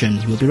version.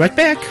 We'll be right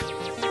back.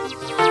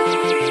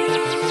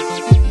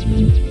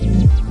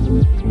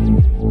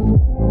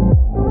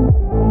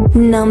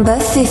 Number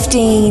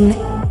 15.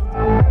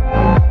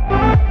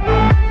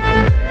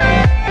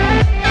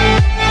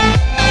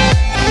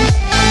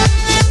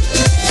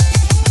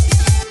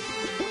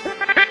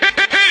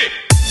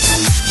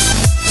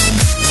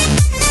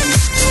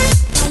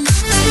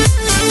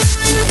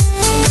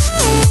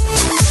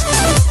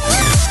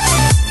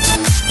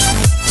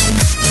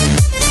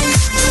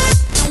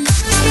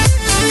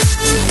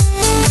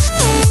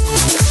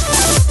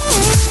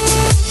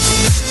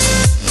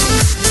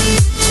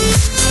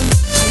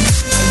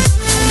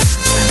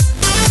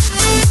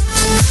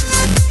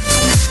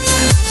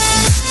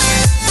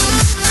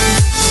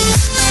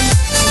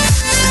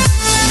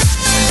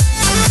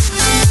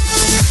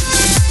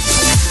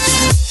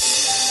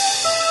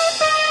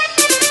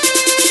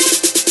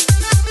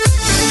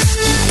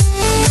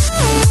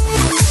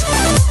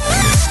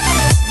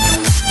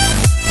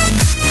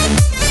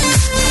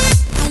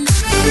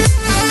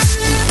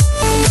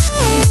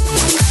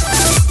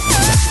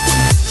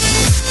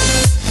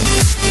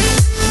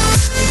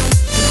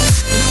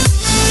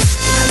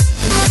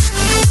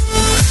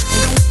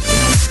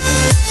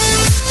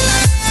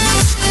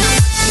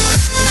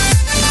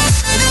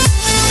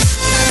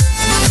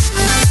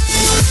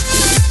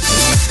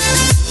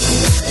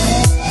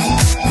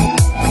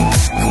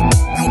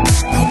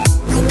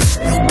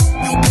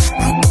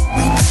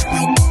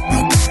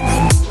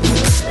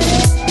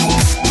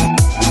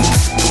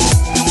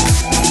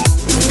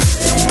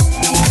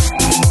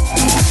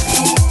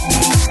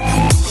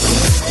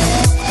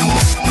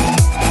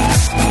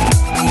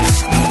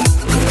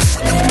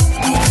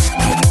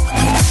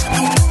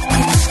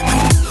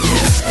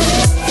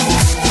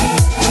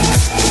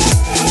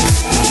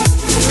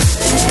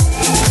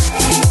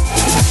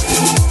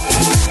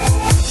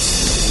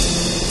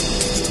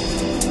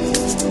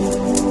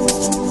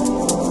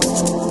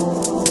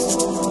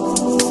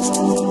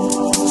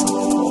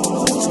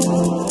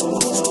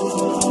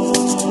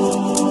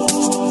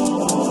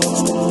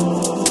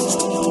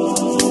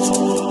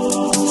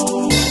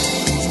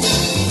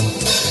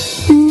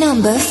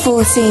 Number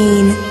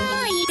 14.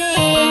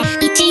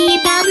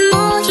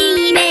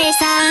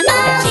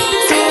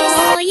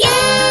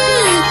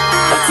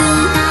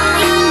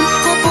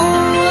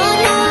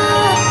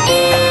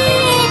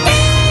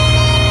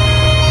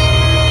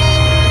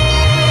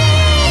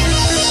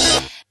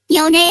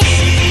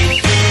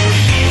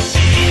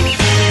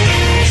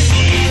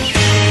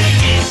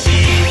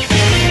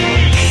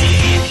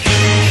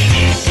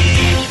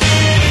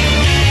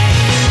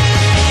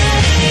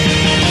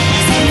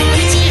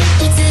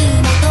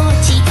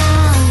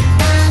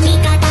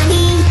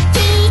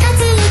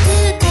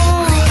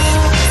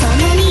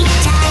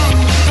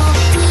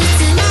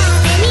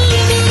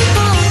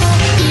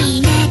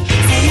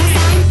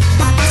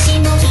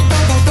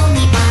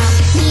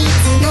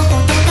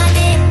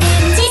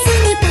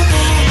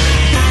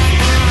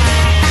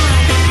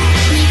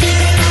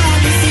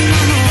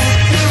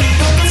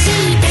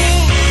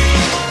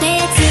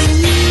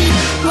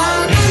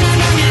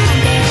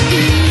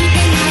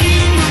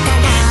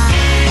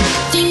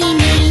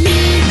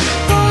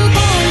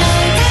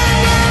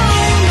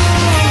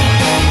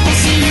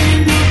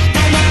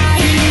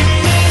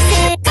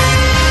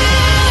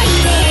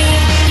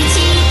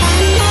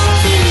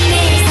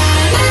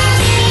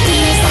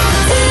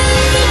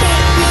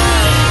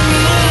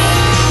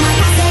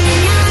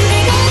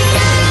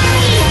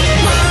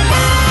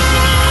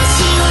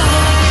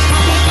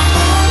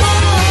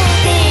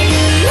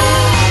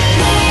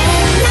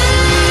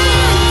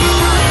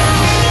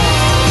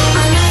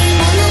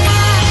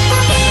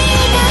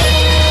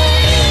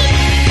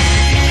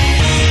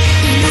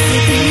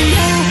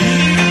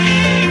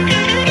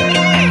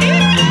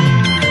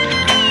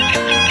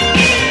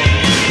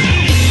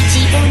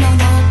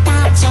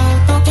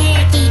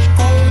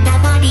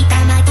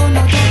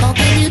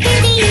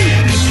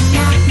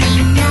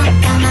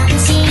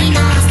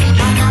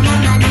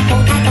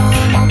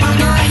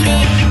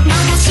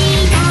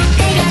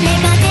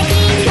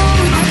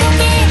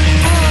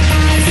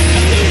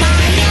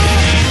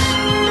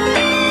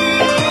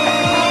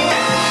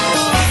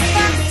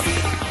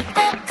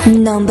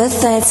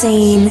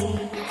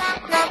 13.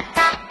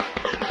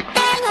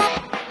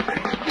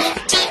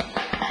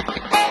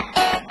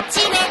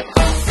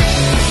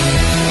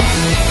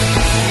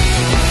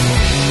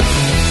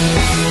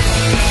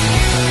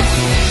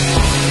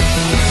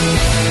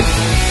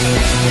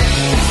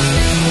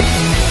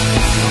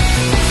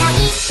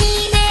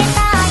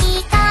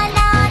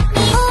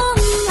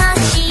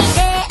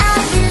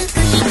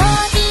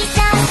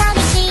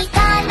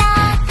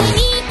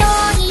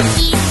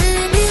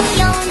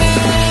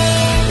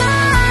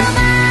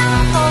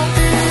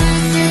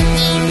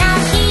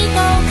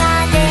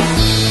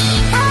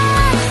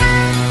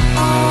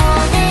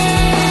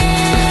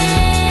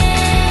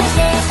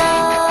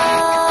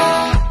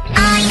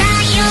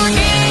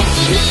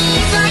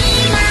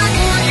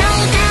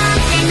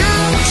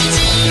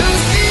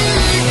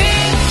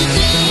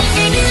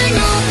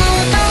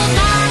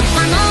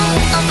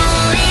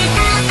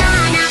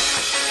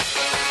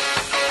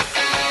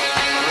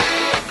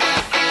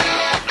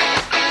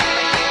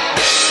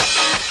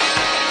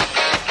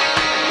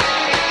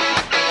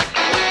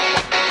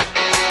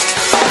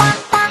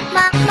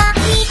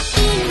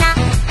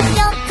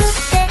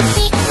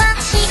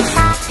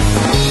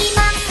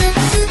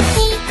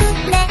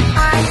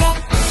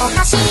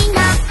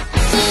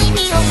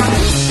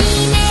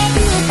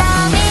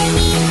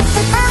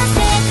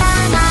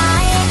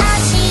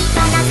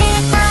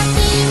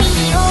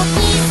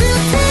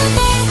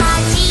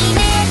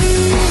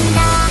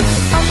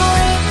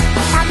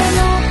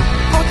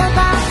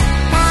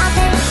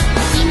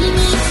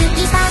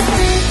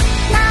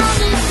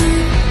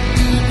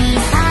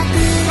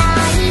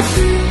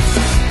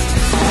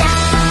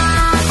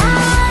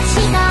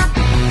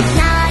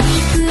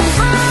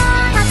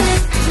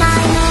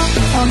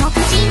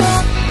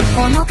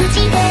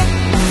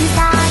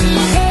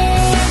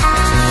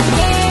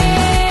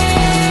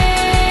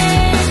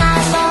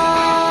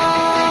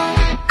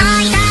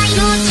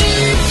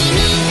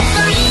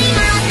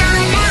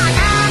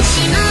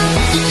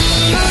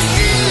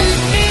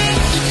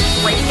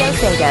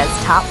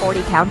 Sega's Top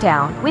 40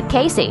 Countdown with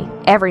Casey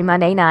every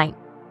Monday night.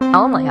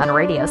 Only on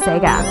Radio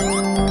Sega.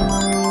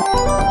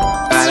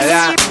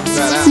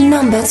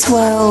 Number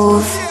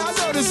 12.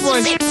 This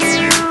one,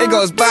 it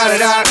goes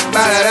ba-da-da,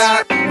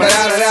 ba-da-da,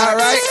 ba-da-da-da,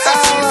 right?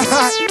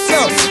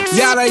 So,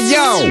 yada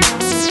yo.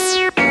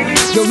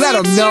 Yo, let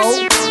them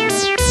know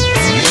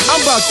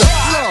I'm about to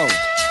flow.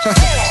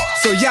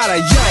 So yada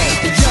yo,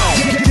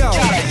 yo.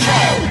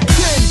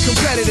 10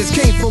 competitors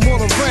came from all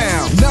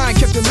around. 9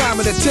 kept in line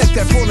with a 10th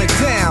that falling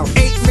down.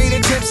 8 made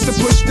attempts to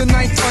push the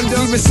 9th under.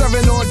 Even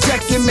 7 on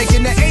deck and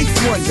making the 8th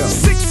wonder.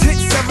 6 hit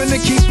 7 to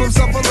keep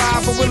himself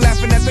alive, but we're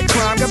laughing at the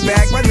crime. Got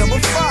bagged by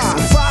number 5.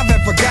 5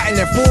 had forgotten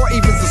that 4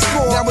 evens the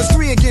score. Now it's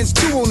 3 against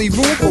 2, only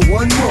room for 1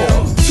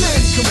 more.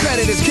 10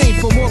 competitors came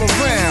from all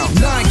around.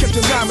 9 kept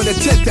in line with a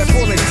 10th that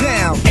falling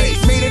down.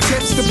 8 made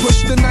attempts to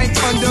push the 9th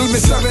under.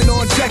 Even 7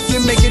 on deck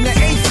and making the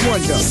 8th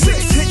wonder. 6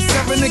 hit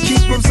 7 to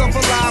keep himself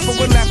alive, but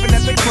we're laughing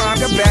at the crime.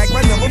 Got bagged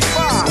by number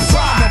 5.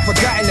 5 had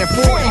forgotten that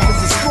 4 evens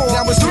the score.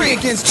 Now it's 3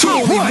 against 2,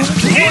 only room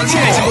for 1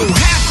 more.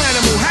 Half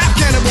animal, half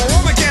cannibal,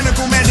 all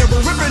mechanical, magical,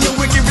 ripping the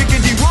wicked,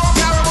 rickety, raw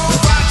parable.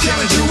 If I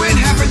challenge you and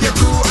half of your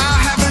crew,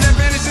 I have an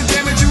advantage to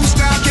damage you.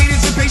 Style,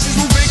 cadence, and patience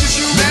will vanquish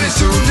you. Manage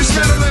to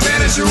dispel the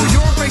advantage you.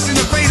 You're facing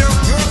the fatal.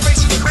 You're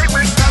facing the great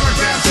way.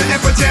 Paragraphs and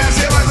epitaphs,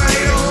 here like a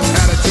halo.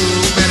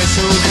 Attitude,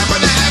 manitude,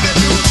 happen to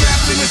attitude.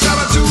 Trapped in the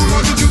solitude,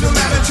 longitude and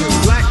latitude.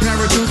 Black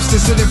parachutes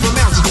descending from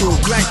altitude.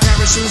 Black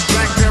parachutes,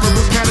 black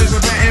parachutes, patterns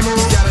of patent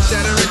moves. Gotta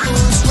shatter and cool,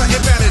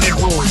 sweating better than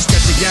boys.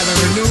 Got together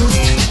and new.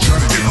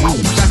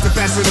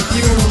 Faster the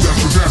few.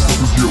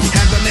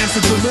 Have the master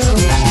to move.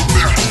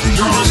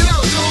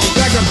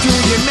 Back up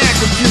doing your mad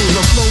confused.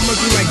 A flow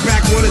looking like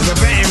backwaters of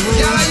Baton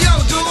Rouge.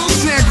 Yo,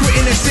 dude. San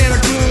Quentin and Santa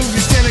Cruz.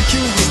 You stand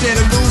accused, you stand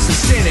and lose, and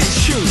stand and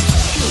shoot.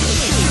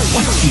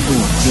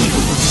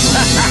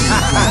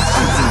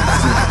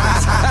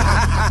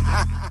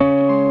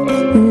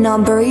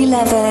 Number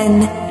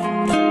 11.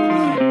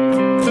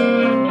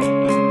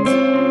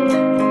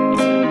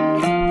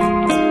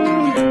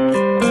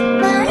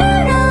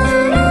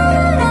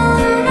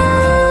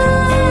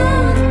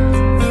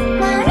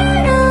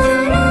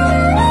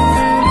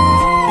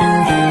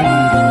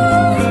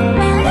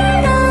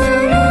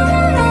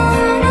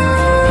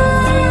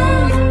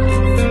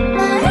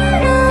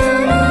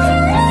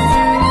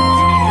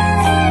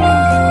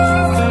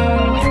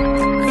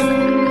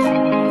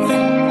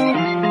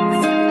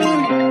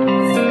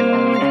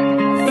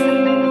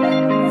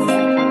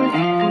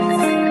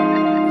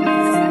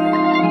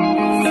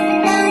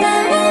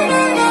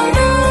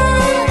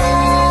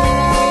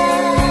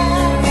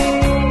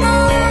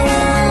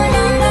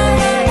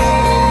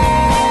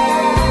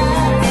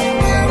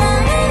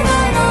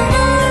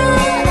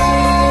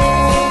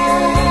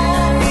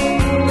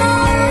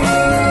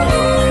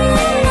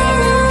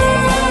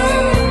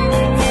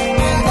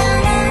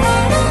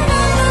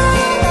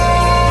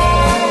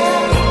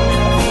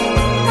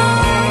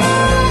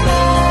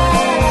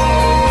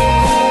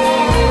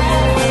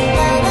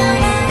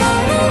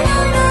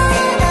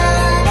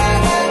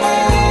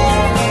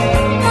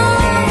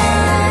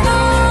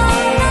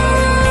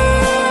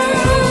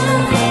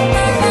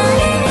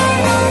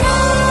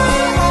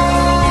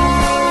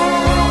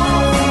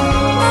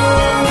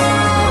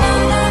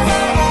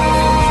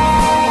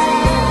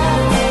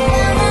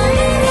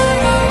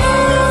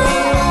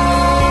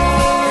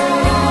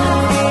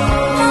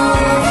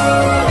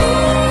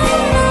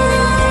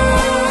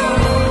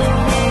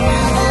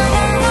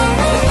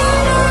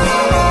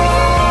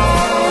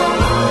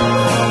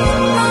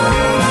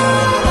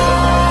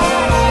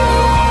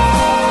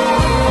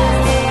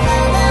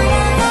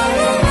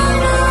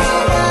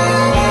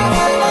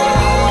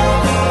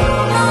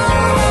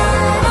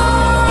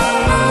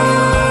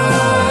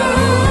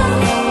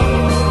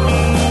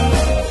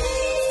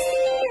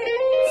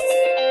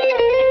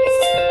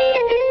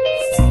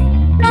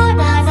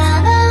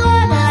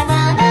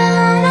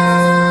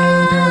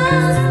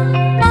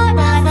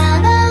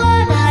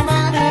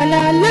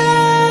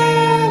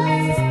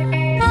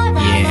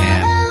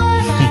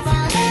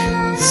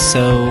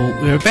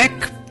 We're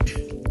back,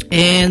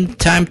 and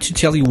time to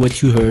tell you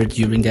what you heard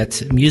during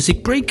that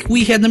music break.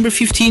 We had number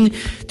 15,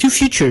 Two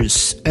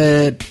Futures,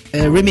 a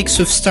remix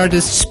of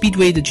Stardust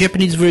Speedway, the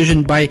Japanese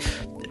version by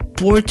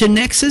Porta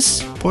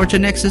Nexus,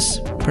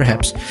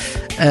 perhaps.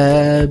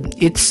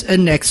 It's a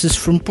Nexus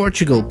from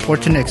Portugal,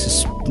 Porta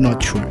Nexus,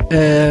 not sure.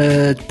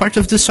 Part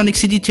of the Sonic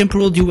CD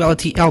Temporal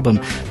Duality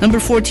album. Number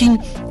 14,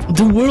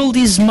 The World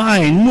Is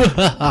Mine,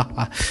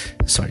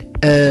 sorry,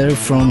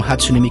 from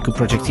Hatsune Miku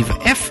Project Eva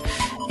F.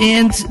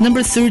 And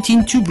number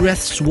 13, Two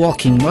Breaths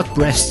Walking, not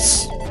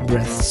breasts,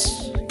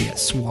 breaths,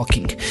 yes,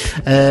 walking,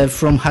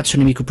 from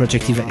Hatsune Miku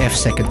Project Eva F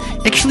second.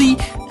 Actually,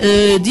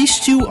 these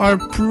two are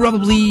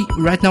probably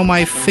right now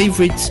my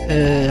favorite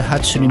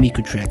Hatsune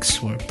Miku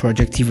tracks, or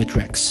Project Eva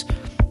tracks.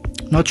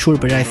 Not sure,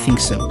 but I think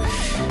so.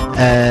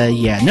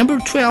 Yeah, number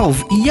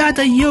 12,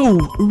 Yada Yo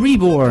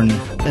Reborn,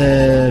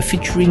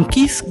 featuring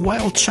Keith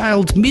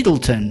Wildchild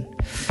Middleton,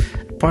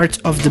 part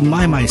of the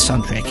My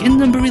soundtrack. And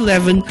number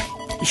 11,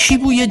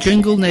 Shibuya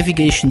Jungle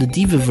Navigation, the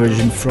Diva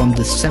version from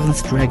the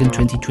 7th Dragon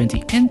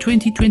 2020 and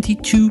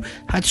 2022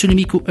 Hatsune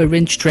Miku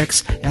Arranged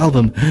Tracks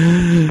album.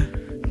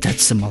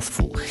 That's a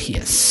mouthful,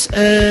 yes.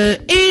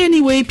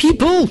 Anyway,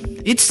 people,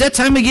 it's that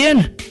time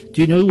again.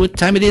 Do you know what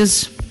time it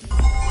is?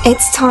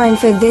 It's time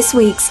for this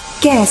week's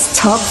Guest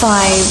Top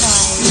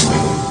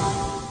 5.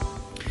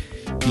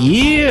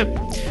 Yeah.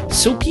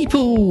 So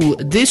people,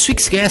 this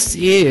week's guest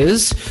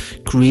is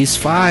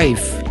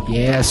Chris5.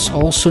 Yes,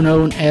 also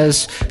known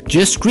as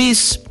Just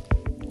Chris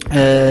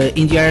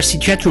in the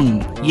IRC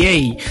chatroom.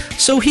 Yay.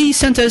 So he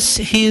sent us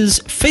his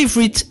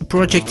favorite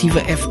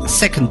Projectiva F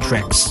second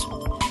tracks.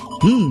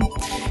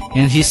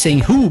 And he's saying,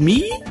 who,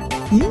 me?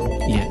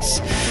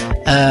 Yes.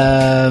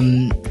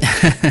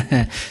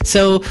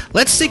 So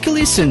let's take a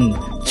listen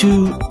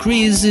to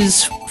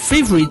Chris's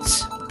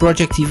favorite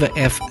Projectiva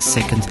F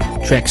second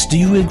tracks. Do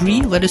you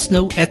agree? Let us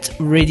know at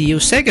Radio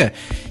Sega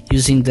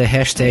using the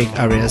hashtag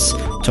RS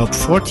Top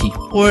 40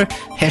 or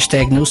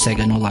hashtag No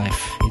Sega No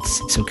Life.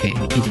 It's okay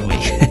either way.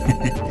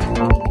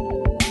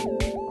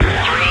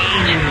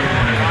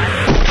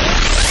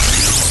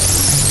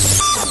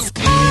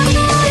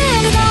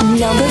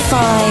 Number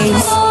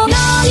 5.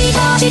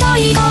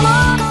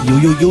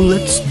 Yo,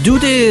 let's do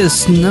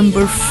this!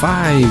 Number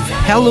 5,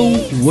 Hello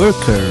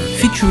Worker,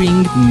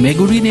 featuring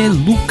Megurine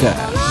Luca.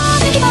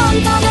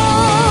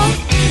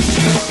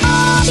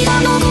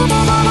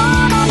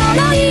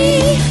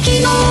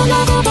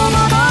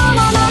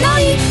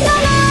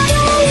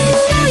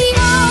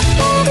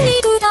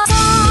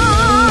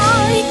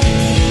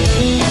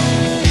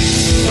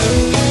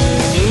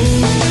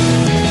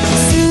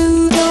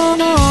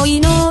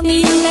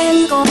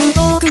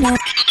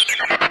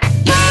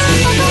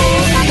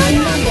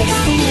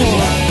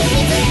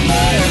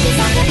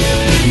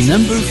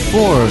 Number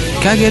 4,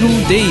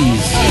 Kageru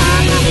Days.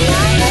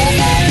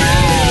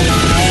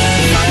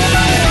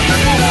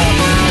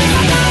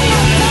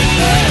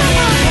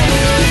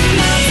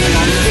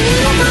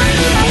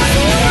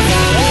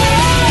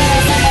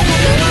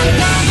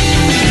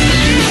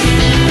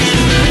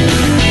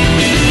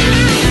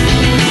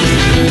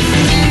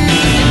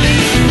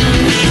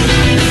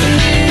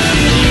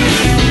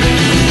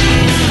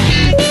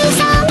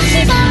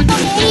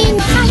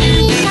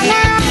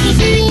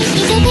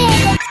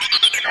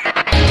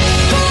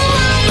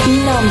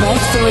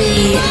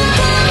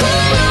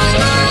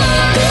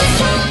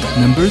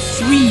 Number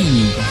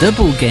 3,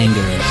 Double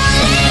Ganger.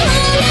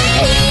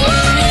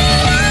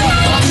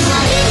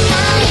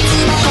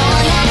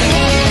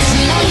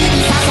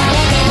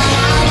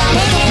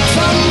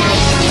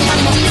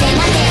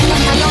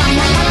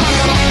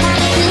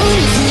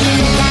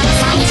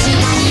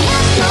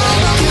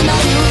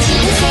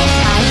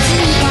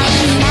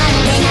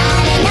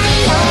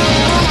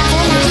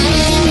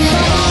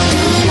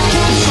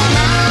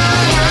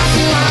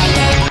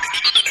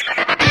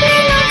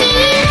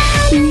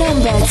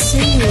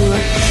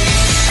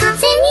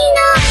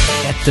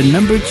 At the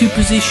number 2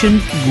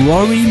 position,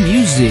 Glory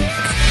Music.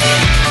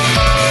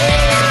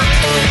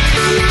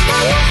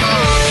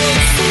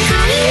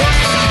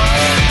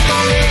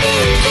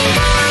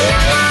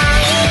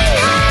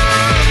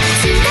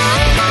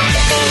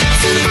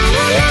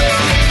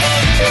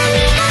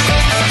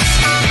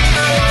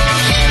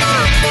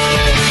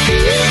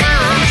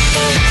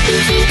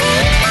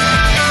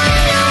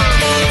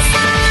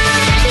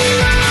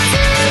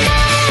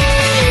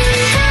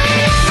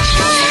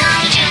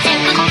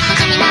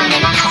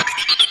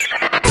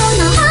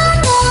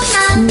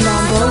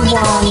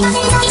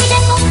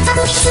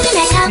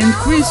 And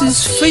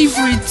Chris's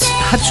favorite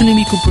Hatsune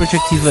Miku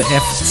Projectiva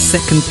F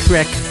second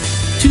track,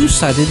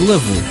 Two-Sided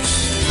Lovers.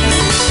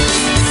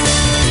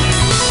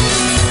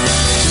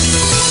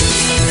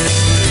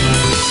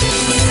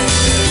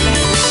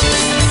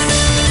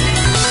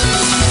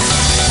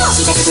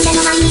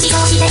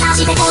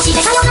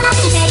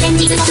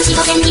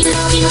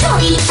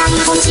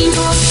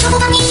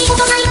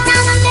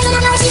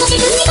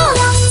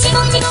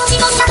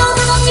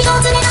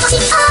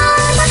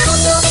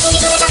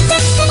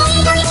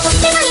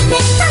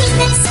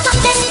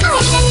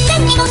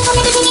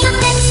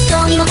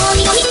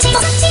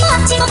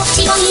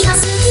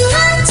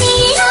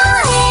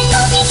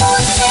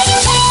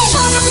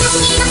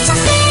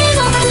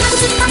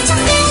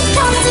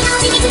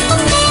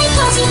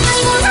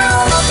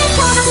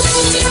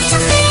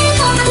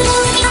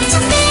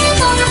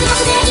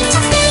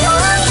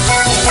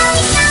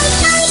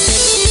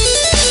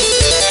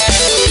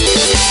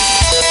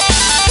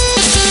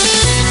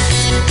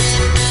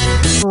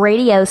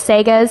 Radio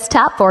Sega's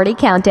Top 40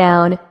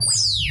 Countdown.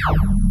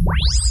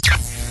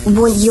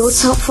 Want your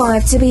top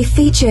 5 to be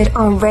featured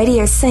on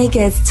Radio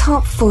Sega's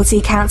Top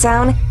 40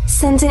 Countdown?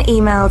 Send an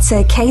email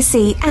to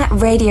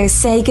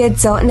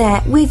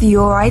casey@radiosega.net with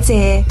your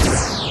idea.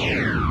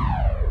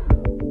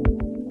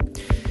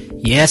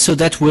 Yeah, so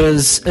that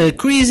was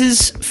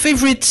Chris's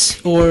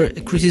favorite, or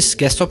Chris's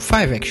guest top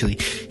 5 actually,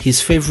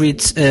 his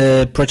favorite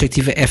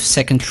Projectiva F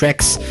second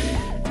tracks.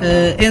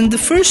 And the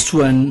first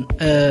one,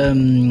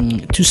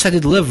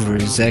 Two-Sided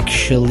Lovers,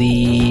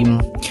 actually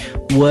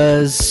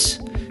was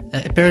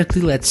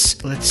Apparently, let's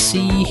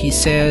see. He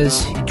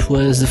says it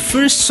was the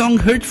first song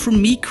heard from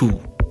Miku.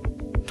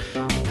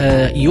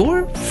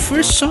 Your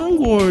first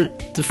song or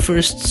the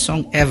first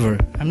song ever?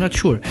 I'm not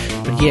sure,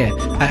 but yeah,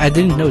 I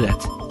didn't know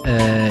that.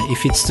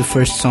 If it's the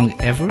first song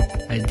ever,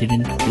 I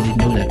didn't really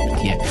know that,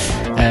 but yeah.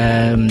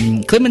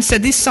 Clement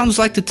said this sounds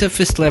like the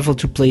toughest level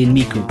to play in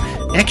Miku.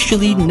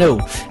 Actually, no.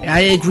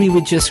 I agree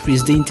with Just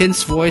Chris. The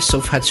intense voice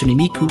of Hatsune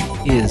Miku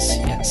is,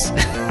 yes.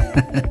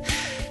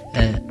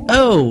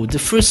 Oh, the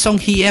first song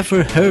he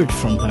ever heard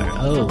from her.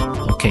 Oh,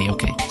 okay.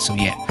 So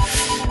yeah,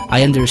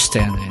 I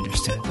understand.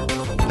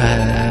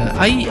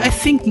 I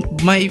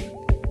think my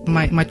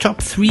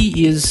top 3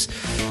 is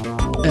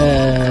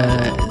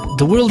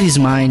The World Is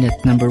Mine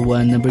at number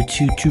 1, number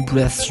 2, Two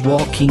Breaths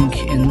Walking,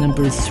 and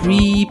number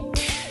 3,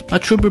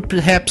 not sure, but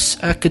perhaps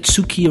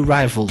Akatsuki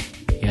Arrival.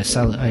 Yes,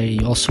 I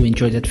also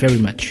enjoyed that very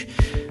much.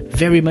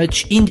 Very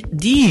much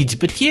indeed.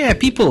 But yeah,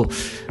 people,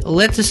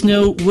 let us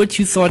know what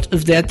you thought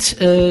of that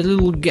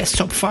little guest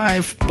top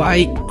 5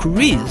 by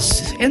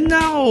Chris. And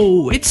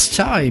now it's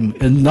time.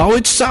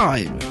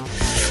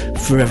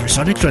 Forever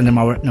Sonic Random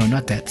Hour. No,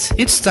 not that.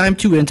 It's time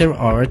to enter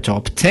our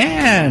top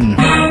 10.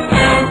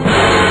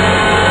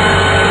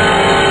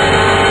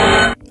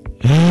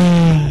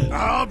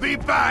 I'll be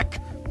back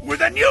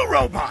with a new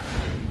robot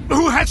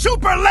who has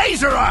super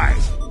laser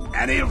eyes,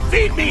 and he'll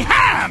feed me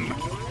ham.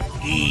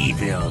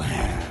 Evil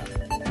ham.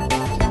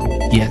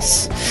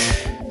 Yes.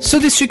 So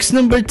this week's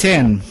number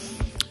 10,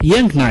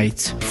 Young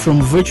Knight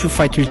from Virtua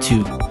Fighter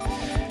 2.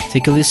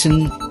 Take a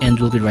listen and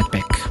we'll be right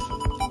back.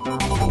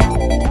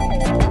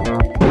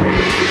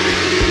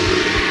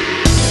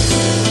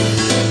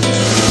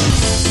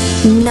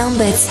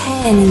 Number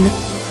 10.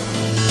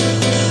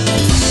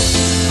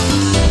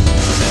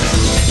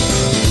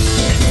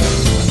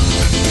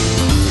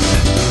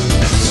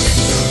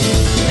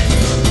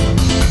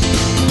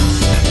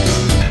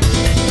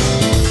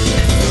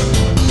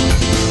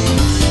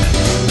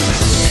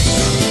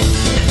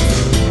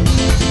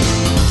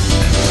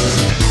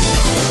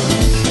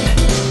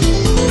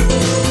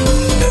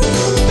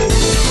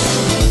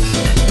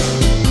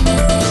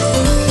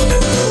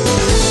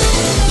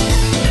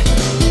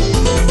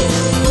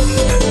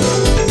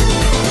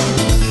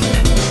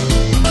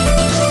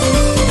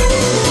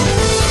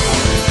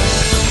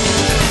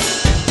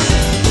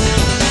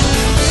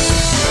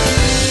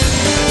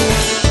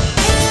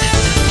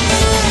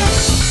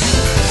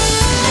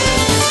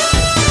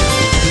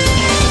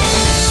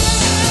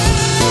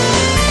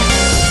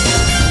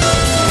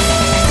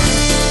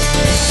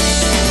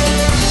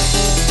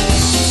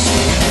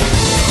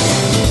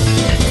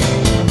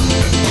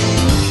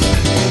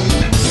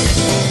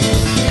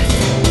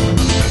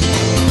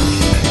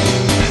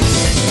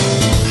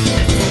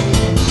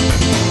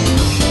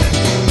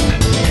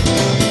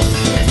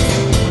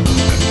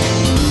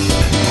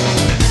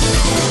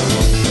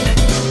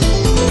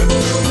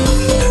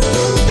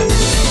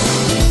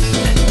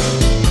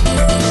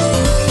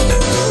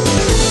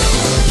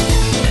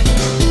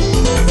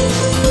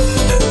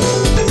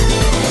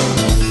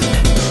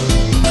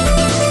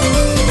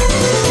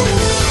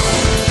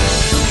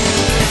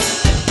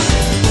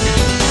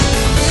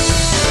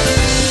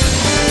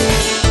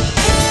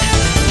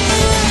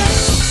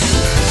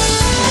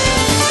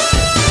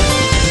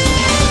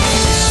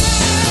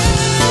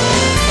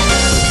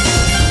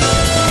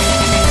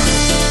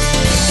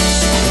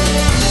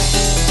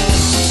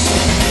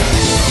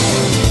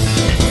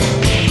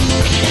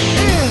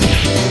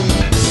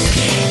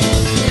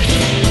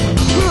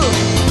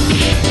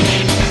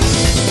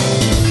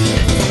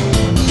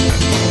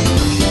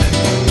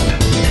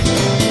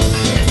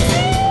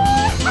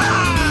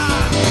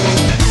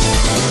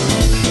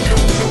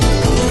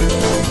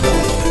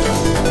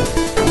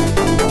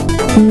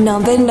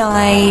 Number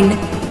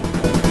 9.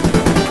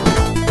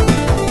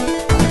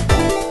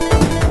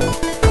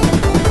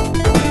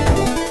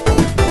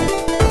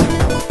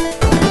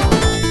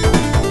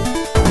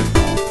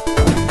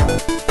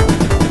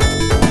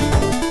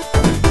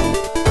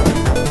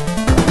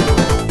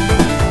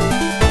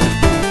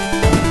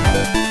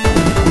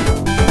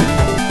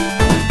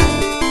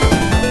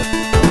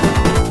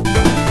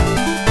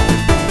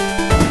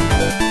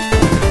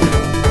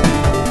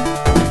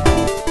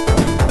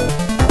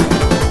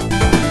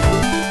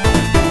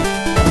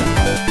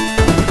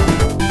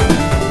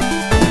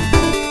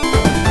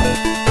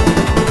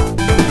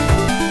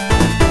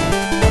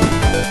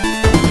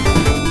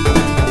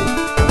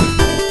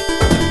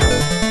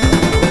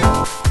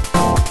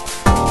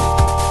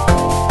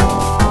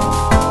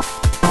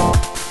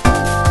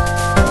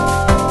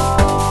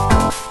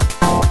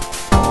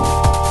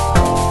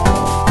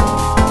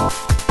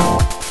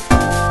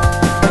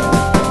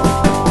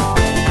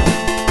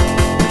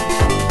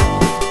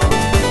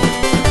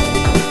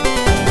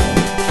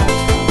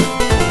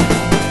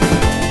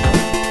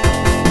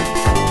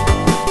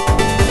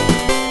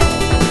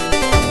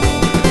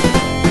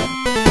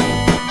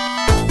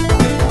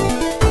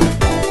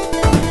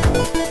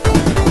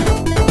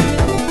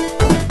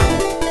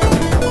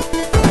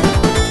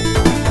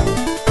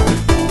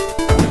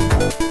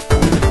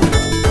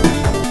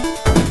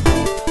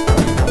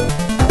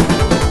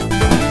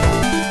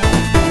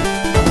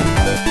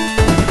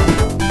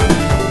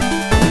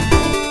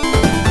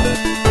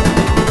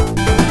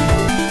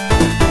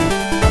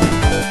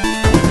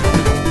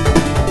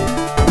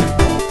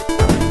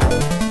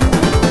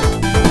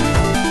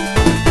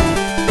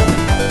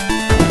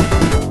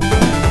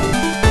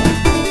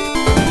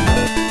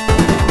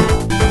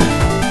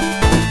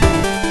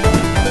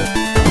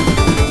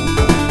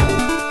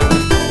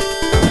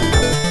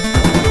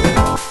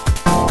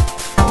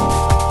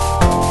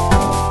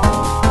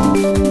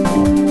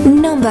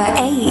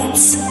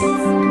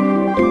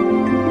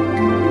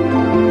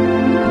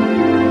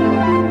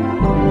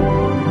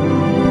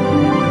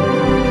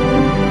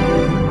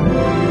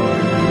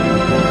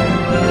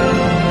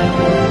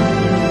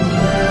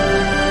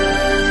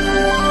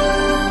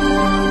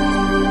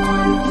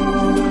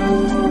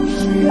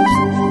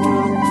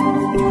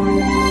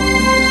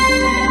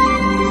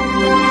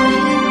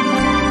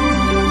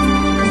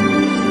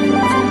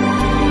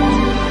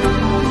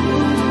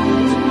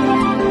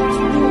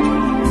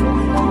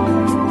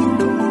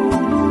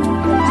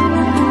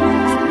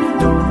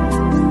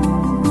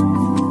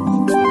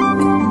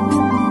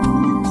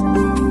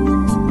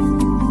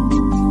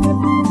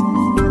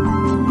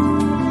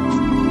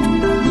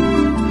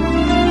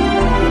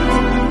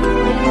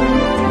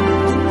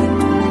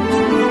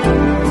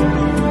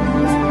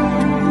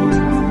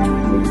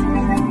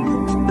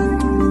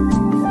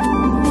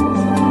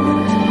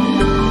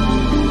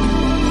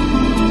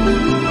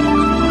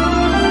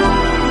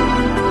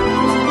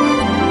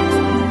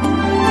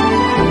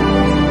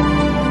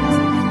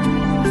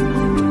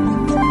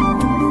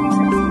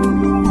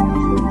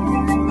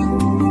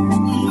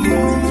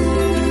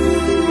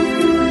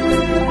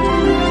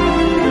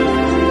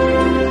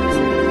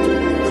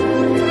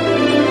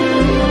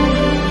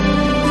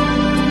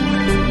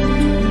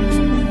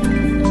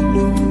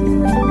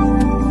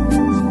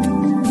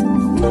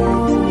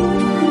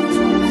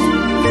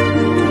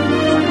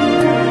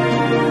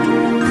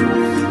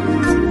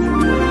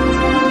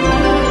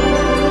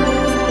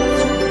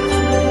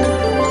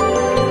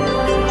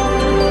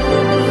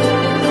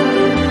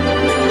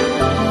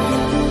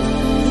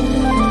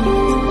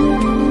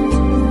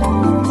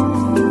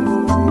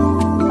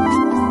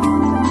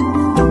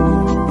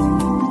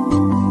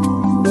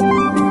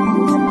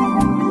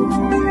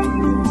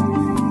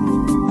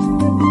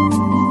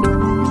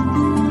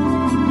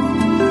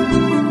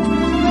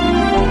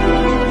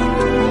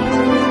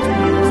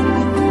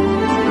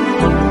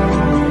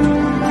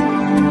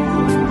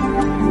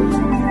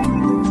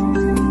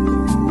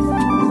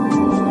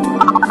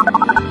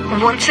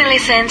 Want to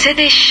listen to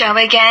this show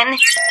again?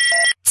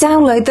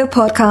 Download the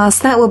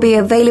podcast that will be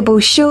available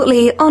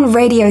shortly on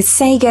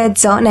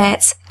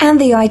radiosega.net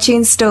and the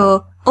iTunes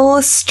Store,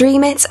 or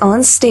stream it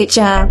on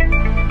Stitcher.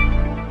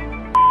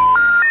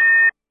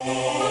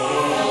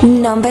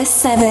 Number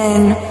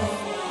 7.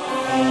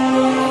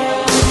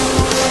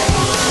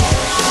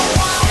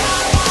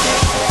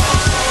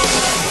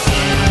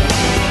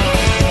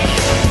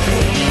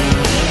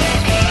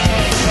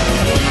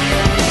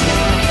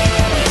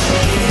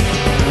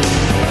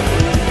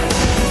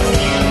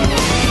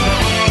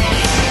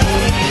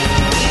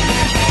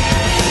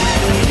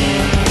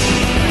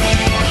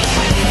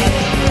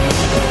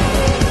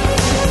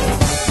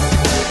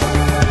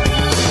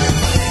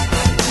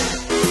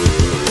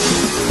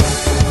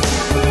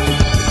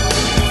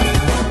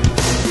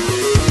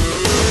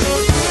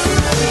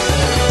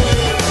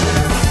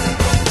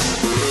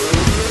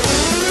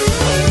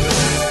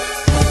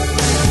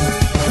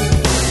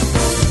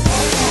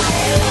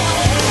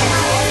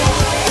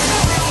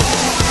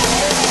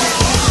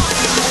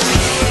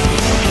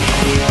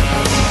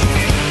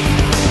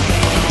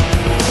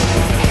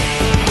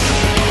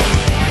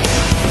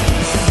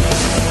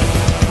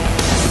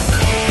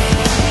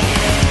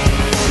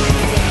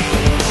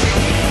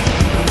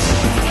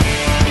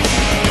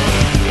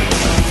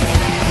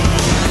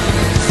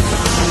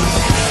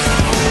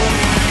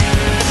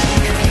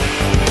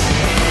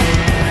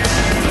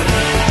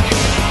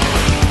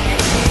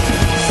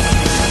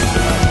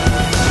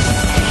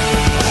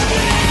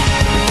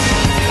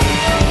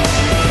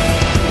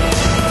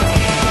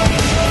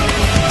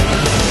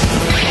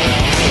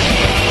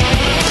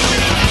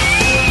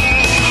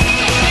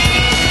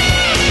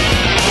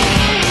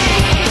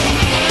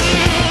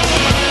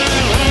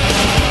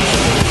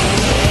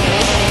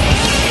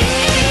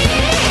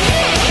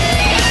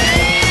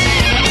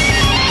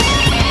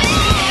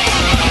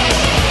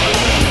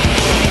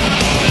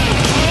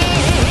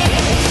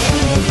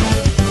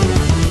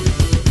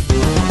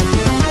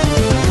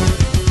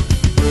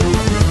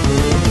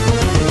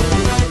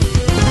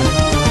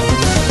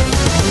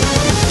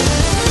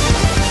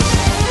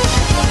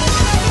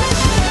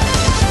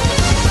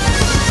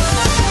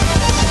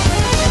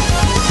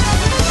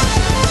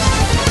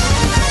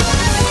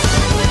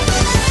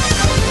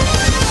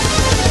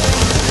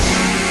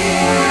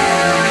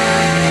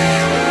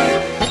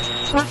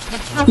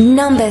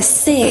 Number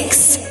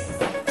 6.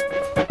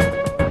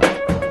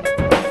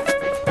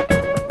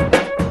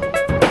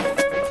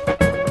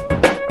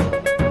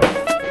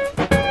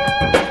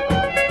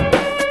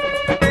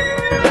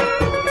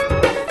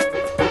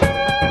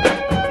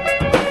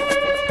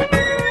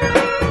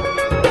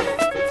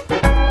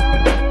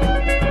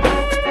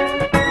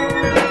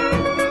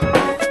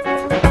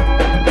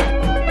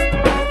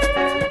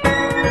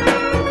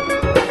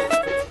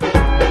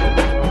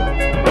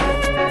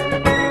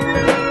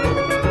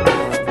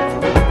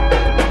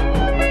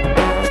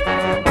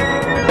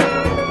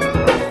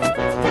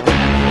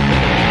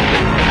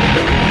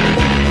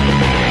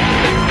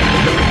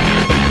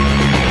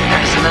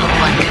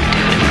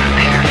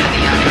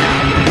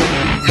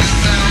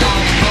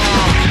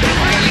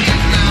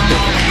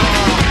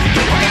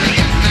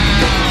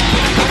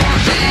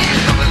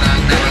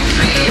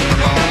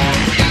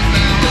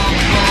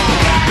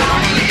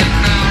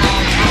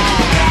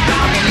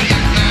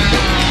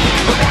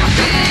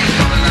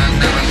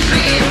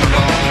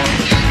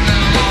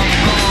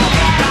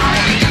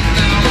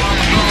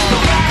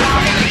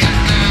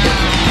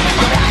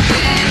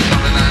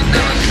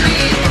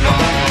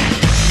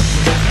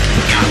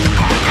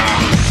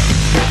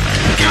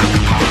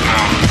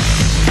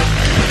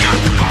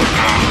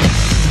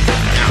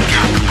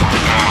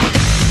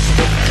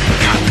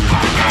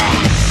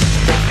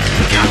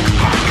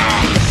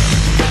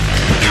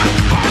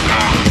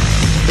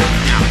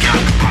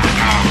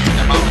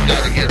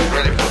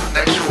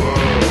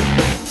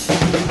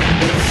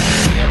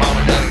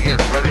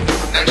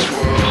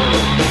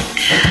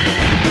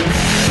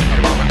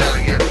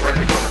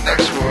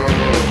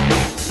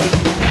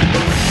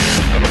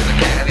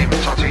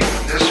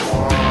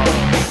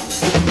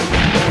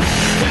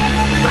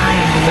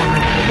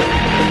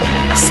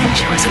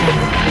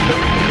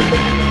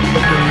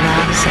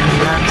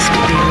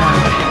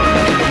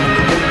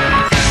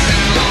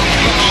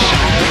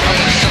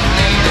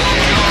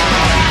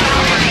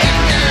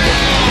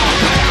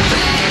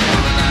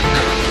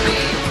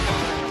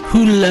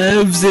 who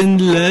loves and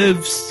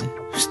loves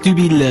to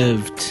be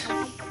loved.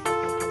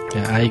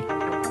 Yeah, I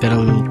got a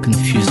little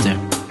confused there.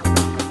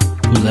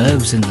 Who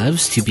loves and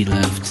loves to be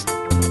loved.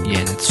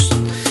 Yeah,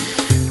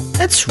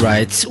 that's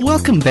right.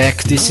 Welcome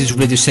back. This is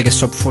Radio Sega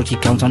Top 40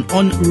 Countdown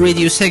on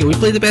Radio Sega. We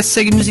play the best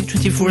Sega music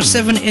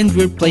 24/7, and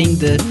we're playing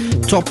the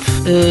top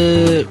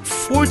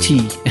 40,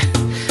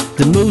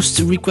 the most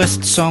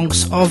requested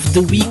songs of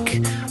the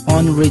week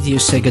on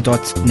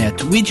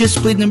RadioSega.net. We just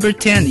played number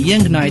 10,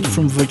 Young Knight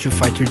from Virtua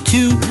Fighter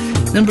 2.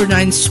 Number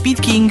 9,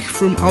 Speed King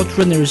from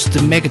Outrunners,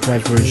 the Mega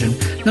Drive version.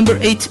 Number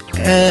 8,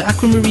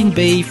 Aquamarine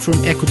Bay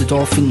from Echo the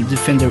Dolphin,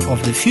 Defender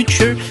of the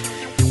Future.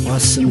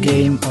 Awesome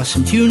game,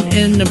 awesome tune.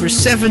 And number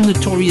 7,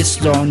 Notorious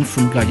Dawn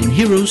from Guardian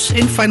Heroes.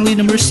 And finally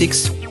number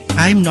 6,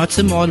 I'm Not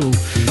a Model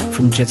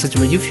from Jet Set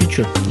Radio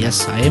Future.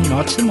 Yes, I am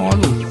not a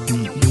model.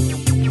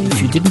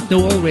 If you didn't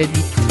know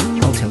already,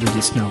 I'll tell you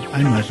this now.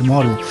 I'm not a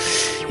model.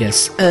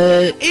 Yes.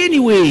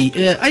 Anyway,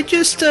 I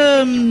just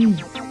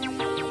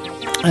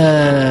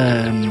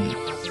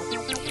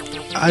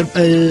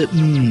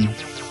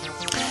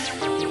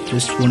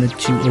just wanted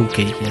to.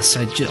 Okay, yes,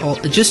 I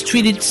just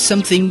tweeted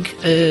something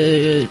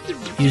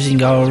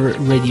using our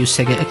Radio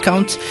Sega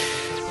account.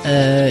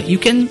 You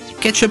can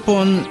catch up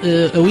on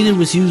A Winner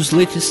Was You's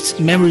latest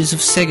Memories of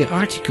Sega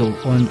article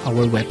on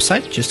our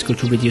website. Just go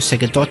to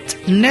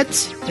radiosega.net,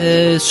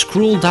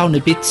 scroll down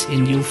a bit,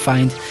 and you'll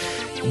find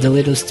the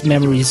latest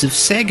Memories of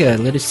Sega,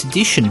 latest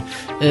edition,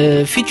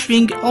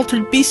 featuring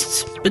Altered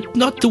Beast, but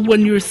not the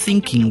one you're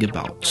thinking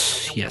about.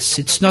 Yes,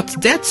 it's not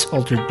that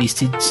Altered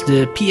Beast, it's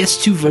the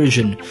PS2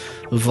 version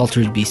of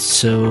Altered Beast,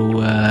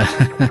 so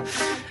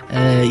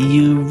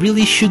you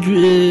really should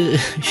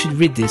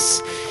read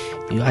this.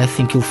 I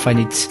think you'll find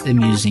it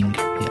amusing,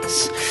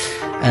 yes.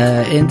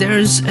 And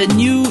there's a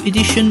new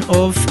edition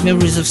of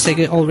Memories of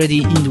Sega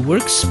already in the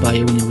works by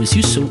A Winner Was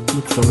You, so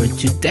look forward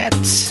to that,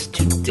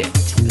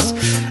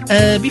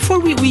 yes. Before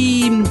we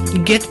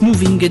get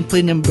moving and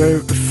play number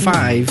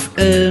 5,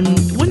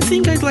 one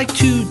thing I'd like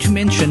to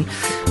mention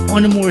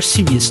on a more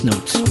serious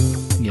note,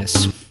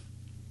 yes.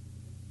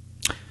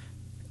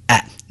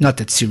 Not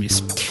that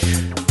serious.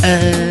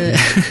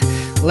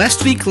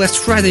 Last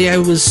Friday, I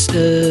was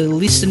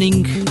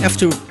listening,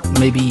 after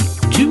maybe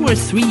 2 or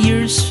 3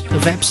 years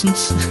of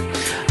absence,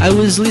 I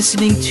was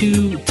listening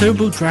to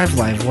Turbo Drive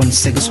Live on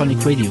Sega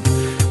Sonic Radio.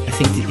 I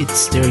think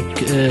it's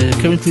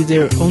currently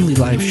their only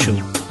live show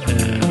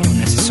on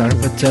SSR,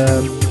 but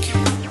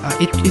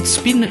it's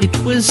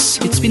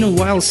been a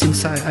while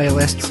since I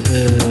last.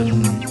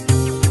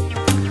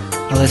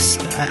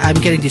 I'm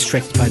getting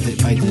distracted by the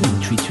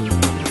Twitter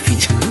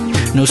feed.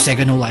 No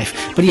Sega, no life.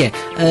 But yeah,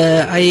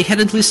 I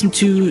hadn't listened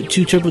to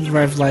Turbo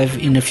Drive Live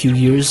in a few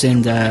years,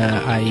 and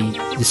I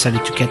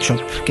decided to catch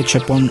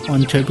up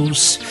on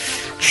Turbo's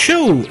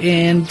show,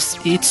 and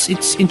it's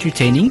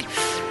entertaining.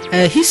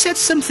 He said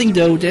something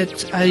though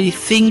that I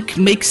think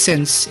makes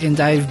sense, and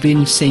I've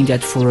been saying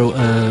that for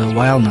a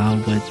while now,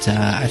 but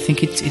I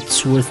think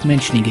it's worth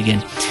mentioning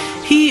again.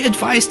 He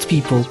advised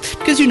people,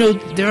 because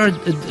there are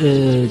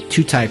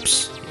 2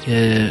 types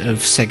of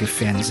Sega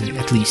fans,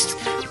 at least.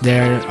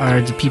 There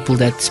are the people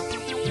that,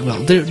 well,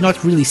 they're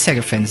not really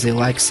Sega fans. They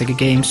like Sega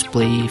games,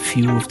 play a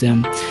few of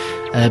them,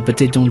 but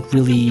they don't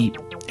really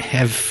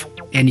have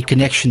any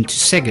connection to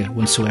Sega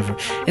whatsoever.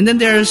 And then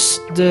there's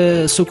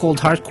the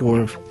so-called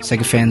hardcore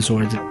Sega fans,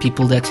 or the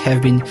people that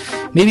have been,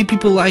 maybe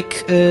people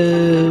like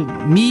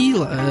me,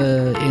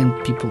 and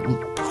people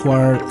who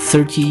are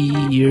 30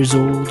 years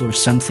old or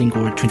something,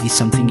 or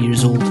 20-something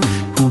years old,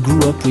 who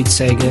grew up with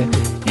Sega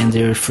and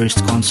their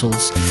first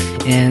consoles,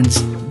 and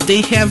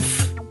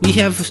we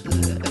have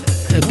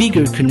a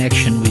bigger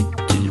connection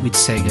with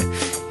Sega,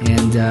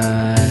 and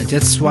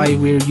that's why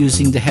we're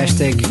using the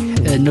hashtag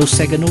No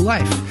Sega No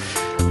Life.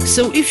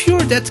 So if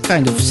you're that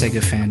kind of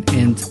Sega fan,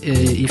 and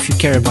if you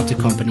care about the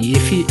company,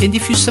 if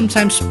you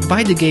sometimes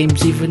buy the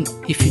games even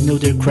if you know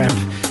they're crap,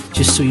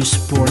 just so you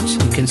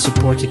can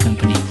support the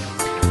company,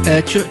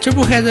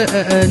 Turbo had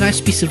a nice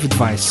piece of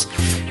advice.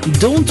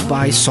 Don't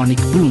buy Sonic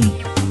Boom.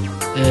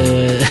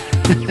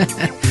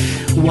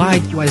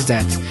 Why is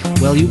that?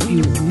 Well, you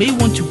may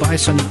want to buy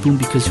Sonic Boom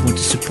because you want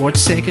to support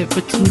Sega,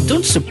 but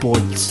don't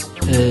support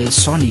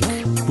Sonic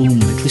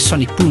Boom, at least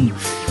Sonic Boom,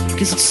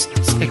 because it's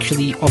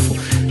actually awful.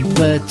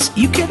 But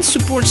you can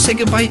support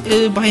Sega by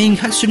buying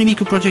Hatsune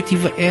Miku Project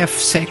Eva F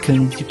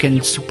Second. You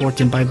can support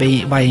them by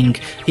buying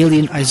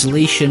Alien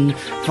Isolation,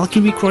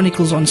 Valkyrie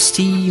Chronicles on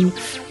Steam.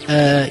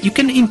 You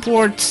can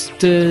import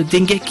the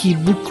Dengeki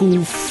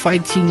Buku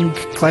Fighting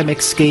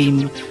Climax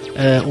game,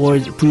 or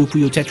Puyo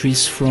Puyo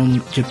Tetris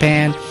from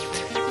Japan.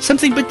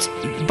 Something, but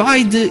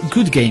buy the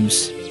good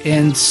games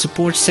and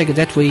support Sega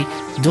that way.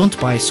 Don't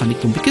buy Sonic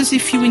Boom, because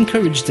if you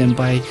encourage them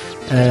by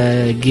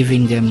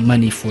giving them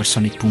money for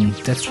Sonic Boom,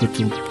 that's what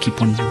they'll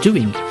keep on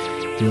doing.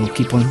 They'll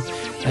keep on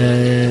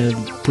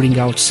putting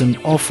out some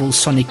awful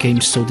Sonic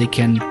games so they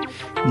can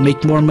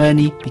make more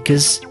money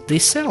because they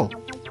sell.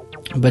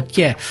 But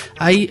yeah,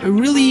 I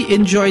really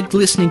enjoyed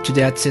listening to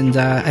that, and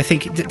I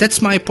think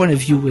that's my point of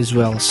view as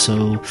well.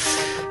 So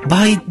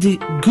buy the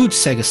good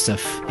Sega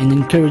stuff and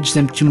encourage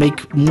them to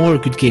make more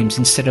good games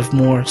instead of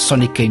more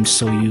Sonic games,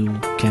 so you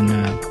can,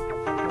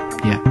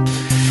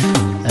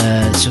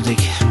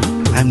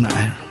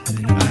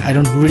 I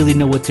don't really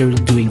know what they're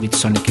doing with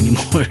Sonic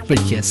anymore, but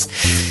yes.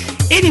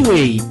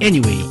 Anyway,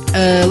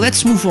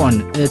 let's move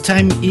on.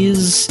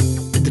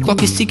 The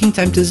clock is ticking,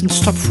 time doesn't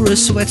stop for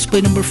us, so let's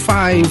play number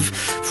 5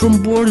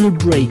 from Border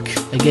Break,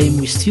 a game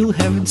we still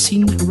haven't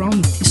seen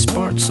around these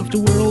parts of the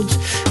world.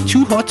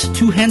 Too Hot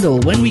to Handle.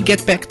 When we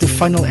get back, the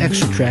final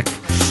extra track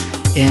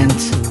and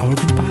our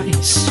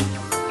goodbyes.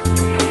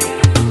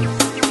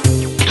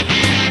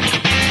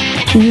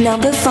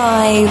 Number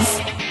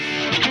 5.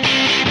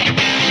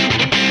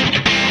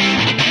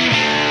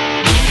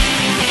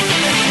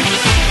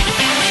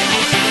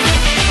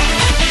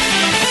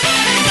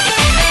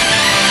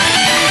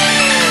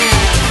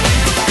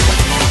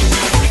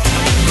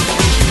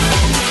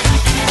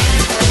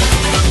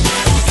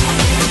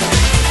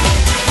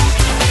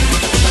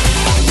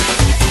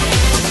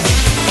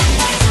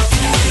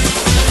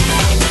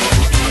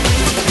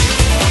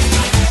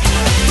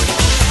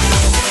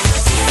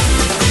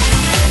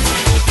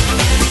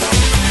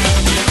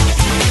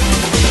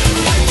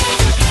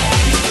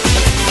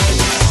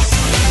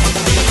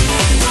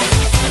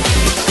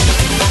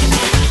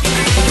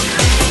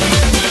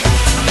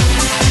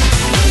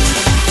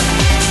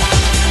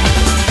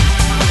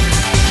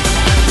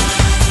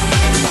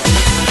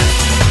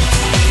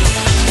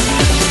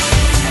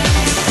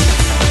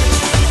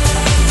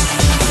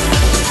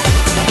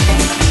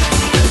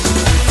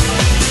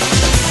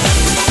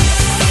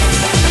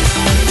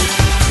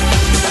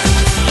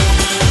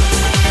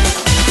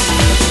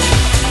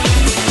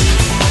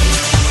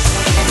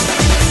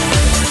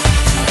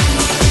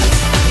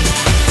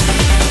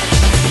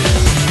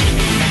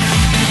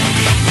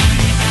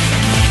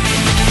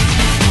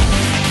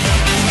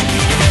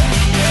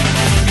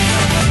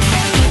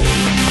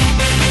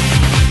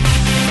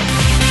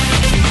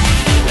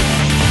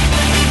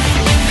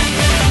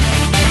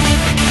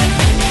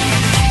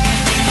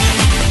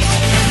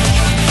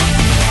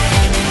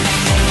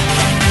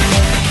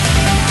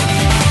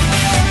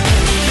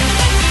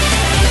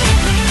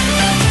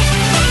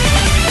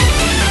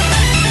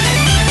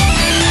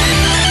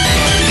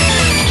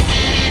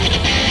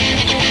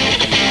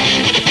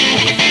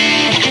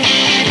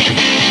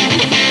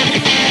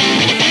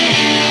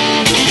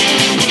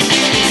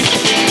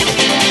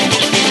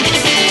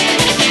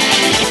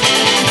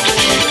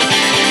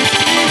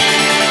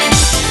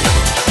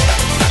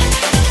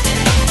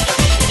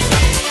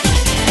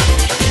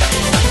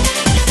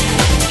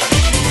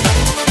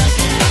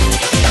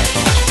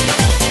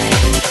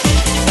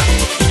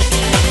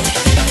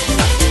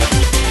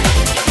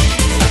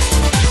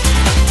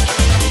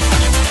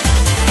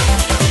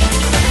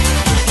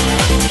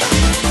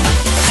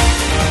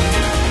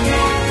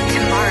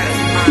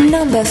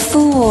 Number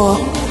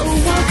 4.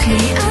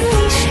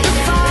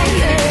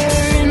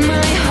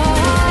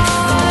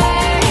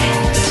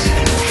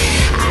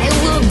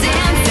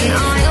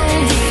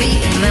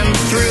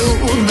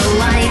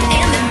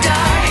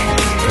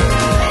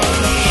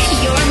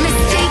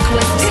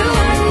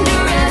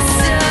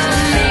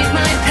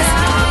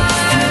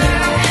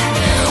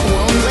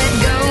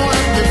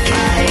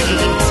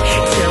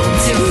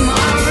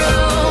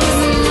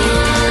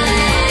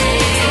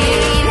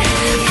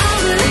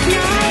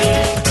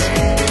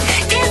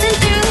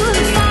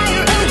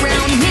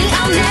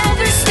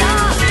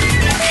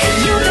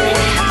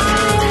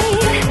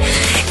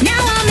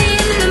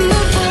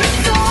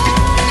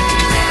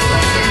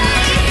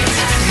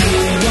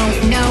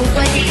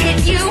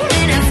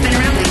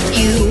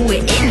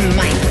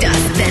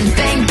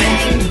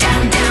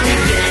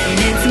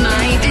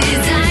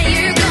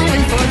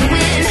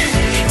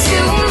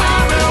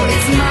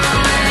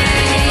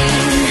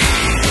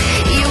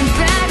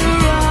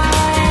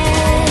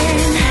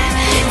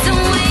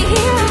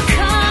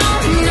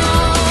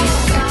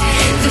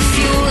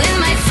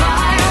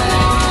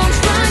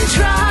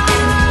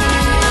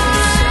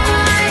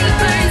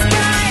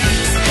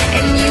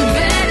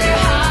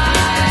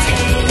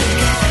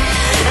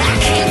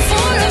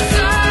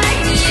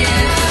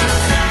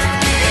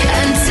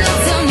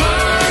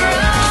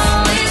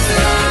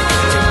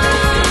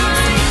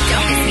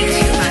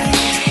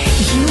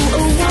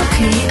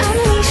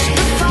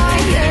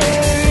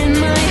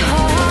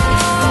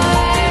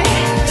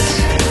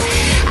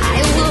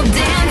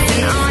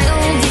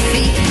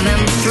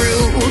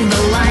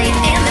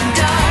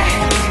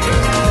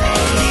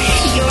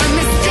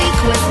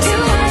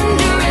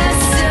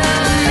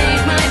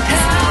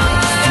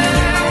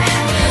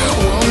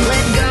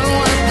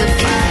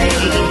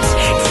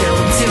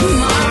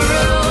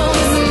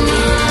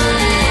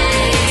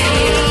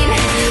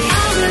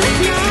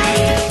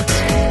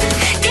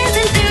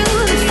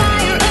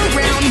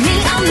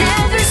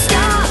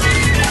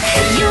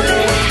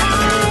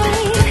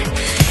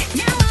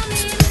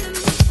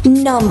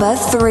 Number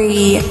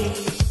 3.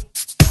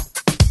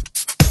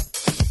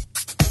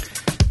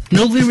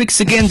 No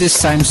lyrics again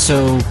this time,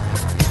 so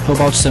how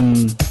about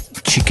some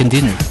chicken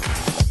dinner?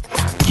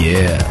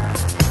 Yeah,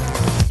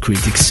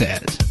 critics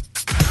said.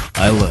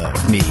 I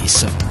love me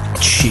some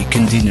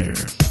chicken dinner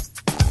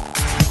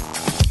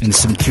and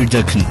some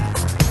turducken.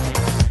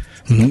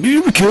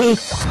 America!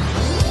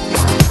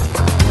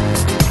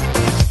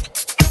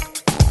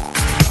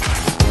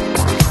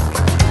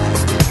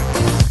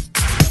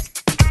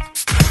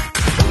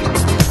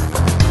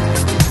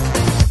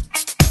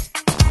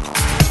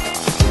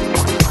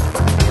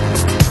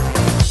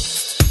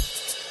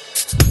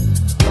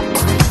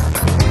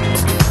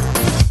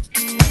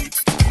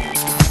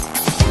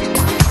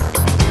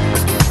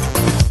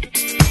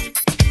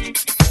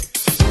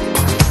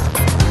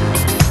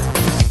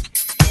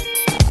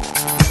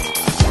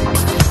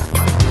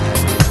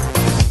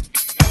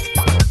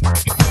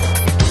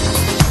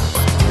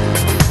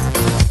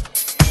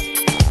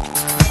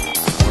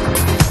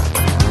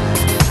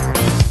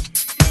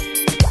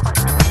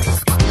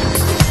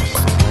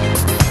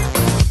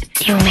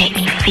 You make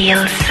me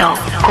feel so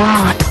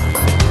good.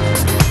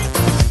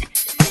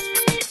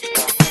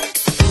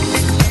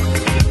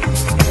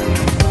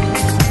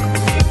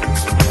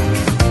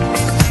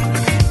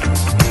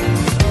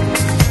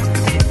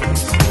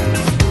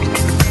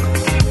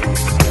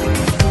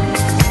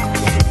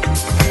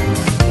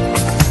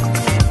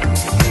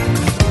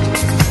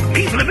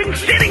 People have been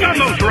sitting on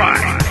those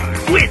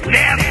rides with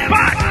their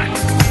butts.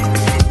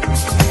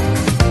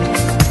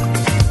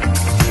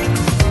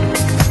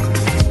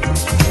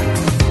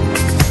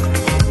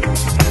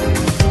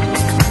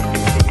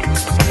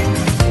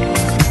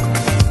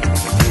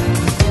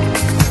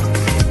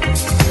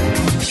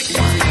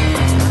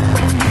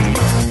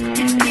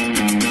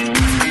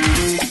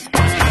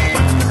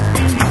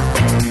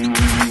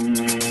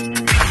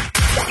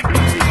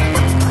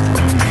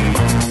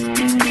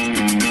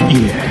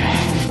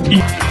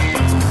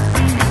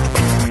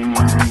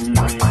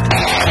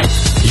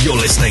 You're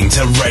listening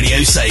to Radio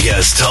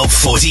Sega's Top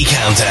 40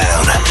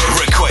 Countdown.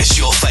 Request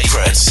your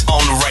favorites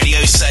on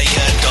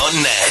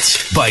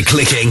radiosega.net by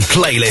clicking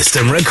Playlist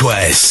and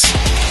Requests.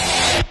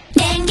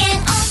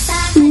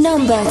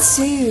 Number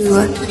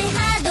 2.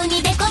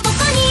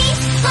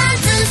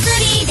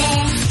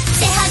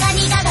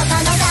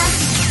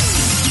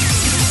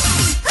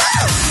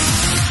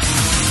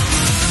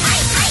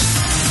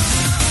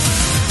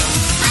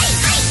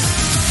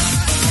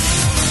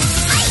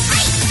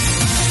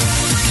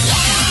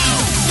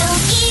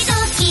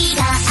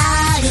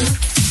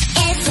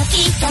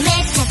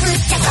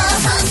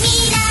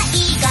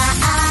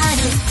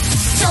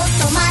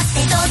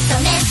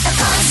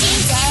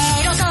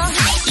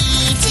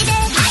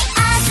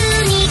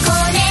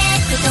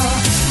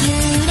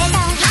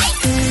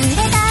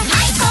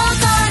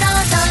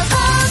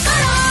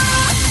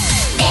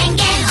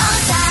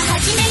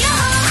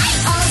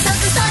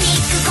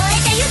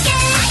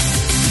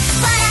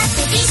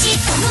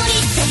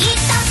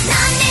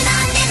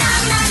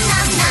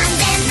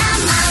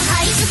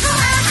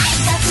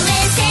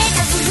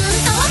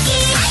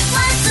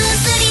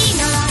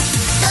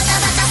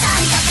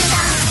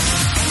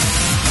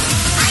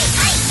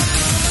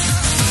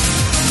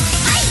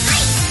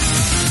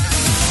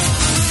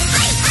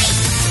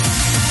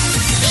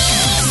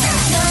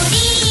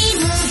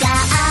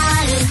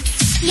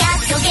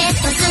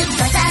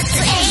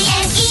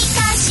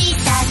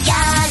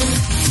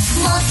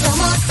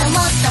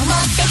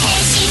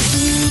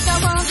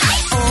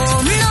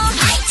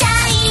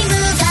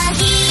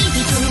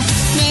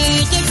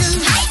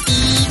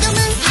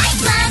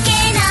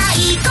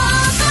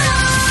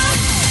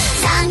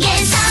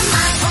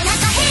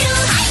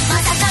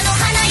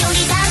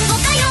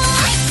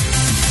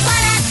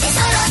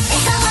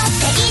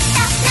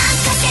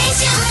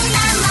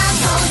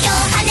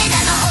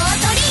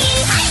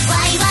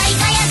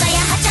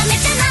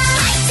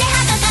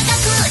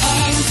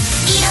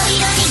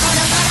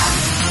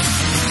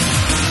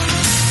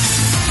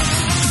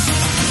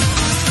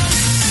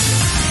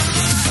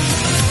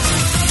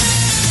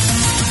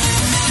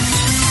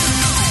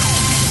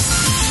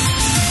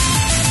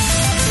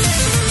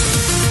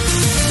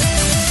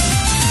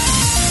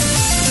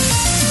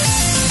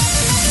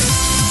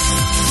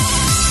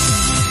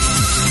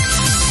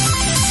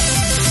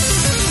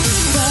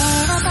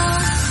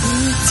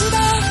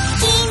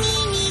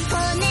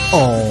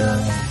 Oh,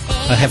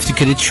 I have to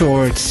cut it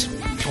short.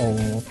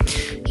 Oh,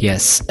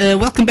 yes.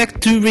 Welcome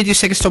back to Radio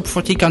Sega's Top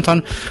 40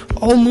 Countdown.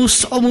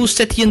 Almost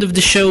at the end of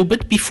the show,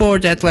 but before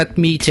that, let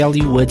me tell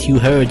you what you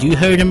heard. You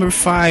heard number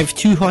 5,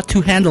 Too Hot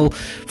to Handle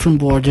from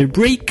Border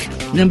Break.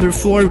 Number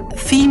 4,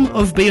 Theme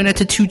of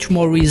Bayonetta 2,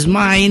 Tomorrow is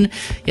Mine.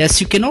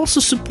 Yes, you can also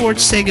support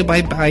Sega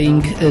by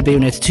buying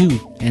Bayonetta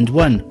 2 and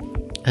 1.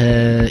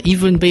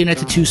 Even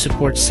Bayonetta 2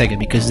 supports Sega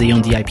because they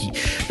own the IP.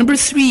 Number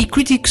 3,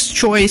 Critics'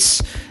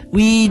 Choice.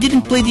 We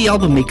didn't play the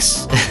album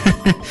mix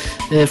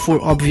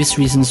for obvious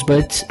reasons,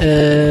 but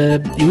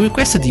you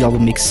requested the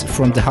album mix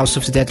from the House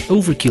of the Dead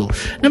Overkill.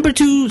 Number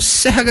 2,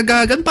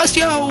 Sehagaga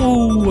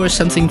Ganpastyo, or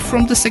something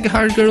from the Sega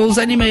Hard Girls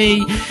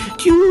anime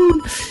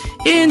tune.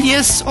 And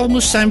yes,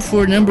 almost time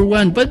for number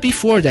 1, but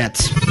before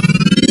that...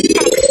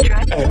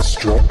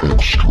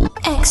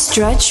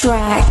 Extra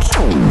track.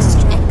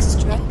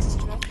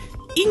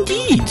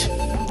 Indeed.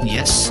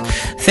 Yes.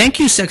 Thank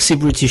you, sexy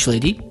British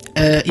lady.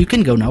 You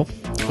can go now.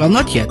 Well,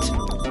 not yet.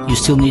 You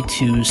still need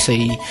to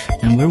say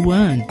number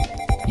 1.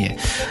 Yeah.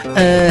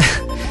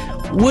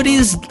 What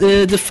is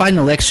the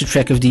final extra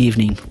track of the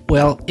evening?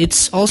 Well,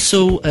 it's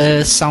also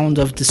a sound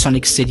of the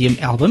Sonic Stadium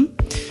album,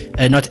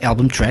 not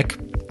album track.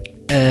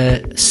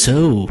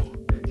 So,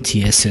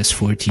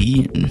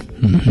 TSS14.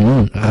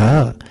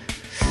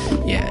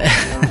 Yeah.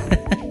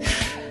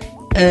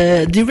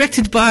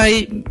 Directed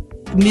by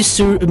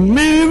Mr.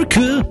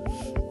 America,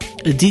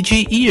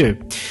 DJ Ear.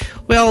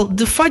 Well,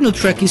 the final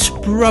track is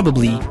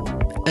probably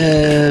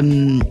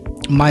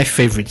my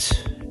favorite,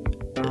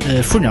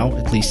 for now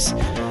at least,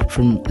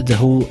 from the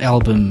whole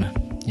album.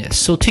 Yes,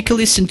 so take a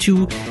listen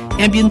to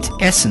Ambient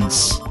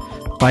Essence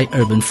by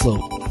Urban Flow.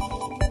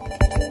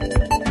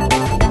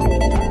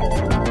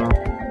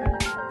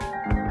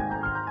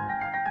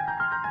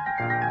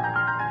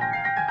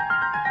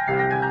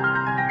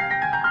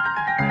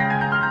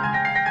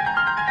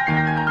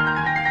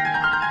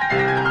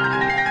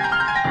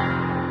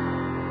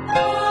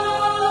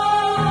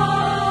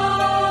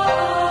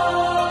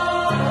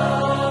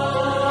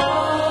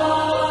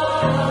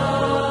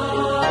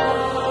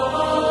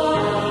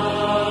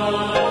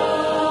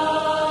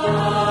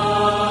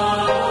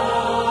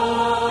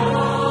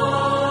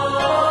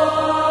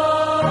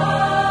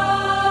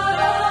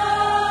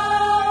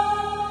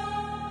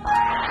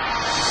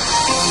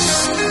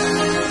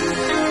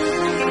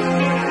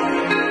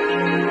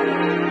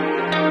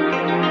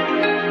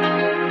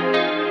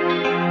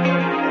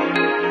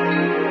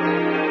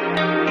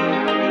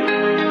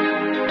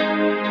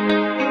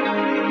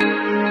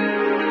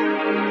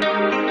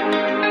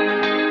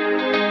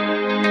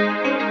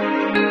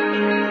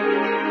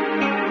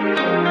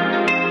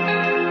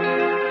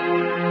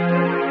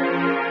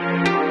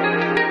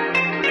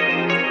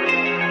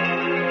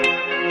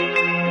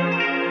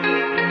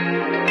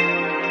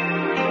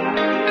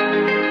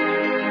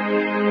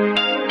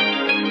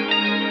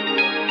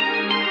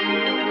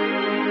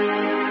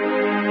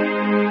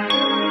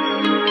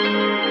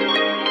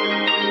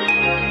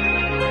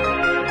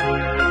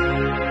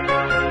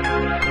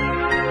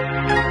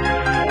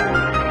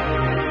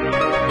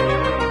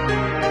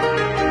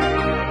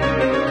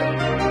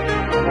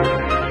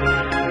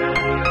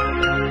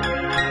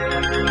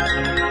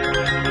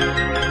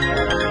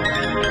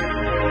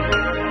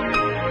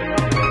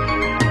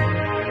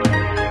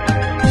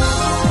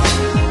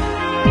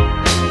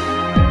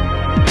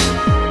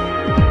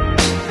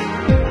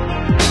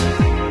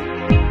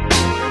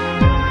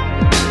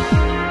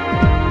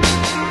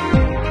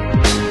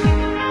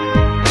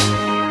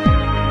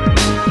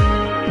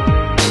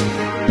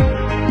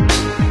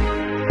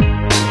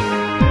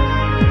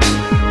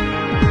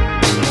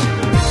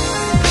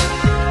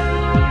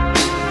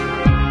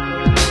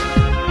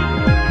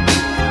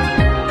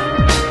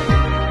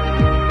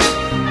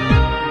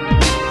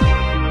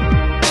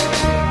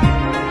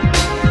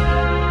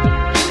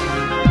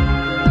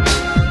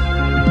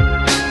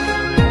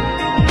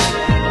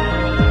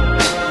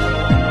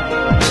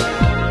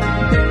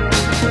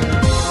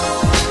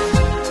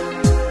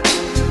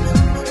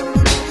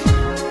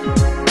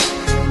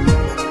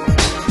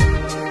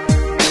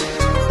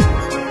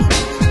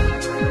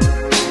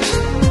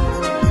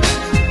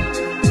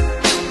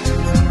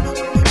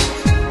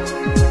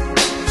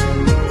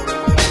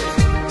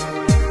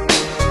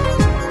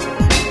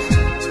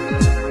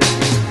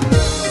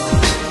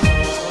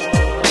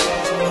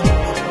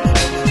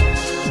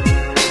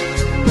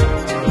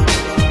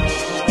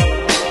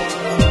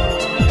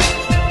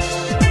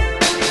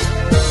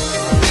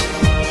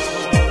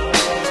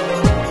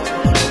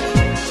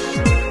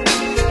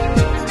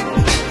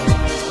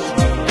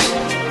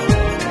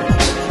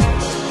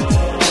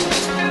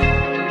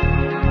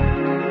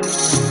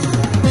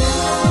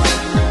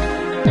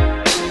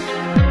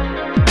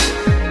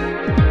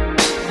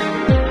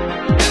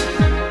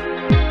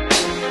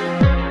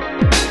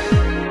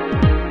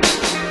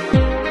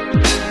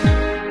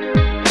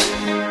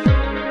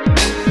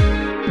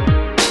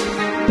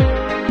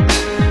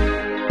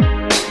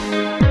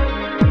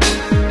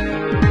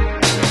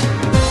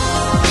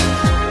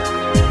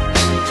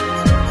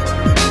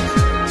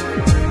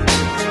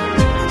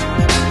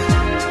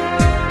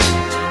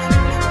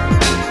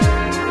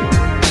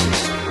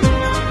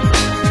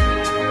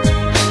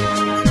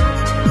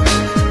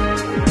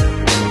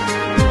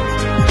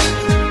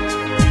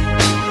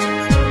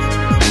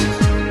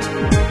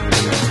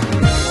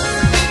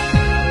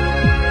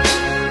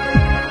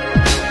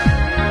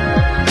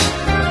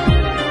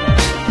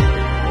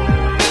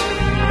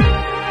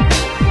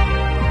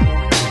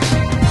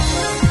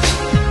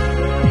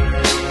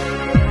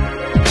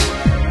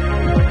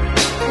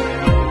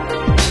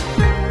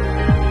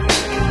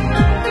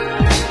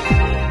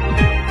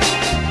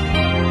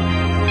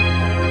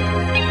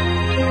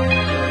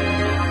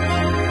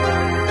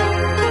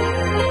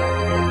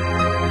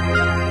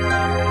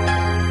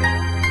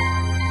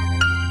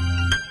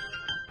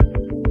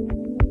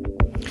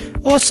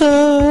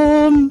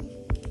 Awesome!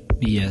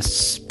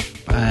 Yes,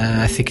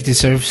 I think it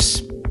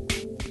deserves...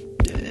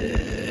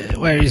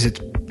 where is it?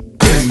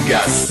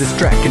 Gas. This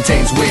track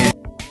contains wind.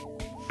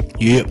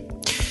 Yeah.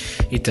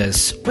 It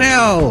does.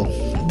 Well,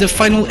 the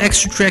final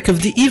extra track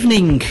of the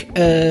evening.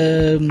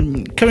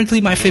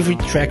 Currently my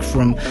favorite track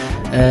from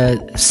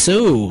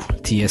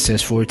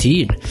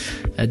TSS14.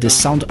 The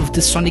Sound of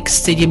the Sonic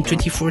Stadium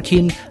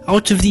 2014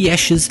 Out of the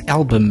Ashes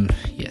album.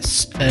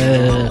 Yes,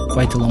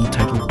 quite a long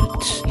title,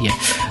 but yeah,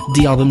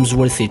 the album's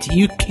worth it.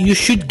 You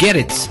should get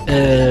it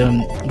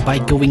by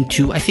going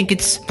to, I think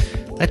it's,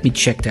 let me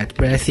check that,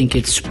 but I think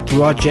it's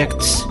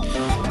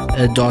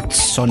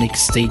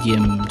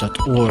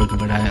project.sonicstadium.org,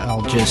 but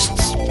I'll just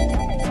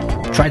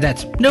try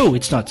that. No,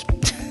 it's not.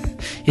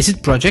 Is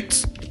it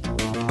projects?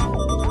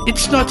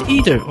 It's not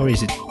either, or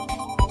is it?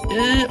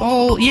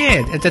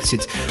 Yeah, that's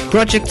it.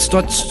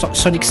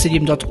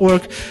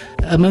 Projects.sonicstadium.org.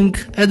 Among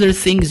other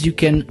things, you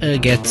can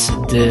get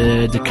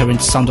the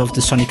current Sound of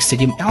the Sonic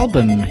Stadium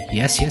album.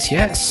 Yes.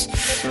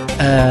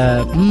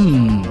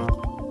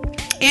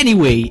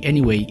 Anyway,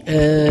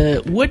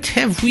 what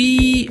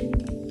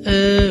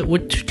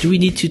do we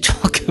need to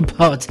talk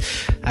about?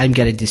 I'm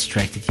getting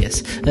distracted,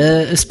 yes.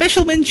 A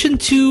special mention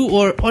to,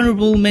 or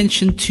honorable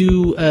mention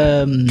to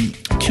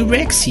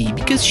Rexy,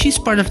 because she's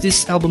part of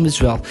this album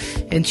as well,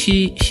 and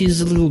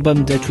she's a little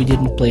bummed that we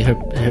didn't play her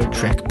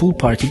track Pool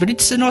Party, but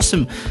it's an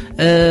awesome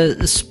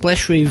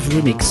Splash Rave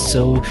remix,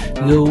 so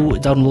go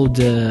download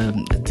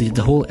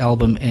the whole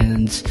album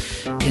and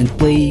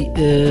play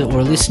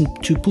or listen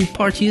to Pool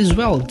Party as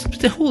well.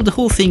 The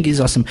whole thing is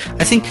awesome.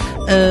 I think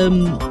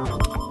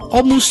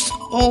almost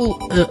all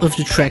of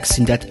the tracks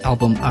in that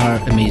album are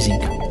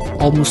amazing.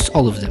 Almost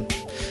all of them.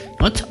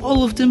 Not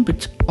all of them,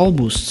 but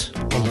almost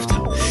all of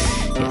them.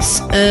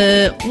 Yes.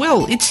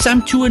 Well, it's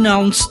time to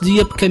announce the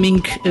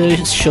upcoming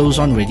shows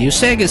on Radio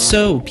Sega.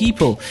 So,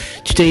 people,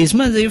 today is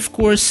Monday, of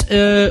course.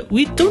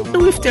 We don't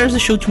know if there's a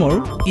show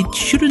tomorrow. It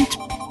shouldn't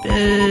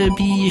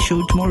be a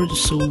show tomorrow,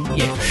 so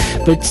yeah.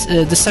 But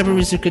the Cyber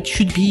Razor Cut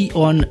should be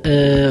on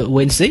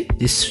Wednesday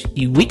this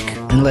week,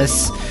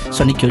 unless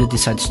Sonic Yoda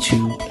decides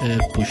to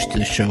push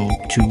the show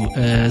to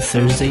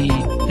Thursday,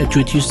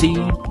 to a Tuesday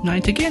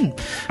night again.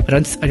 But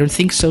I don't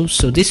think so.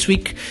 So this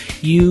week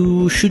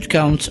you should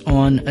count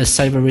on a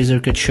Cyber Razor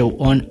Cut show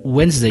on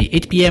Wednesday,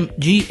 8 p.m.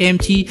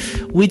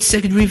 GMT, with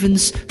Sega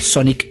Driven's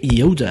Sonic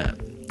Yoda,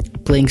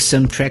 playing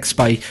some tracks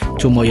by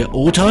Tomoya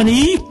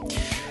Otani.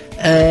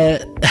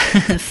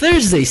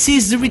 Thursday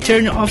sees the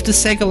return of the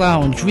Sega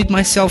Lounge with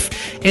myself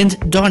and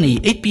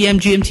Donnie, 8 p.m.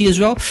 GMT as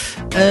well.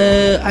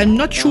 I'm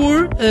not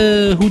sure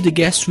who the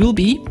guest will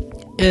be.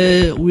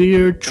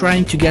 We're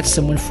trying to get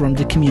someone from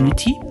the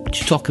community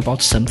to talk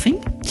about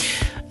something,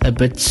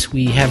 but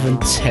we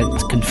haven't had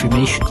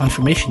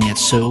confirmation yet,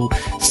 so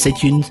stay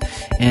tuned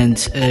and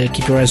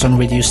keep your eyes on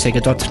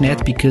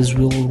radiosega.net, because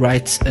we'll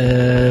write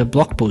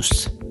blog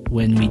posts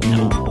when we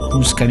know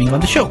who's coming on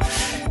the show.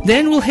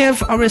 Then we'll have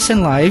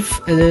RSN Live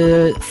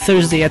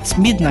Thursday at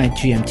midnight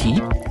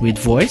GMT with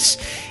voice,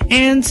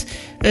 and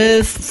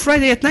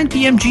Friday at 9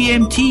 p.m.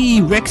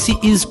 GMT, Rexy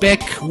is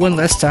back one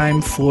last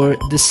time for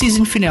the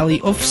season finale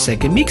of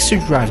Sega Mixer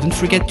Drive. Don't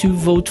forget to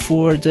vote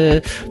for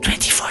the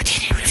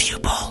 2014 Review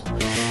Ball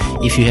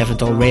if you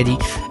haven't already.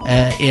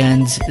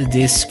 And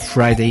this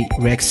Friday,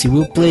 Rexy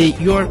will play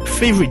your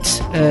favorite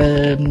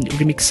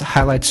remix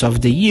highlights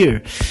of the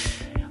year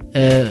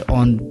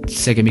on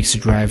Sega Mixer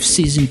Drive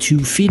Season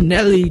 2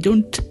 finale.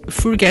 Don't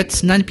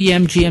forget, 9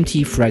 p.m.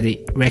 GMT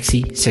Friday,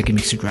 Rexy, Sega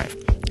Mixer Drive.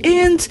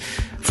 And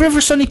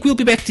Forever Sonic will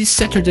be back this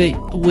Saturday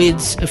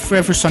with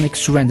Forever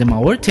Sonic's Random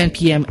Hour, 10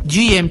 p.m.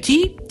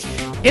 GMT.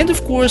 And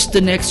of course,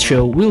 the next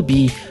show will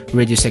be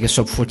Radio Sega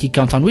Top 40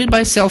 Countdown with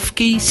myself,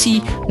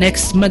 KC,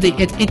 next Monday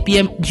at 8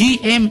 p.m.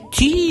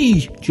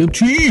 GMT.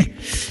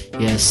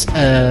 Yes.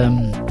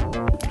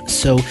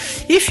 So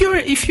if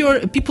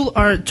you're people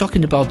are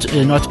talking about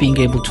not being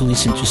able to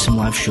listen to some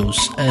live shows,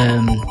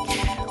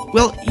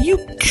 well, you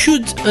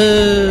should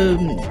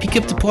pick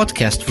up the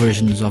podcast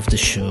versions of the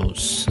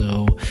shows.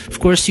 So of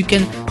course you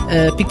can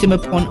pick them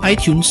up on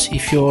iTunes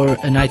if you're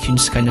an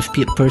iTunes kind of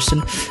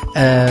person.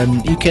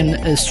 You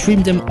can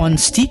stream them on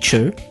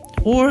Stitcher,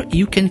 or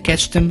you can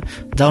catch them,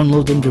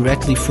 download them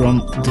directly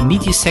from the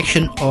media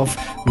section of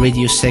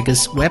Radio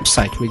Sega's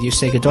website,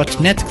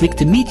 radiosega.net. Click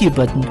the media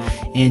button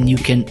and you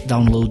can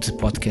download the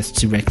podcasts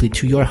directly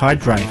to your hard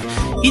drive.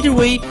 Either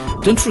way,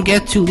 don't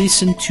forget to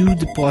listen to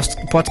the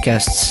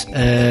podcasts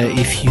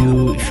if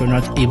you're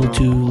not able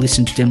to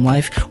listen to them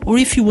live, or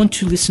if you want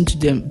to listen to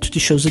the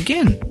shows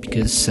again,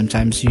 because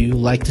sometimes you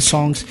like the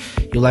songs,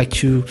 you like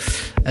to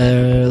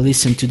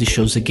listen to the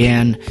shows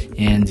again,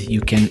 and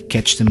you can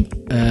catch them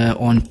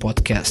on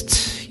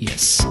podcasts.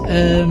 Yes.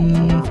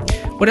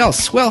 What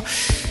else? Well,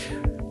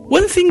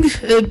 one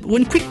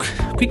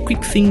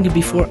quick thing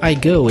before I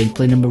go and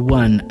play number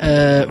one.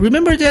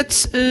 Remember that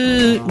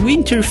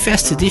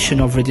Winterfest edition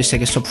of Radio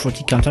Sega's Top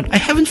 40 Countdown? I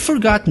haven't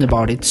forgotten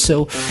about it.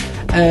 So,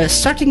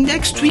 starting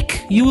next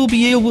week, you will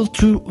be able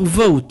to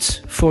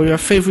vote for your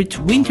favorite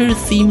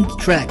winter-themed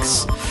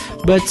tracks.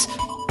 But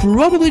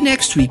probably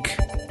next week,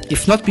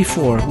 if not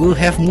before, we'll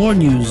have more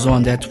news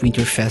on that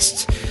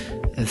Winterfest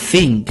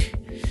thing.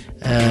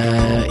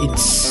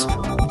 It's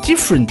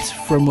different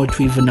from what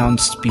we've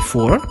announced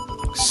before,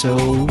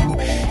 so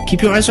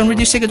keep your eyes on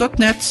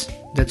RadioSega.net.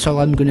 That's all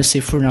I'm gonna say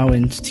for now,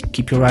 and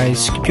keep your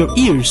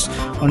ears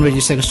on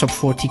Radio Sega's Top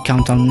 40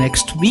 Countdown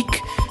next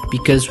week,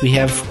 because we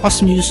have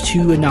awesome news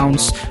to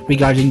announce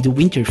regarding the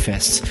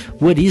Winterfest.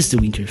 What is the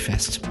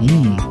Winterfest?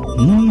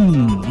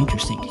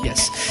 Interesting,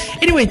 yes.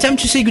 Anyway, time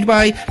to say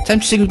goodbye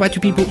to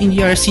people in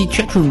the RC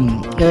chat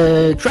room.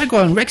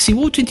 Dragon, Rexy,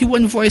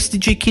 Wo21 Voice,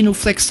 DJ Kino,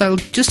 Flexstyle,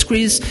 Just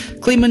Chris,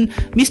 Clayman,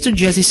 Mr.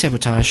 Jazzy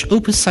Sabotage,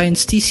 Opus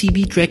Science,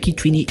 TCB, Draki,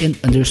 Twini, and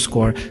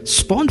 _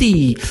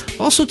 Spondy.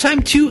 Also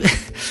time to...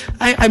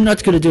 I'm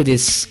not gonna do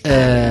this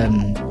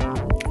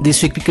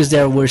this week because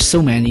there were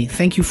so many.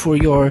 Thank you for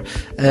your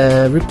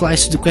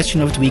replies to the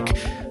question of the week.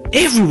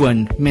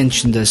 Everyone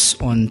mentioned us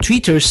on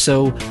Twitter,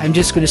 so I'm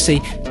just gonna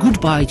say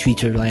goodbye,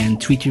 Twitter land,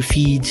 Twitter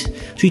feed,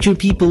 Twitter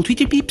people,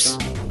 Twitter peeps,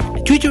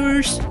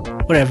 Twitterers,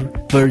 whatever,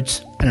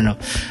 birds, I don't know.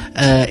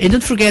 And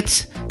don't forget,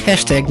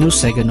 hashtag no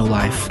Sega, no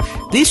life.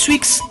 This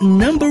week's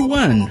number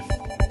 1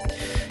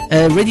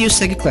 Radio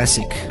Sega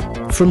Classic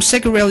from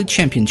Sega Rally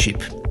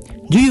Championship.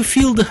 Do you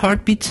feel the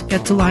heartbeat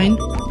at the line?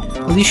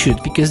 Well, you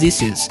should, because this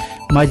is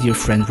My Dear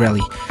Friend Rally.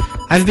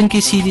 I've been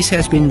KC, this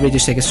has been Radio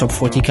Sega's Top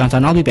 40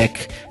 Countdown. I'll be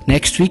back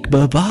next week.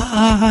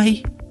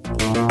 Bye-bye!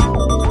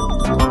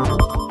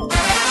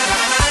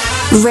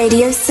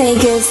 Radio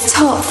Sega's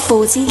Top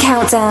 40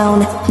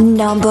 Countdown,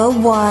 number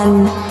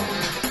 1.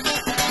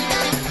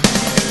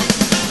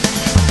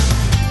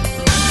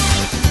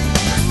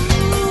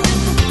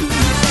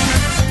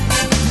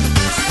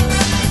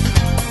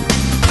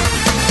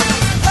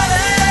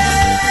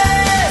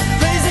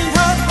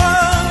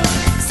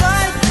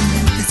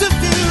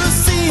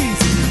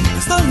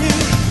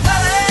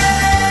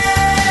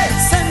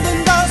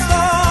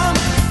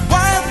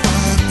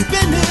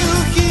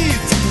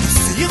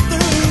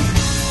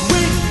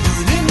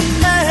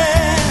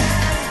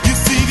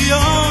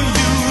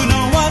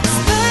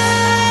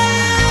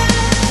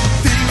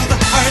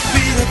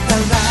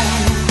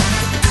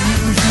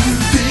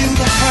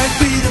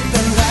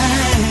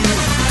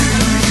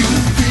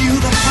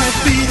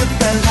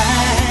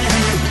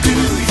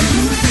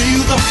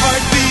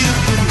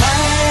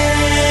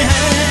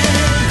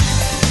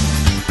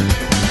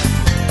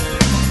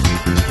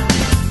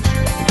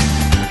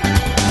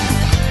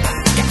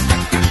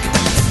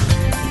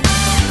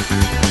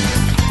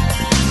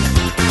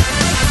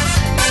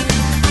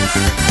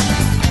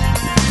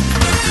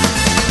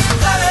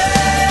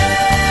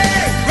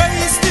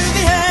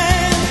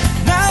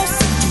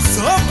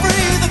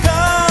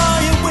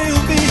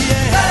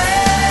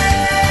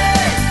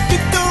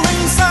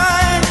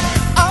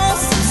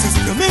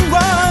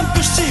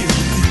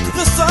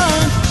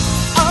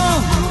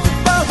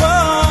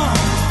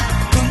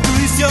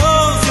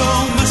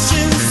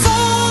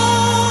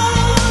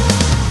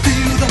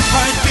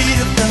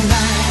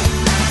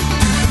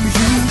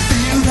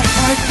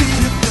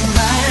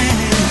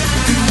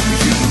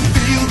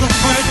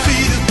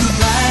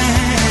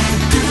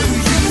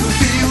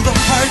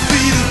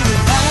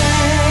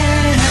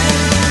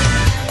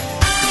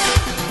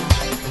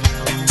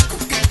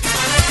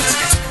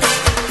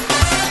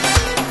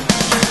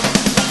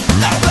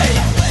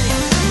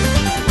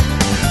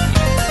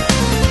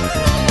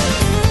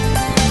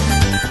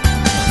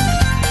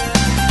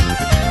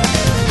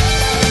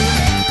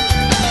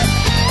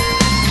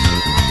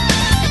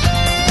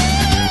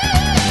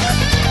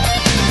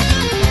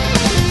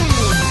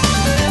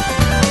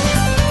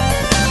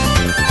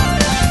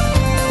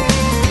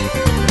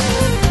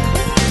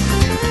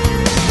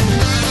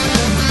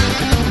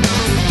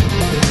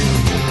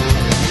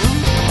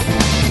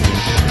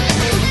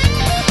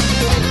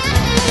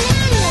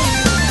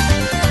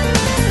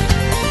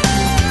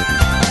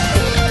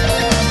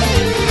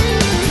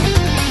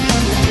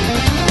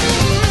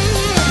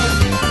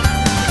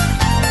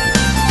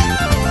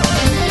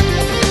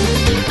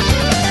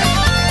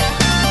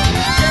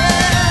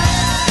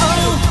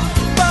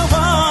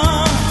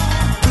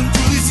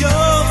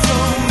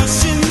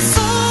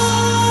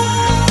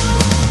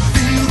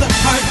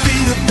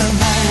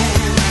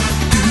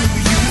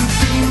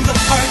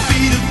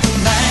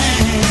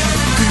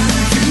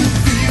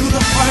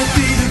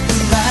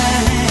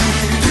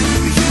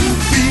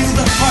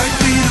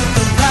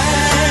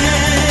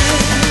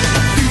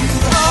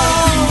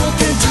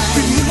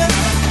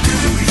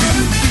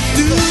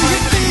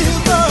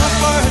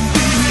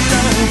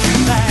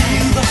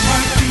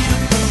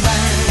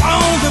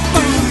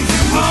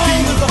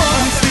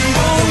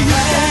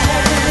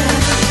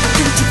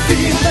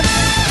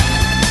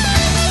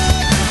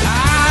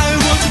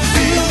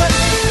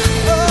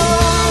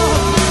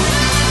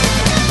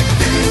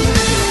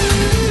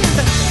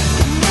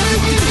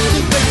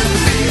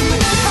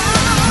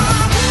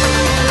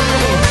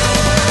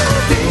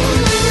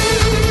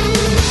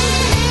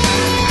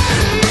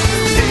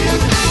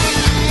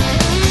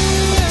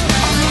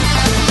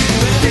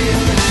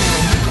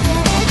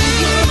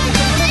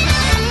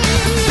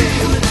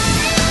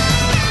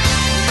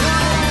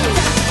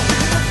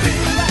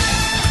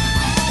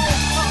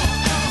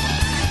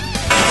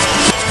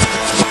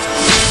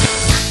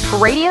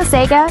 Radio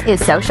Sega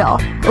is social.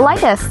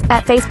 Like us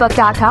at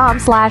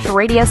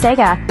facebook.com/Radio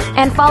Sega.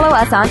 And follow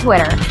us on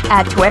Twitter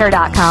at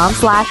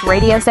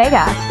twitter.com/Radio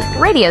Sega.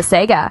 Radio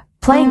Sega,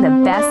 playing the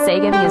best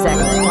Sega music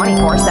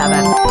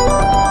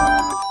 24/7.